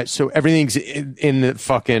 All right. So everything's in the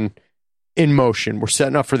fucking in motion. We're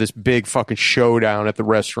setting up for this big fucking showdown at the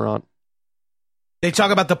restaurant. They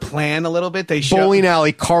talk about the plan a little bit. They show Bowling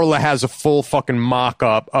alley. Carla has a full fucking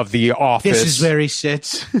mock-up of the office. this is where he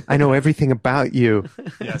sits. I know everything about you.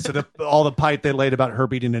 Yeah. So all the pipe they laid about her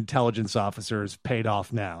being an intelligence officer is paid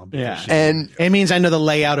off now. because Yeah. she- And It means I know the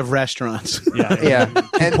layout of restaurants. yeah. yeah,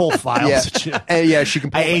 And pull files. yeah, and shit. and yeah, she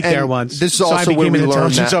can. I ate and there once. This is so I also where became we an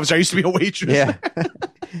learned intelligence that. officer. I used to be a waitress. Yeah.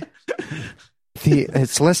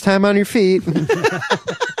 It's less time on your feet.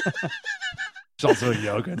 She's also a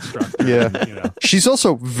yoga instructor. Yeah. You know. She's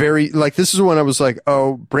also very like. This is when I was like,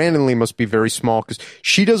 oh, Brandon Lee must be very small because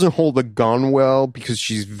she doesn't hold a gun well because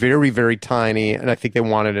she's very, very tiny, and I think they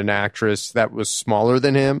wanted an actress that was smaller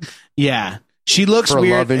than him. Yeah. She looks For a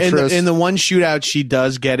weird. love In interest. the one shootout she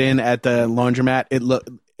does get in at the laundromat,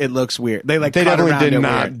 it looks weird. They like They cut definitely around did it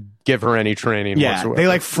not weird. give her any training. Yeah, whatsoever. they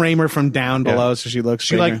like frame her from down Yeah. below, so she looks.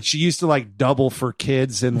 She bigger. she used to like double for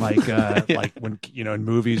kids in like like when in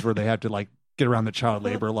movies where they have to like get around the child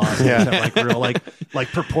labor laws. Yeah. Yeah. Have, like real like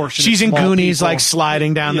proportionate. She's in small Goonies, people. like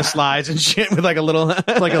sliding down the slides and shit with like a little.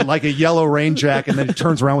 like a yellow rain jacket, and then it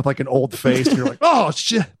turns around with like an old face. And you're like, oh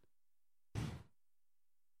shit.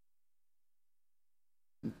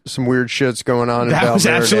 some weird shit's going on. That in was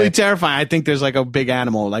Valverde. absolutely terrifying. I think there's like a big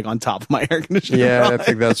animal like on top of my air conditioner. Yeah, I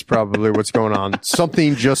think that's probably what's going on.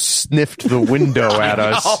 Something just sniffed the window at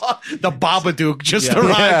us. The Babadook just Yeah.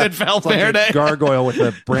 arrived Yeah. at Like a Valverde. gargoyle with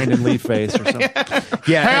a Brandon Lee face or something.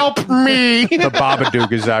 Yeah, Help me! the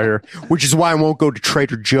Babadook is out here, which is why I won't go to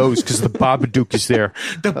Trader Joe's because the Babadook is there.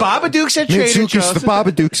 The Babadook's at Trader Mitsuki's Joe's. the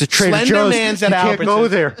Babadook's at Trader Slender Joe's. Man's at you can't go Albertsons.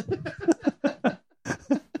 there.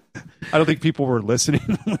 I don't think people were listening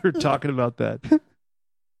when we were talking about that.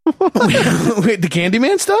 Wait, the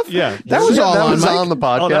Candyman stuff? Yeah. That was all that on, was Mike. on the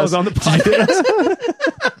podcast. Oh, that was on the podcast.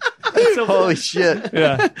 Holy shit.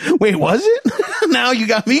 Yeah. Wait, was it? Now you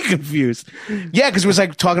got me confused. Yeah, because it was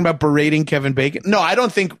like talking about berating Kevin Bacon. No, I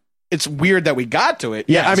don't think it's weird that we got to it.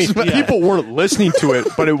 Yeah, yes. I mean, people weren't listening to it,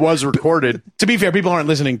 but it was recorded. To be fair, people aren't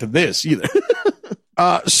listening to this either.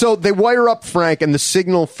 So they wire up Frank and the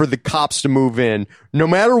signal for the cops to move in. No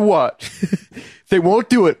matter what, they won't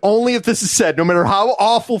do it. Only if this is said. No matter how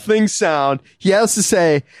awful things sound, he has to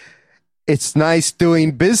say, "It's nice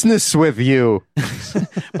doing business with you."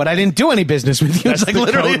 But I didn't do any business with you. That's It's like the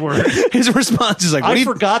literally code word. his response is like, what do I you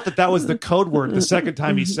forgot that was the code word the second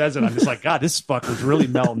time he says it. I'm just like, God, this fucker's really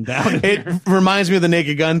melting down. It reminds me of the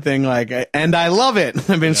Naked Gun thing, like, and I love it.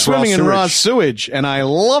 I've been swimming in raw sewage, and I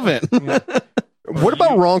love it. What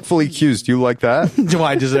about wrongfully accused? Do you like that?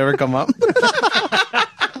 Why does it ever come up?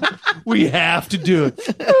 We have to do it.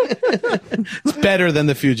 It's better than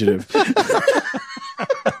The Fugitive.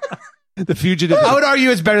 The Fugitive. I would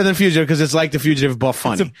argue it's better than Fugitive because it's like The Fugitive, but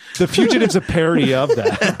funny. The Fugitive's a parody of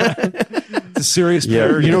that. It's a serious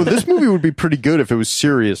parody. You know, this movie would be pretty good if it was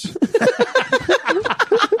serious.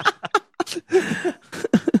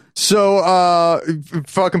 So,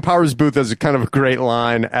 fucking Powers Booth has a kind of a great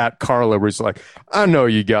line at Carla where he's like, "I know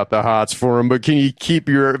you got the hots for him, but can you keep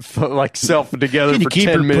your like self together Can you for keep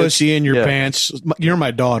 10 your minutes? pussy in your pants? You're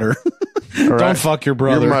my daughter. All right. Don't fuck your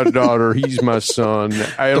brother. You're my daughter. He's my son.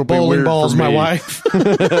 The bowling ball's my wife.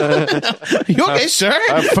 You okay, sir?"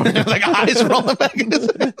 Like eyes rolling back in his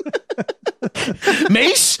head.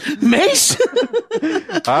 Mace?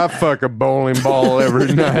 I fuck a bowling ball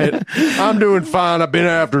every night. I'm doing fine. I've been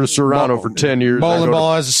after Serrano for 10 years. Bowling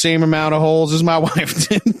ball has the same amount of holes as my wife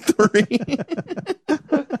did. 3.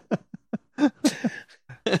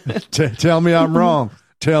 Tell me I'm wrong.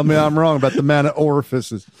 Tell me I'm wrong about the man of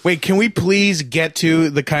orifices. Wait, can we please get to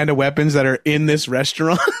the kind of weapons that are in this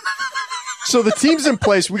restaurant? So the team's in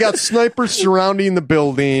place. We got snipers surrounding the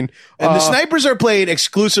building. And the snipers are played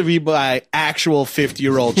exclusively by actual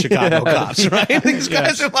 50-year-old Chicago cops, right? These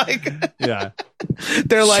guys are like... Yeah.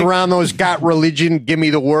 They're like... Serrano's got religion. Give me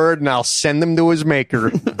the word, and I'll send them to his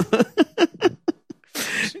maker.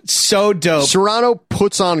 So dope. Serrano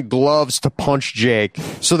puts on gloves to punch Jake.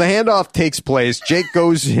 So the handoff takes place. Jake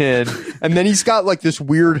goes in, and then he's got like this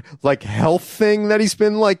weird like health thing that he's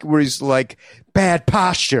been like, where he's like, bad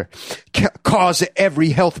posture cause every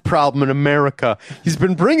health problem in America. He's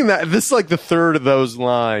been bringing that. This is like the third of those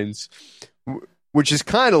lines, which is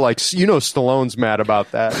kind of like, you know, Stallone's mad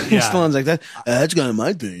about that. Yeah. Stallone's like that. That's kind of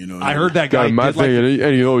my thing, you know. I heard that guy. Got my thing,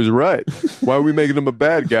 and he's always right. Why are we making him a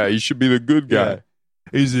bad guy? He should be the good guy. Yeah.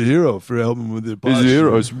 He's a hero for helping with the posture. He's a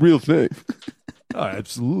hero. It's a real thing. Oh,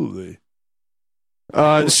 absolutely.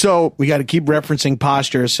 So we got to keep referencing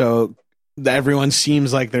posture so that everyone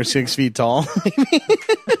seems like they're 6 feet tall.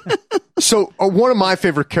 So one of my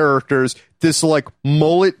favorite characters, this like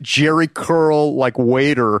mullet Jerry curl like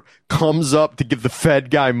waiter, comes up to give the Fed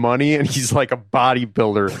guy money, and he's like a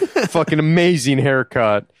bodybuilder. Fucking amazing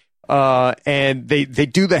haircut. And they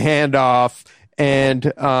do the handoff,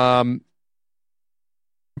 and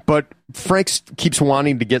but Frank keeps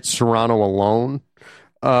wanting to get Serrano alone.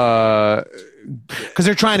 Because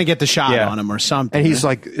they're trying to get the shot on him or something. And he's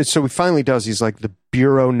like, so he finally does. He's like, the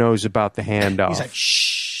Bureau knows about the handoff. He's like,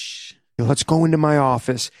 shh. Let's go into my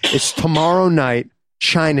office. It's tomorrow night,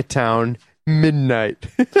 Chinatown, midnight.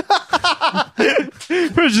 Which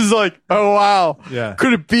is like, oh, wow. Yeah.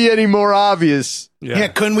 Could it be any more obvious? Yeah,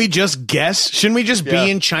 couldn't we just guess? Shouldn't we just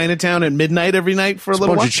be in Chinatown at midnight every night for a little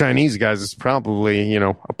bunch while? of Chinese guys. It's probably,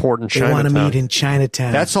 a port in They Chinatown. want to meet in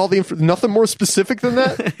Chinatown. That's all the nothing more specific than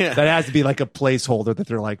that? That has to be like a placeholder that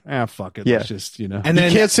they're like, fuck it. Yeah. Let's just, And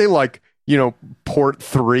then you can't say like, port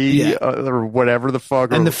 3 or whatever the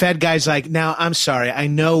fuck. And the Fed guy's like, now, I'm sorry. I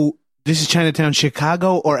know this is Chinatown,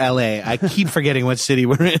 Chicago or LA. I keep forgetting what city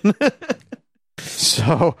we're in.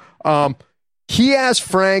 So he asked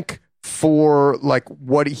Frank for like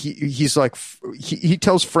what he's like. He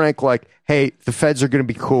tells Frank like, hey, the Feds are going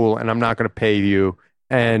to be cool and I'm not going to pay you.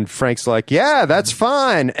 And Frank's like, yeah, that's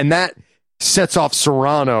fine. And that sets off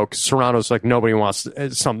Serrano, because Serrano's like, nobody wants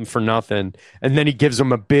something for nothing. And then he gives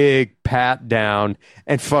him a big pat down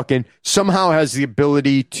and fucking somehow has the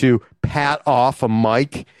ability to pat off a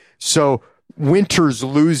mic. So Winters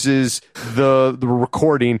loses the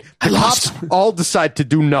recording. The cops all decide to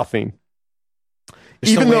do nothing.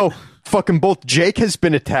 Even though fucking both Jake has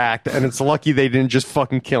been attacked, and it's lucky they didn't just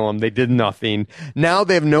fucking kill him. They did nothing. Now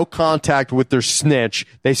they have no contact with their snitch.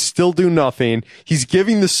 They still do nothing. He's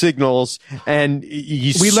giving the signals, and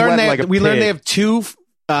we learn they have two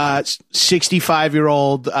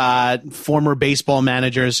 65-year-old former baseball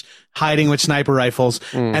managers hiding with sniper rifles,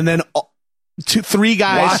 and then three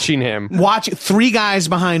guys watching him. Three guys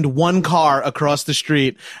behind one car across the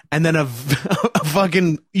street, and then a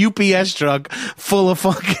fucking UPS truck full of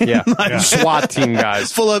fucking SWAT team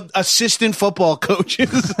guys, full of assistant football coaches.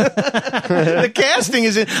 The casting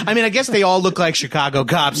is. I mean, I guess they all look like Chicago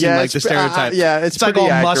cops in like the stereotype. It's like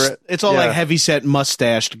pretty all accurate. It's all like heavyset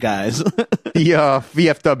mustached guys. The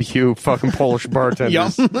VFW fucking Polish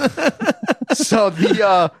bartenders. So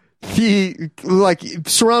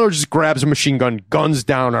Serrano just grabs a machine gun, guns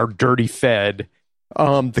down our dirty Fed.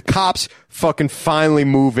 The cops fucking finally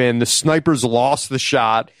move in. The snipers lost the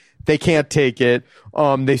shot. They can't take it.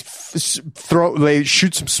 They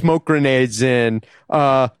shoot some smoke grenades in.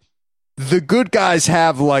 The good guys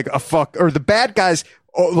have like the bad guys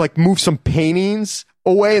like move some paintings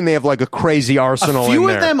away, and they have like a crazy arsenal. A few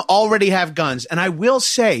in of there. them already have guns, and I will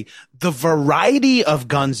say the variety of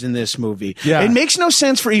guns in this movie. Yeah. It makes no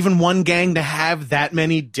sense for even one gang to have that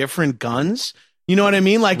many different guns. You know what I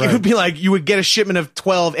mean? Like it would be like you would get a shipment of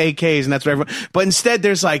 12 AKs, and that's what everyone. But instead,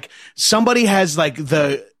 there's like somebody has like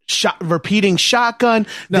the repeating shotgun.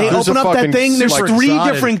 They open up that thing. There's three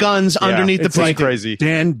different guns underneath the paint. Crazy.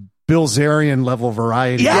 Dan Bilzerian level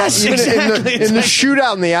variety. Yes, exactly. In the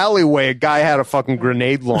shootout in the alleyway, a guy had a fucking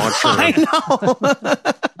grenade launcher. I know.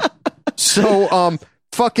 So,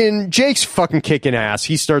 fucking Jake's fucking kicking ass.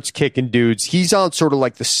 He starts kicking dudes. He's on sort of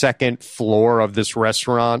like the second floor of this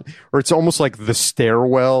restaurant, or it's almost like the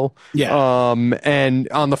stairwell. Yeah. And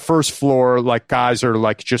on the first floor, like guys are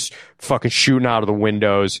like just fucking shooting out of the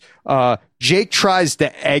windows. Jake tries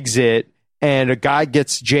to exit, and a guy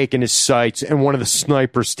gets Jake in his sights, and one of the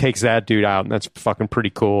snipers takes that dude out, and that's fucking pretty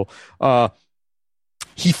cool.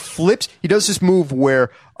 He flips. He does this move where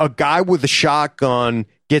a guy with a shotgun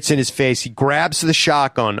gets in his face. He grabs the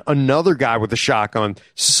shotgun. Another guy with a shotgun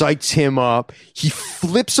sights him up. He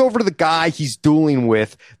flips over to the guy he's dueling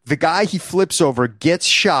with. The guy he flips over gets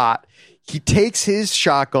shot. He takes his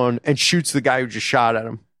shotgun and shoots the guy who just shot at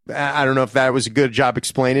him. I don't know if that was a good job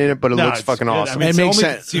explaining it, but it looks fucking awesome. I mean, it makes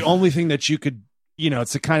sense. It's the only thing that you could,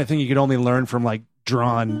 it's the kind of thing you could only learn from like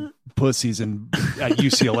drawn pussies at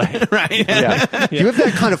UCLA. Right. Yeah. You have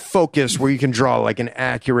that kind of focus where you can draw like an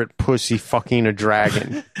accurate pussy fucking a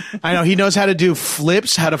dragon. I know. He knows how to do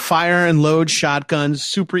flips, how to fire and load shotguns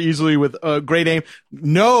super easily with great aim.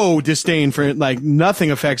 No disdain for it. Like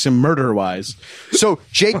nothing affects him murder wise. So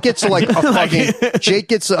Jake gets like a fucking, Jake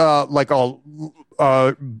gets like a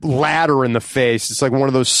ladder in the face. It's like one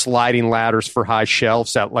of those sliding ladders for high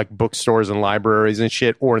shelves at like bookstores and libraries and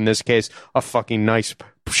shit, or in this case, a fucking nice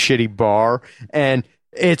shitty bar. And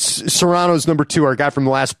it's Serrano's number 2, our guy from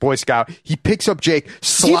the Last Boy Scout. He picks up Jake,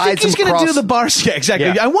 slides him across. Do you think he's going to do the bar? Yeah, exactly.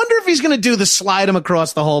 Yeah. I wonder if he's going to do the slide him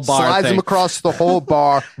across the whole bar. Slides him across the whole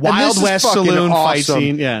bar. Wild West saloon fight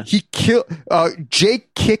scene. Yeah.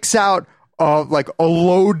 Jake kicks out like a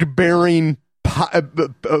load bearing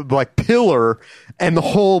like pillar, and the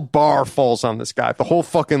whole bar falls on this guy. The whole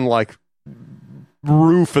fucking like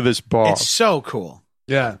roof of this bar. It's so cool.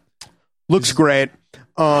 Yeah, looks great.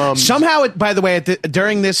 Somehow, by the way,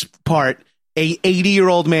 during this part, a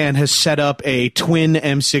 80-year-old man has set up a twin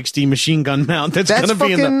M60 machine gun mount. That's going to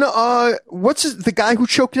be in the. What's the guy who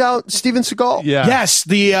choked out Steven Seagal? Yeah. Yes,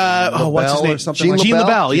 the what's his name? Gene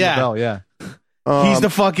LaBelle. Yeah. He's the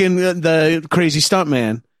fucking the crazy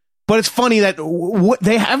stuntman. But it's funny that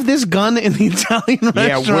they have this gun in the Italian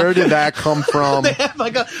restaurant. Yeah, where did that come from? They have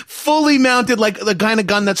like a fully mounted, like the kind of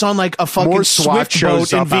gun that's on like a fucking More SWAT Swift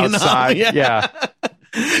boat in Vietnam. Outside. Yeah.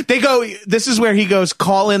 They go, this is where he goes,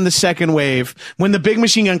 call in the second wave. When the big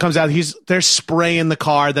machine gun comes out, they're spraying the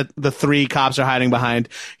car that the 3 cops are hiding behind.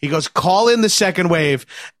 He goes, call in the second wave.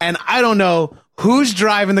 And I don't know who's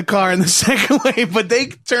driving the car in the second wave, but they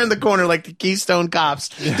turn the corner like the Keystone Cops.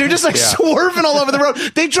 They're just like swerving all over the road.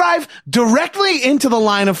 They drive directly into the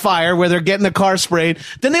line of fire where they're getting the car sprayed.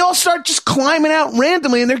 Then they all start just climbing out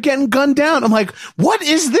randomly and they're getting gunned down. I'm like, what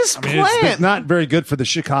is this plan? It's not very good for the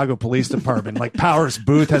Chicago Police Department. Like Powers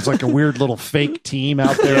Booth has like a weird little fake team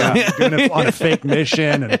out there on a fake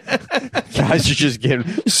mission. And guys are just getting,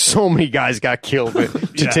 so many guys got killed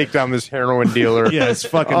to take down this heroin dealer. Yeah, this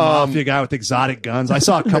fucking mafia guy with exotic guns. I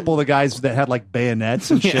saw a couple of the guys that had like bayonets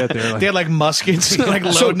and shit. They had like muskets, like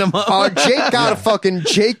loading them up. Jake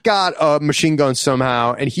got a machine gun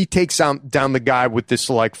somehow, and he takes down the guy with this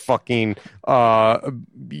like fucking like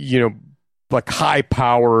high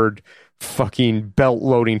powered fucking belt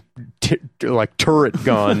loading like turret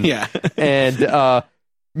gun. Yeah, and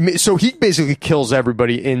so he basically kills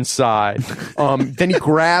everybody inside. Then he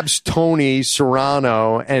grabs Tony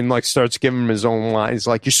Serrano and like starts giving him his own line. He's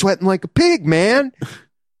like, "You're sweating like a pig, man."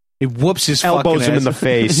 He whoops his elbows fucking him in the ass.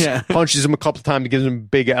 face, Yeah. punches him a couple times, gives him a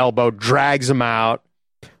big elbow, drags him out.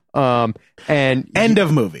 And End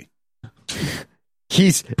of movie.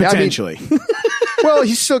 He's Potentially. well,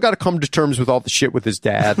 he's still got to come to terms with all the shit with his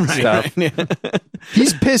dad and stuff. Right, yeah.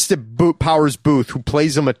 He's pissed at Powers Booth, who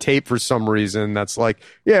plays him a tape for some reason. That's like,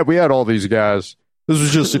 yeah, we had all these guys. This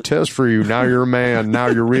was just a test for you. Now you're a man. Now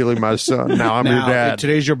you're really my son. Now I'm your dad.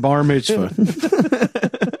 Today's your bar mitzvah.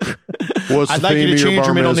 What's I'd the like you theme to of change your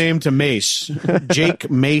bar middle mitzvah? name to Mace. Jake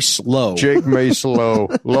Mace Lowe. Jake Mace Low.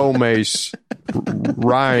 Low Mace.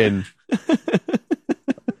 Ryan.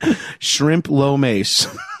 Shrimp Low Mace.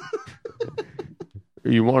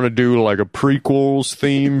 You want to do like a prequels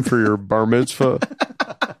theme for your bar mitzvah?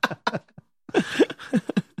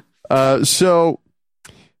 So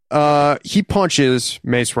he punches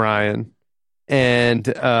Mace Ryan, and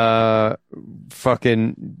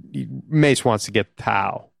fucking Mace wants to get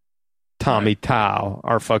Tommy Tao,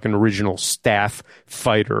 our fucking original staff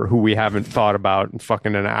fighter, who we haven't thought about in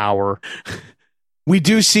fucking an hour. We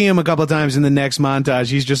do see him a couple times in the next montage.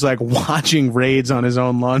 He's just like watching raids on his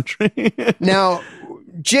own laundry. Now,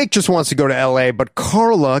 Jake just wants to go to L.A., but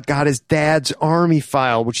Carla got his dad's army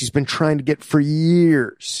file, which he's been trying to get for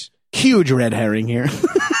years. Huge red herring here.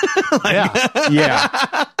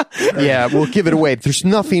 Yeah, we'll give it away. There's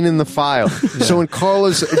nothing in the file. So when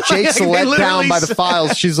Jake's They let literally down by the said-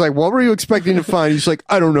 files, she's like, what were you expecting to find? He's like,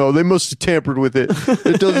 I don't know. They must have tampered with it.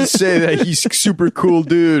 It doesn't say that he's a super cool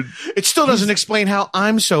dude. It still doesn't explain how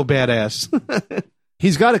I'm so badass.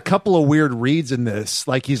 He's got a couple of weird reads in this.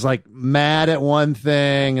 Like he's like mad at one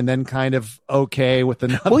thing and then kind of okay with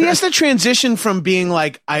another. Well, he has to transition from being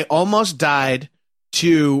like, I almost died,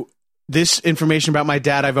 to this information about my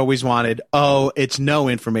dad I've always wanted. Oh, it's no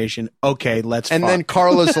information. Okay, let's And fuck. then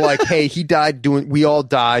Carla's like, hey, he died we all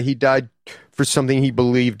die. He died for something he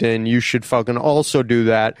believed in. You should fucking also do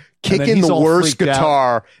that. Kick then in he's the all worst freaked out.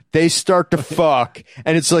 guitar. They start to fuck.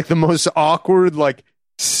 And it's like the most awkward, like,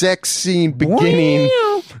 sex scene beginning.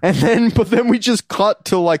 But then we just cut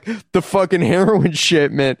to like the fucking heroin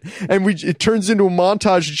shipment, and it turns into a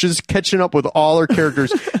montage of just catching up with all our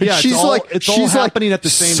characters. Yeah, she's it's all happening at the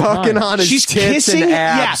same sucking time. on his She's tits kissing. and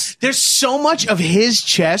abs. Yeah, there's so much of his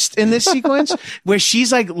chest in this sequence where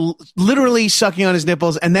she's like literally sucking on his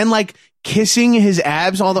nipples and then like kissing his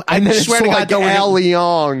abs. I And then swear it's to like God, Al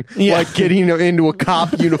Leong, Yeah. like getting into a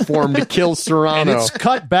cop uniform to kill And Serrano. it's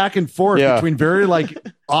cut back and forth Yeah. between very like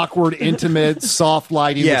awkward, intimate, soft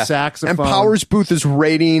lighting with saxophone. And Powers Booth is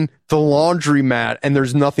raiding the laundromat, and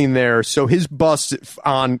there's nothing there. So his bust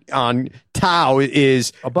on Tao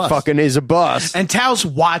is A bust. fucking is a bust. and Tao's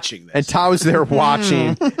watching this And Tao's there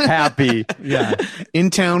watching, happy. Yeah.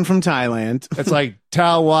 in town from Thailand. It's like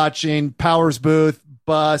Tao watching, Powers Booth,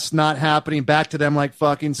 bus, not happening, back to them like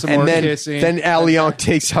fucking some more And kissing. then Al Leong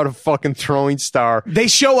takes out a fucking throwing star. They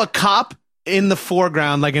show a cop in the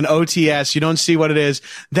foreground, like an OTS. You don't see what it is.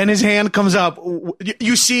 Then his hand comes up.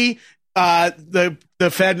 You see the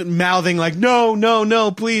Fed mouthing like,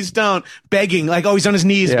 no, please don't. Begging, like, oh, he's on his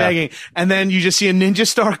knees begging. And then you just see a ninja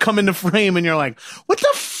star come into frame and you're like, what the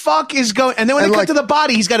fuck is going? And then when And they like- cut to the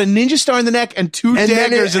body, he's got a ninja star in the neck and two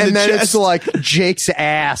daggers in the chest. it's like Jake's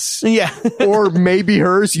ass. Yeah. Or maybe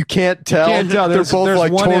hers. You can't tell. Can't tell. They're There's both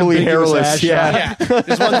like one totally ambiguous hairless. ass Yeah. shot. Yeah.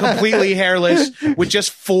 There's one completely hairless with just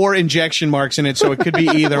 4 injection marks in it, so it could be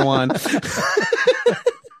either one.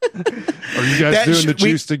 Are you guys That doing sh- the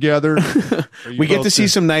we- juice together? Are you We get both to see doing-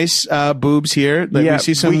 some nice boobs here. Yeah, we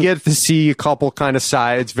see some. get to see a couple kind of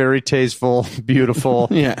sides. Very tasteful, beautiful.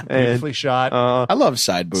 Yeah. And, beautifully shot. I love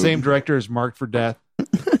side boobs. Same director as Marked for Death.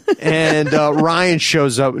 and Ryan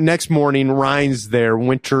shows up. Next morning, Ryan's there.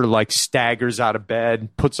 Winter like staggers out of bed,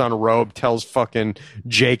 puts on a robe, tells fucking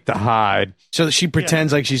Jake to hide. So she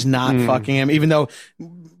pretends like she's not fucking him, even though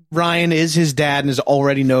Ryan is his dad and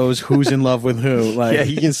already knows who's in love with who. Like, Yeah,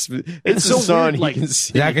 he can. It's so his son. weird, like- he can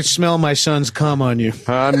see. I can smell my son's cum on you.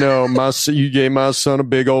 I know. You gave my son a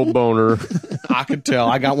big old boner. I could tell.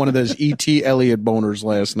 I got one of those E.T. Elliott boners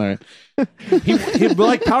last night. He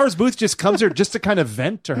like Powers Booth just comes here just to kind of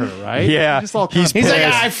vent to her, right? Yeah. Just all He's He's like,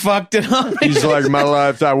 pissed. I fucked it up. He's like, my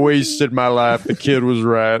life. I wasted my life. The kid was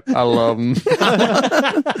right. I love him.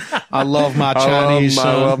 I love my I Chinese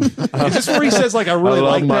love him. son. Is this where he says like I really I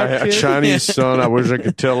love like my that kid? Chinese son. I wish I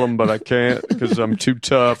could tell him, but I can't because I'm too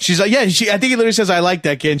tough. She's like, yeah. I think he literally says, I like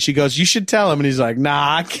that kid. And she goes, you should tell him. And he's like,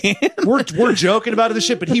 nah, I can't. We're joking about it and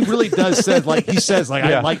shit, but he really does say like he says like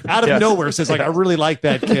Yeah. I like out of Yeah. nowhere says like I really like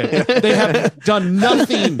that kid. They have done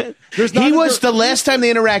nothing. There's not He was the last time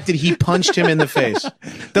they interacted, he punched him in the face.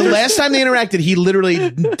 The last time they interacted, he literally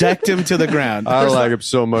decked him to the ground. I like him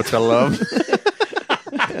so much. I love him.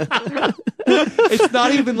 It's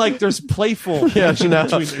not even like there's playful. Yeah, no,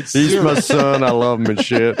 it's he's zero. my son. I love him and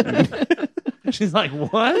shit. She's like,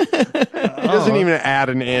 what? He doesn't even add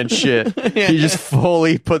an and shit. He just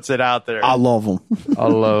fully puts it out there. I love him. I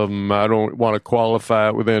love him. I don't want to qualify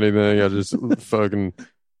it with anything. I just fucking,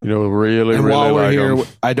 really, And really while we're like here, him.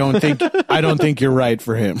 I don't think you're right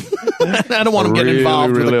for him. I don't want him getting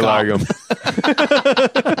involved really with a like cop.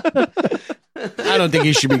 him. I don't think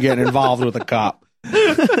he should be getting involved with a cop.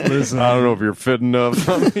 Listen, I don't know if you're fit enough.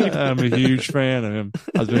 I'm a huge fan of him.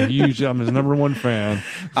 I'm his number one fan.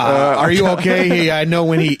 Are you okay? I know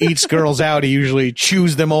when he eats girls out, he usually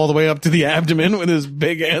chews them all the way up to the abdomen with his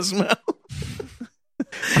big ass mouth.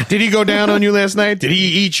 Did he go down on you last night? Did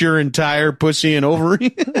he eat your entire pussy and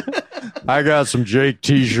ovary? I got some Jake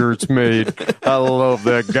t-shirts made. I love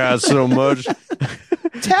that guy so much.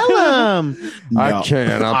 Tell him. I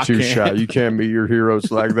can't. I'm too can't. shy. You can't be your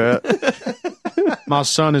heroes like that. My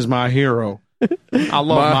son is my hero. I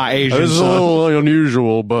love my Asian This is a son. little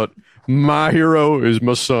unusual, but my hero is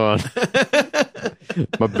my son.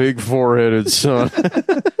 My big four-headed son.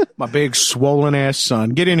 My big swollen ass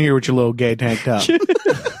son. Get in here with your little gay tank top.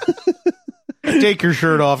 Take your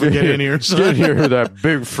shirt off and get in here, son. Get in here with that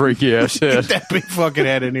big freaky ass head. Get that big fucking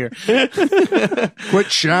head in here.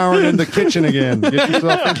 Quit showering in the kitchen again. Get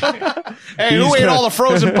yourself. Hey, who ate all the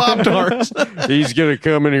frozen Pop-Tarts? He's going to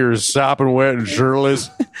come in here sopping wet and shirtless.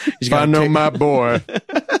 If I know my boy.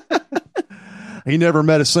 He never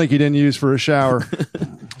met a sink he didn't use for a shower.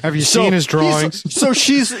 Have you seen his drawings?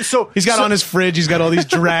 He's got on his fridge. He's got all these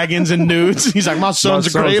dragons and nudes. He's like, my son's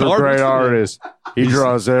a great artist. He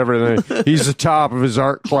draws everything. He's the top of his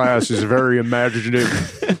art class. He's very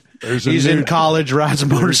imaginative. He's in college, rides a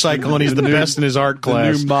motorcycle, and he's the best in his art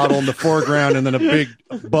class. The new model in the foreground, and then a big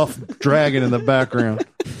buff dragon in the background.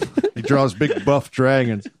 He draws big buff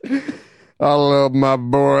dragons. I love my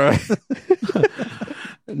boy.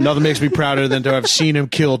 Nothing makes me prouder than to have seen him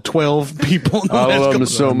kill 12 people. I love him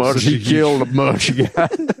so much. He killed a bunch of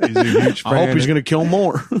guys. He's a huge fan. I hope he's going to kill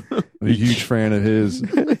more. A huge fan of his.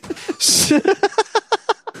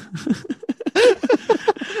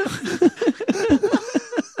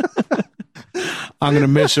 I'm going to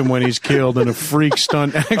miss him when he's killed in a freak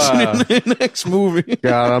stunt accident in the next movie.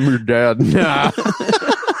 God, I'm your dad. Nah.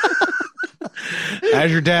 As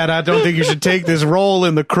your dad, I don't think you should take this role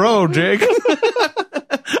in The Crow, Jake.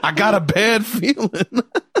 I got a bad feeling.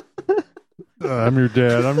 I'm your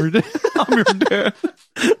dad. I'm your dad. I'm your dad.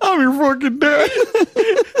 I'm your fucking dad.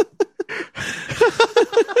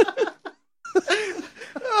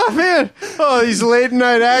 Oh, man. Oh, these late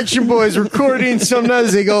night action boys recording.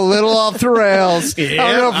 Sometimes they go a little off the rails. Yeah,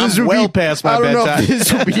 I don't know if this I'm would well be, past my I don't know bedtime. if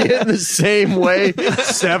this will be hitting the same way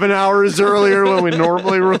 7 hours earlier when we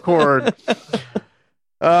normally record.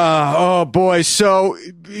 Oh boy. So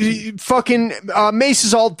fucking Mace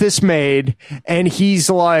is all dismayed and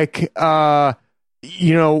he's like,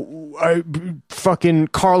 fucking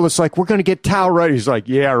Carlos like, we're going to get Tao right. He's like,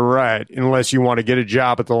 yeah, right. Unless you want to get a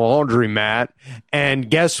job at the laundromat. And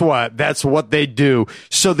guess what? That's what they do.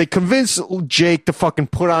 So they convince Jake to fucking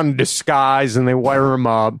put on a disguise and they wire him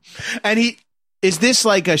up. And is this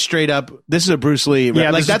like a straight up, this is a Bruce Lee, right?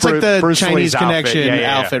 Yeah, like this that's is like the Bruce Chinese Lee's outfit. Connection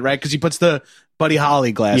Yeah. outfit, right? Because he puts the Buddy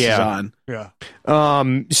Holly glasses on. Yeah.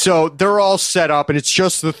 So they're all set up and it's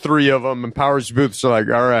just the three of them and Powers Booth's like,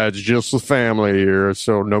 all right, it's just the family here.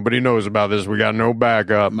 So nobody knows about this. We got no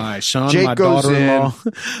backup. My son, Jake my goes daughter-in-law.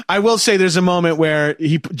 I will say there's a moment where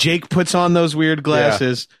Jake puts on those weird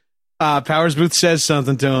glasses. Powers Booth says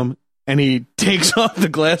something to him and he takes off the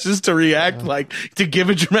glasses to react, like to give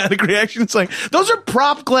a dramatic reaction. It's like, those are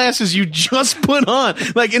prop glasses you just put on.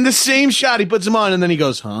 Like in the same shot, he puts them on and then he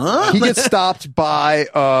goes, huh? He gets stopped by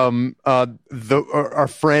our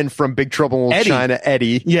friend from Big Trouble in Little Eddie. China,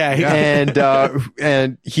 Eddie. Yeah.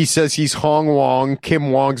 And he says he's Hong Wong,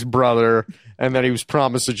 Kim Wong's brother, and that he was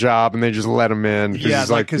promised a job, and they just let him in. Yeah,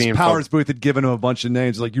 he's like because being Powers Booth had given him a bunch of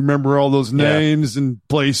names. Like, you remember all those names and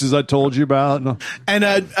places I told you about? No. And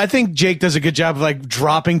I think Jake does a good job of like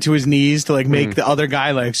dropping to his knees to like make the other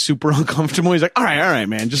guy like super uncomfortable. He's like, all right,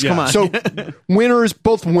 man, just come on. So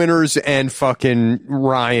both winners and fucking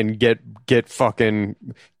Ryan get fucking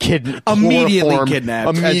immediately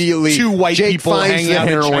kidnapped. Immediately, As two white Jake people finds hanging the out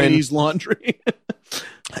in heroin. Chinese laundry.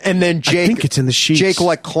 And then Jake, I think it's in the sheets. Jake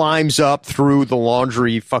like climbs up through the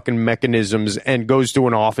laundry fucking mechanisms and goes to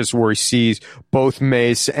an office where he sees both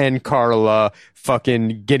Mace and Carla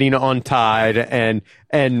fucking getting untied and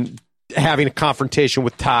having a confrontation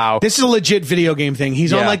with Tao. This is a legit video game thing.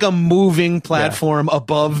 He's on like a moving platform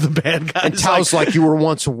above the bad guys. And Tao's like, you were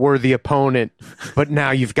once a worthy opponent, but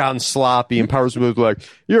now you've gotten sloppy. And Powers Boothe like,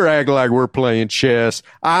 you're acting like we're playing chess.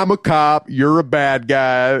 I'm a cop. You're a bad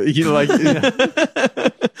guy. He like,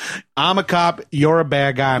 I'm a cop. You're a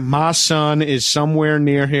bad guy. My son is somewhere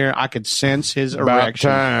near here. I could sense his erection.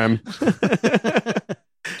 Time.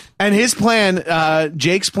 And his plan,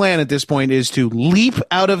 Jake's plan at this point is to leap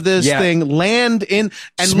out of this thing, land in,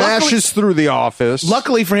 and smashes through the office.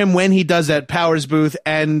 Luckily for him, when he does that, Powers Boothe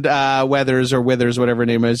and Withers, whatever her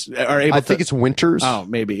name is, are able I think it's Winters. Oh,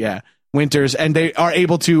 maybe, yeah. Winters, and they are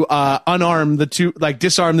able to unarm the two, like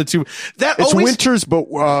disarm the two. It's Winters, but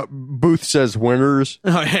Booth says Winters.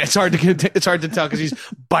 Oh, yeah, it's hard to tell because he's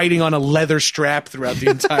biting on a leather strap throughout the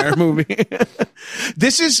entire movie.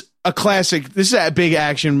 This is a classic. This is a big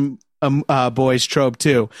action boys trope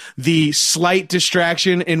too. The slight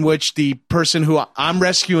distraction in which the person who I'm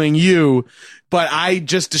rescuing you, but I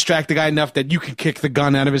just distract the guy enough that you can kick the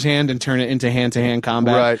gun out of his hand and turn it into hand-to-hand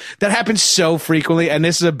combat. Right. That happens so frequently, and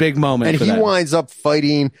this is a big moment. And for he that. winds up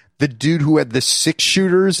fighting the dude who had the 6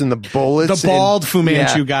 shooters and the bullets. The bald Fu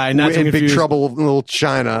Manchu guy, not to in Big confuse. Trouble in Little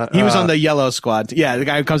China. He was on the yellow squad. Yeah, the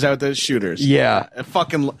guy who comes out with the shooters. Yeah.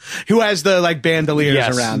 Who has the like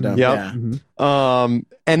bandoliers around him. Yep. Yeah. Mm-hmm.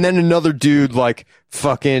 And then another dude like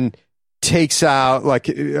fucking takes out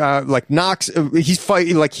knocks he's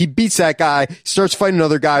fighting, like he beats that guy, starts fighting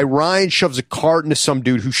another guy. Ryan shoves a cart into some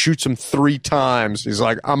dude who shoots him 3 times. He's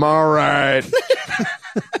like, I'm all right.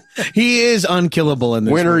 He is unkillable in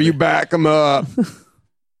this Winter, movie. you back him up.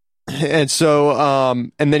 And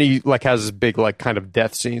so and then he like has this big like kind of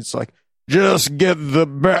death scene. It's like, just get the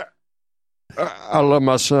back. I love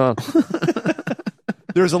my son.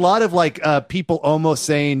 There's a lot of like people almost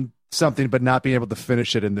saying something but not being able to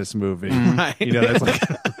finish it in this movie. Right. You know, that's like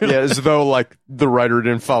Yeah, as though like the writer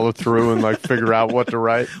didn't follow through and like figure out what to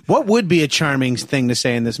write. What would be a charming thing to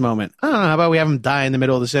say in this moment? I don't know. How about we have him die in the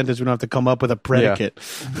middle of the sentence? We don't have to come up with a predicate.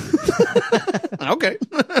 Yeah. Okay.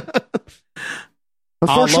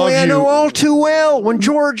 Unfortunately, I know all too well when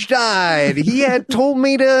George died. He had told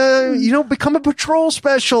me to, become a patrol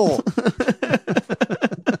special.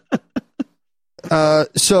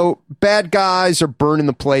 So bad guys are burning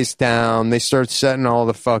the place down. They start setting all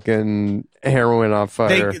the fucking heroin on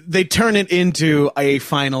fire. They turn it into a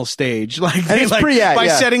final stage, like And it's pretty by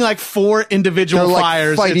setting like 4 individual They're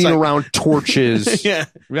fires, like fighting it's like, around torches. yeah.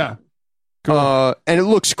 Cool. And it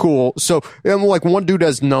looks cool. So, like one dude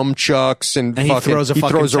has nunchucks and he throws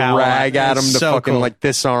a rag at him to so fucking cool. like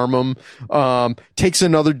disarm him. Takes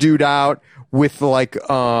another dude out with like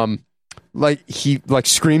he like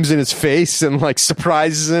screams in his face and like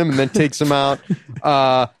surprises him and then takes him out.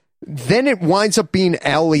 Then it winds up being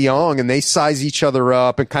Al Leong and they size each other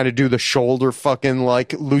up and kind of do the shoulder fucking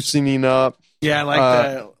like loosening up. Yeah,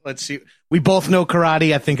 like let's see. We both know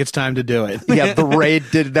karate. I think it's time to do it. Yeah, the Raid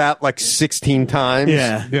did that like 16 times.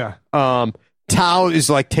 Yeah. Tao is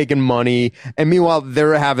like taking money, and meanwhile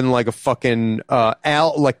they're having like a fucking a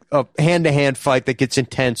hand-to-hand fight that gets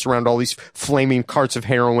intense around all these flaming carts of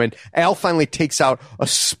heroin. Al finally takes out a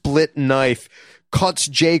split knife, cuts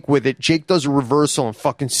Jake with it. Jake does a reversal and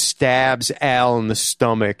fucking stabs Al in the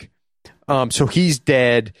stomach. So he's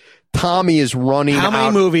dead. Tommy is running. How many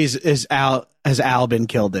out. movies has Al been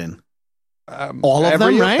killed in? All of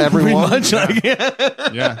them, right? Everyone. Pretty much,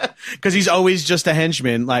 yeah. Because he's always just a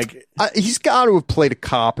henchman. Like he's got to have played a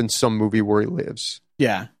cop in some movie where he lives.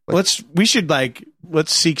 Yeah. Let's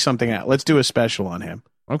seek something out. Let's do a special on him.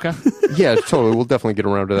 Okay. Yeah, totally. We'll definitely get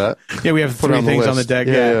around to that. Yeah, we have Put it 3 on the things on the list. deck.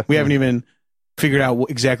 Yeah. We haven't even figured out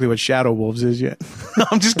exactly what Shadow Wolves is yet.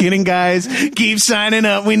 I'm just kidding, guys. Keep signing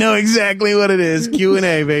up. We know exactly what it is.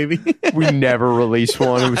 Q&A, baby. We never release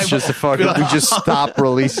one. It was just a fucking. We just stopped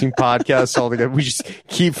releasing podcasts altogether. We just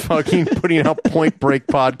keep fucking putting out Point Break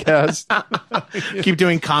podcasts. Keep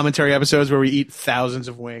doing commentary episodes where we eat thousands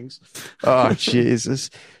of wings. Oh Jesus!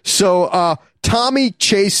 So Tommy's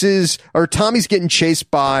getting chased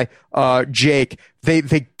by Jake. They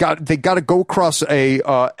got to go across a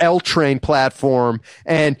L train platform,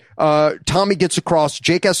 and Tommy gets across.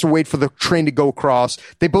 Jake has to wait for the train to go across.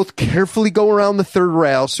 They both carefully go around the third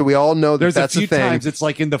rail, so we all know There's that's a few thing. times it's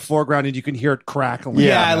like in the foreground and you can hear it crackling.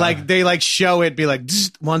 Yeah, like they like show it be like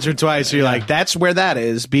once or twice. So you're like, that's where that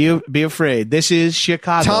is. Be afraid. This is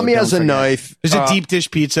Chicago. Tommy has Don't a forget. knife. There's a deep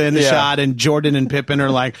dish pizza in the yeah. shot, and Jordan and Pippin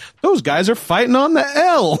are like, those guys are fighting on the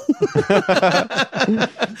L.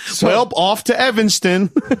 Well, off to Evanston.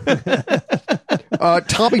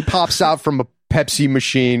 Tommy pops out from a Pepsi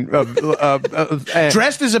machine,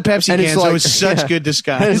 Dressed as a Pepsi and can, it's so like- it was such yeah. good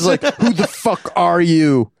disguise. and it's like, who the fuck are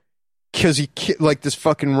you? because like this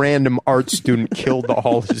fucking random art student killed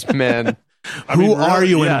all his men. Who are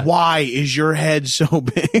you and why is your head so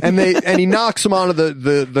big? And he knocks him onto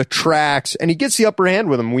the tracks, and he gets the upper hand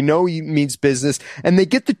with him. We know he means business, and they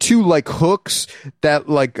get the two like hooks that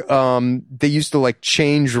like they used to like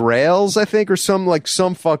change rails, I think, or some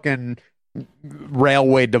fucking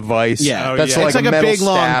railway device. Yeah, that's it's like a metal big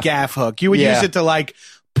long staff. gaff hook. You would use it to like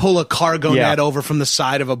pull a cargo net over from the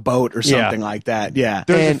side of a boat or something like that. Yeah.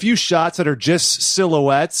 There's a few shots that are just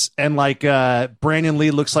silhouettes, and like Brandon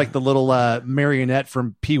Lee looks like the little marionette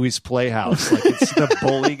from Pee-wee's Playhouse. Like it's the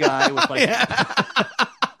bully guy with like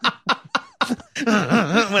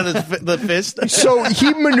with the fist. So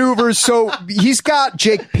he maneuvers. So he's got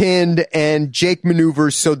Jake pinned, and Jake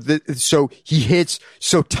maneuvers. So he hits.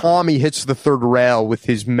 So Tommy hits the third rail with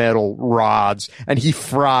his metal rods, and he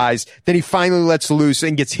fries. Then he finally lets loose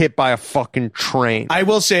and gets hit by a fucking train. I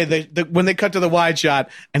will say that when they cut to the wide shot,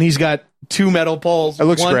 and he's got two metal poles. It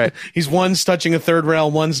looks great. One's touching a third rail,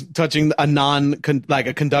 one's touching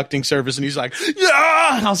a conducting surface, and he's like,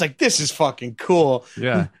 yeah. And I was like, this is fucking cool.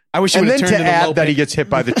 Yeah. I wish. And then to add that he gets hit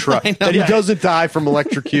by the truck, that he doesn't die from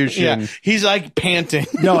electrocution. Yeah, he's like panting.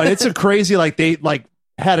 No, and it's a crazy like they like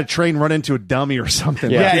had a train run into a dummy or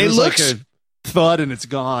something. Yeah, like, it looks like a thud and it's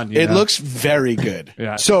gone. It looks very good.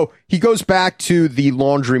 Yeah. So he goes back to the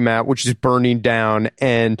laundromat, which is burning down,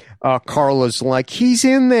 and Carla's like, he's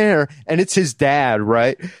in there, and it's his dad,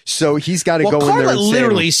 right? So he's got to go in there. Carla and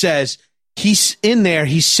literally says, he's in there.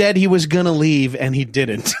 He said he was going to leave, and he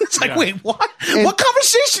didn't. It's like, wait, what? And what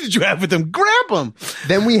conversation did you have with him? Grab him.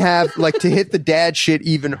 Then we have, like, to hit the dad shit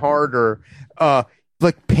even harder,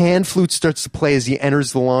 like, pan flute starts to play as he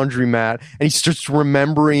enters the laundromat, and he starts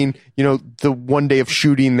remembering, the one day of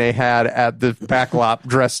shooting they had at the backlot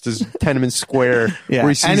dressed as Tenement Square. Yeah. Where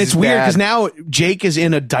he sees And it's his weird dad. because now Jake is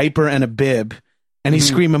in a diaper and a bib. And he's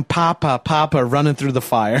screaming, Papa, Papa, running through the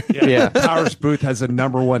fire. Yeah. Powers Booth has a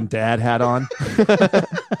 #1 dad hat on.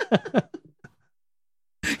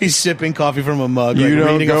 He's sipping coffee from a mug. You like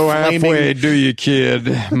don't reading go a flaming... halfway, do you,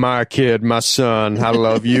 kid? My kid, my son, I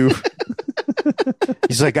love you.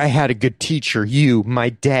 He's like, I had a good teacher. You, my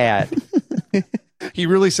dad. He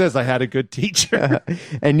really says, I had a good teacher.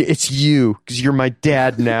 And it's you, because you're my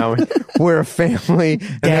dad now. We're a family.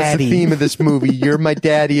 And that's the theme of this movie. You're my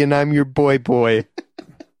daddy, and I'm your boy.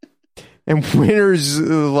 And Winter's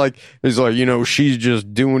like, she's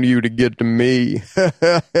just doing you to get to me.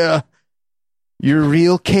 You're a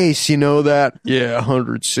real case, you know that? Yeah,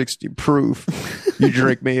 160 proof. You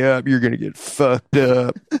drink me up, you're going to get fucked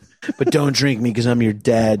up. But don't drink me because I'm your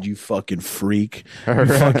dad, you fucking freak. You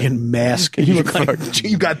fucking mask. You look like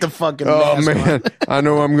you got the fucking mask man, on. I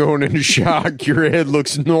know I'm going into shock. Your head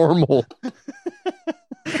looks normal.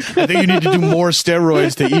 I think you need to do more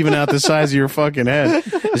steroids to even out the size of your fucking head.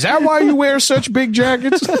 Is that why you wear such big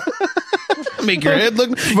jackets? Make your head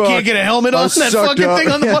look. Can't get a helmet on that fucking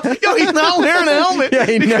thing on the wall. Yo, he's not wearing a helmet. Yeah,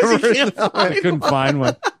 he never. I couldn't find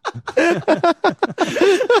one.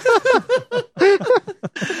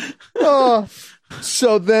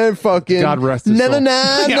 So then fucking God rest his soul.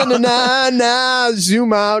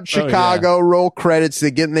 zoom out, Chicago, roll credits,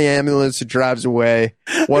 they get in the ambulance, it drives away.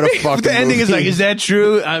 What a fucking The ending movie. is like, is that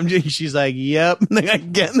true? She's like, yep. And I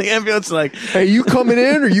get in the ambulance like, Hey, you coming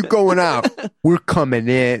in or you going out? We're coming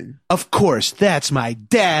in. of course, that's my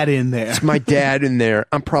dad in there. It's my dad in there.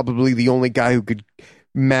 I'm probably the only guy who could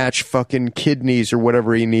match fucking kidneys or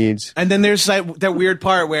whatever he needs. And then there's like that weird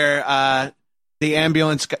part where the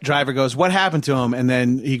ambulance driver goes, what happened to him? And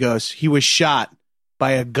then he goes, he was shot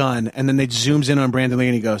by a gun. And then they zooms in on Brandon Lee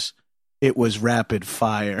and he goes, it was rapid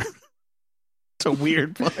fire. It's a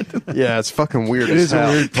weird part. Yeah, it's fucking weird. It is a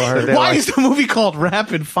weird part. Why is the movie called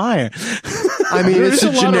Rapid Fire? I mean, it's a a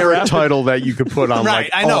lot of generic rapid- title that you could put on. Right,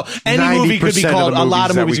 like, I know. Any movie could be 90% called, the a lot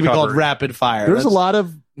of that movies we could be called covered. Rapid Fire. There's a That's- lot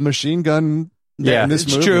of machine gun Yeah, in this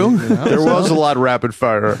it's movie. true. You know? There was a lot of rapid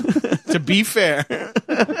fire. To be fair.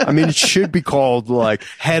 I mean, it should be called like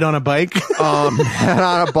Head on a bike. head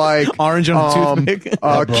on a bike, Orange on a toothpick.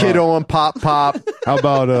 kiddo on pop. How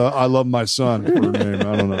about I love my son for a name?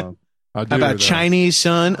 I don't know. How about Chinese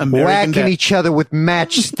son, American Whacking dad? each other with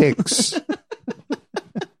matchsticks.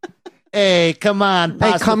 Hey, come on.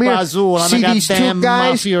 Hey, come here. See these two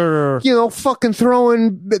guys, fucking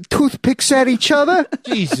throwing toothpicks at each other?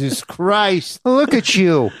 Jesus Christ. Look at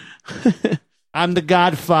you. I'm the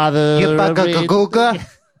godfather. You bugga.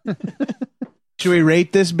 Should we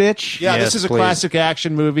rate this bitch? Yeah, Yes, this is a please. classic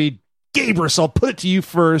action movie. Gabrus, I'll put it to you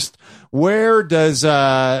first. Where does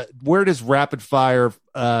Rapid Fire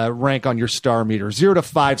rank on your star meter? 0 to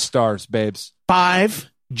 5 stars, babes.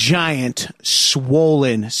 5. giant,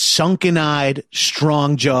 swollen, sunken-eyed,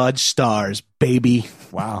 strong-jawed stars, baby.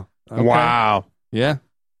 Wow. Okay. Wow. Yeah.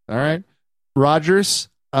 All right. Rogers,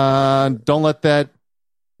 don't let that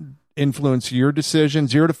influence your decision.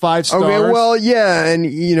 0 to 5 stars. Okay, well, yeah,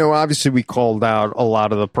 and obviously we called out a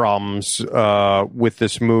lot of the problems with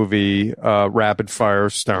this movie, Rapid Fire,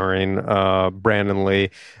 starring Brandon Lee,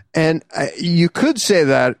 and you could say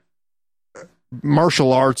that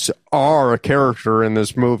martial arts are a character in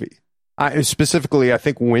this movie. Specifically, I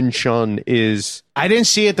think Wing Chun is. I didn't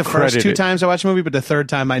see it the first credited. 2 times I watched the movie, but the third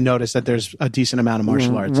time I noticed that there's a decent amount of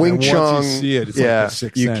martial arts. Wing once Chun, you see it, it's like yeah, the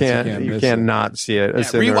Sixth you Sense. can't You can't miss not see it. Yeah,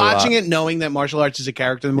 It's in there a lot. rewatching it, knowing that martial arts is a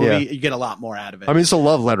character in the movie, Yeah. you get a lot more out of it. I mean, it's a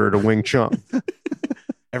love letter to Wing Chun.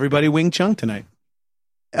 Everybody Wing Chun tonight.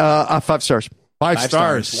 5 stars. 5 5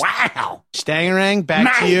 stars. stars. Wow. Stangerang, back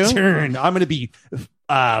My to you. turn. I'm going to be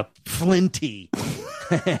flinty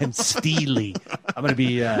and steely. I'm going to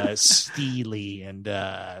be steely and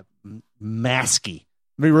masky.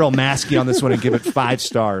 I'm going to be real masky on this one and give it 5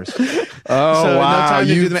 stars. Oh, So, no wow. time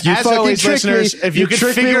to do them. As fucking always, tricked listeners, me. if you could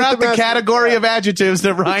tricked me figure with out the best- category of adjectives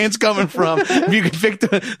that Ryan's coming from, if you could pick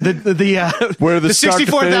the Where the start to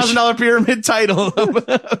 $64,000 pyramid title of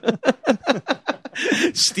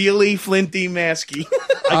Steely, Flinty, Masky.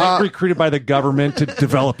 I got recruited by the government to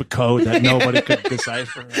develop a code that nobody could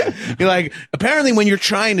decipher. You're like, apparently when you're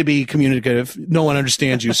trying to be communicative, no one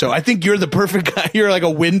understands you. So I think you're the perfect guy. You're like a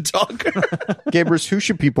wind talker. Gabrus, who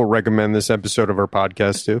should people recommend this episode of our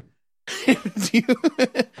podcast to?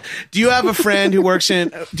 Do you have a friend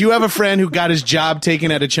who got his job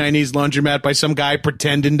taken at a Chinese laundromat by some guy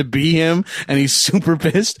pretending to be him and he's super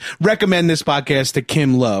pissed? Recommend this podcast to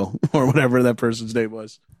Kim Lowe or whatever that person's name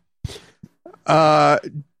was.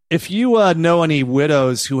 If you know any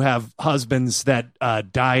widows who have husbands that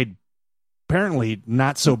died apparently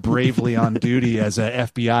not so bravely on duty as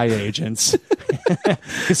FBI agents,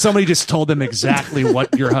 because somebody just told them exactly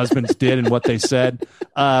what your husbands did and what they said,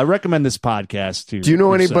 recommend this podcast to. Do you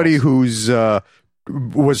know yourself. anybody who's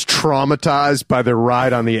was traumatized by their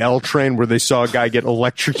ride on the L train where they saw a guy get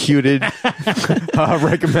electrocuted?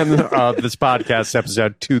 Recommend this podcast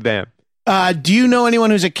episode to them. Do you know anyone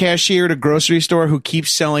who's a cashier at a grocery store who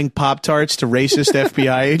keeps selling Pop-Tarts to racist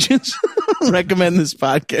FBI agents? Recommend this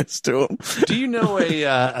podcast to them. Do you know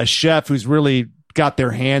a chef who's really got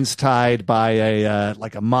their hands tied by a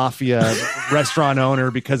mafia restaurant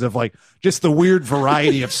owner because of like just the weird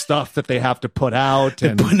variety of stuff that they have to put out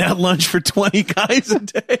and Putting out lunch for 20 guys a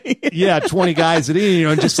day. yeah, 20 guys that eat,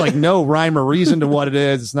 and just like no rhyme or reason to what it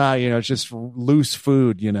is. It's not, it's just loose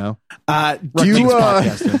food, Do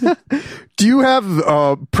you have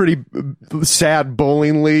a pretty sad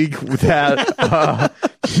bowling league that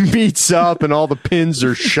meets up and all the pins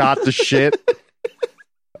are shot to shit?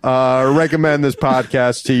 Recommend this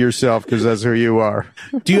podcast to yourself because that's who you are.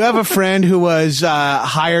 Do you have a friend who was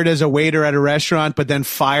hired as a waiter at a restaurant, but then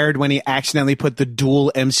fired when he accidentally put the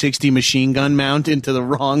dual M60 machine gun mount into the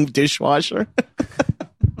wrong dishwasher?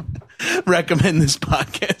 Recommend this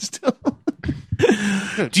podcast.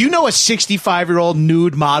 Do you know a 65-year-old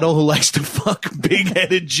nude model who likes to fuck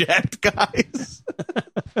big-headed jacked guys?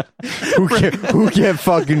 who get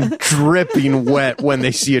fucking dripping wet when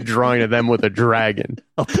they see a drawing of them with a dragon.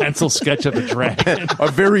 A pencil sketch of the dragon. A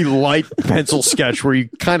very light pencil sketch where you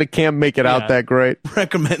kind of can't make it out that great.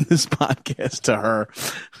 Recommend this podcast to her.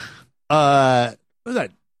 What is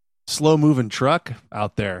that slow moving truck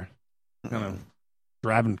out there? Kind of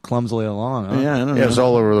driving clumsily along. Huh? Yeah, I don't know. Yeah, it's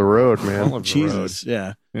all over the road, man. All over the Jesus, road.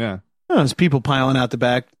 yeah. Yeah. Oh, there's people piling out the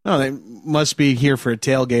back. Oh, they must be here for a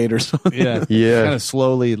tailgate or something. Yeah. Yeah. Kind of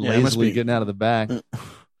slowly, it must lazily be. getting out of the back.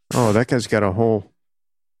 Oh, that guy's got a whole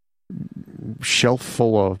shelf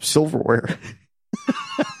full of silverware.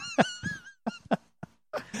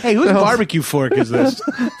 Hey, whose barbecue fork is this?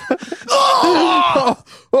 Oh,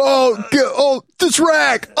 this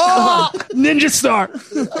rack. Ninja Star.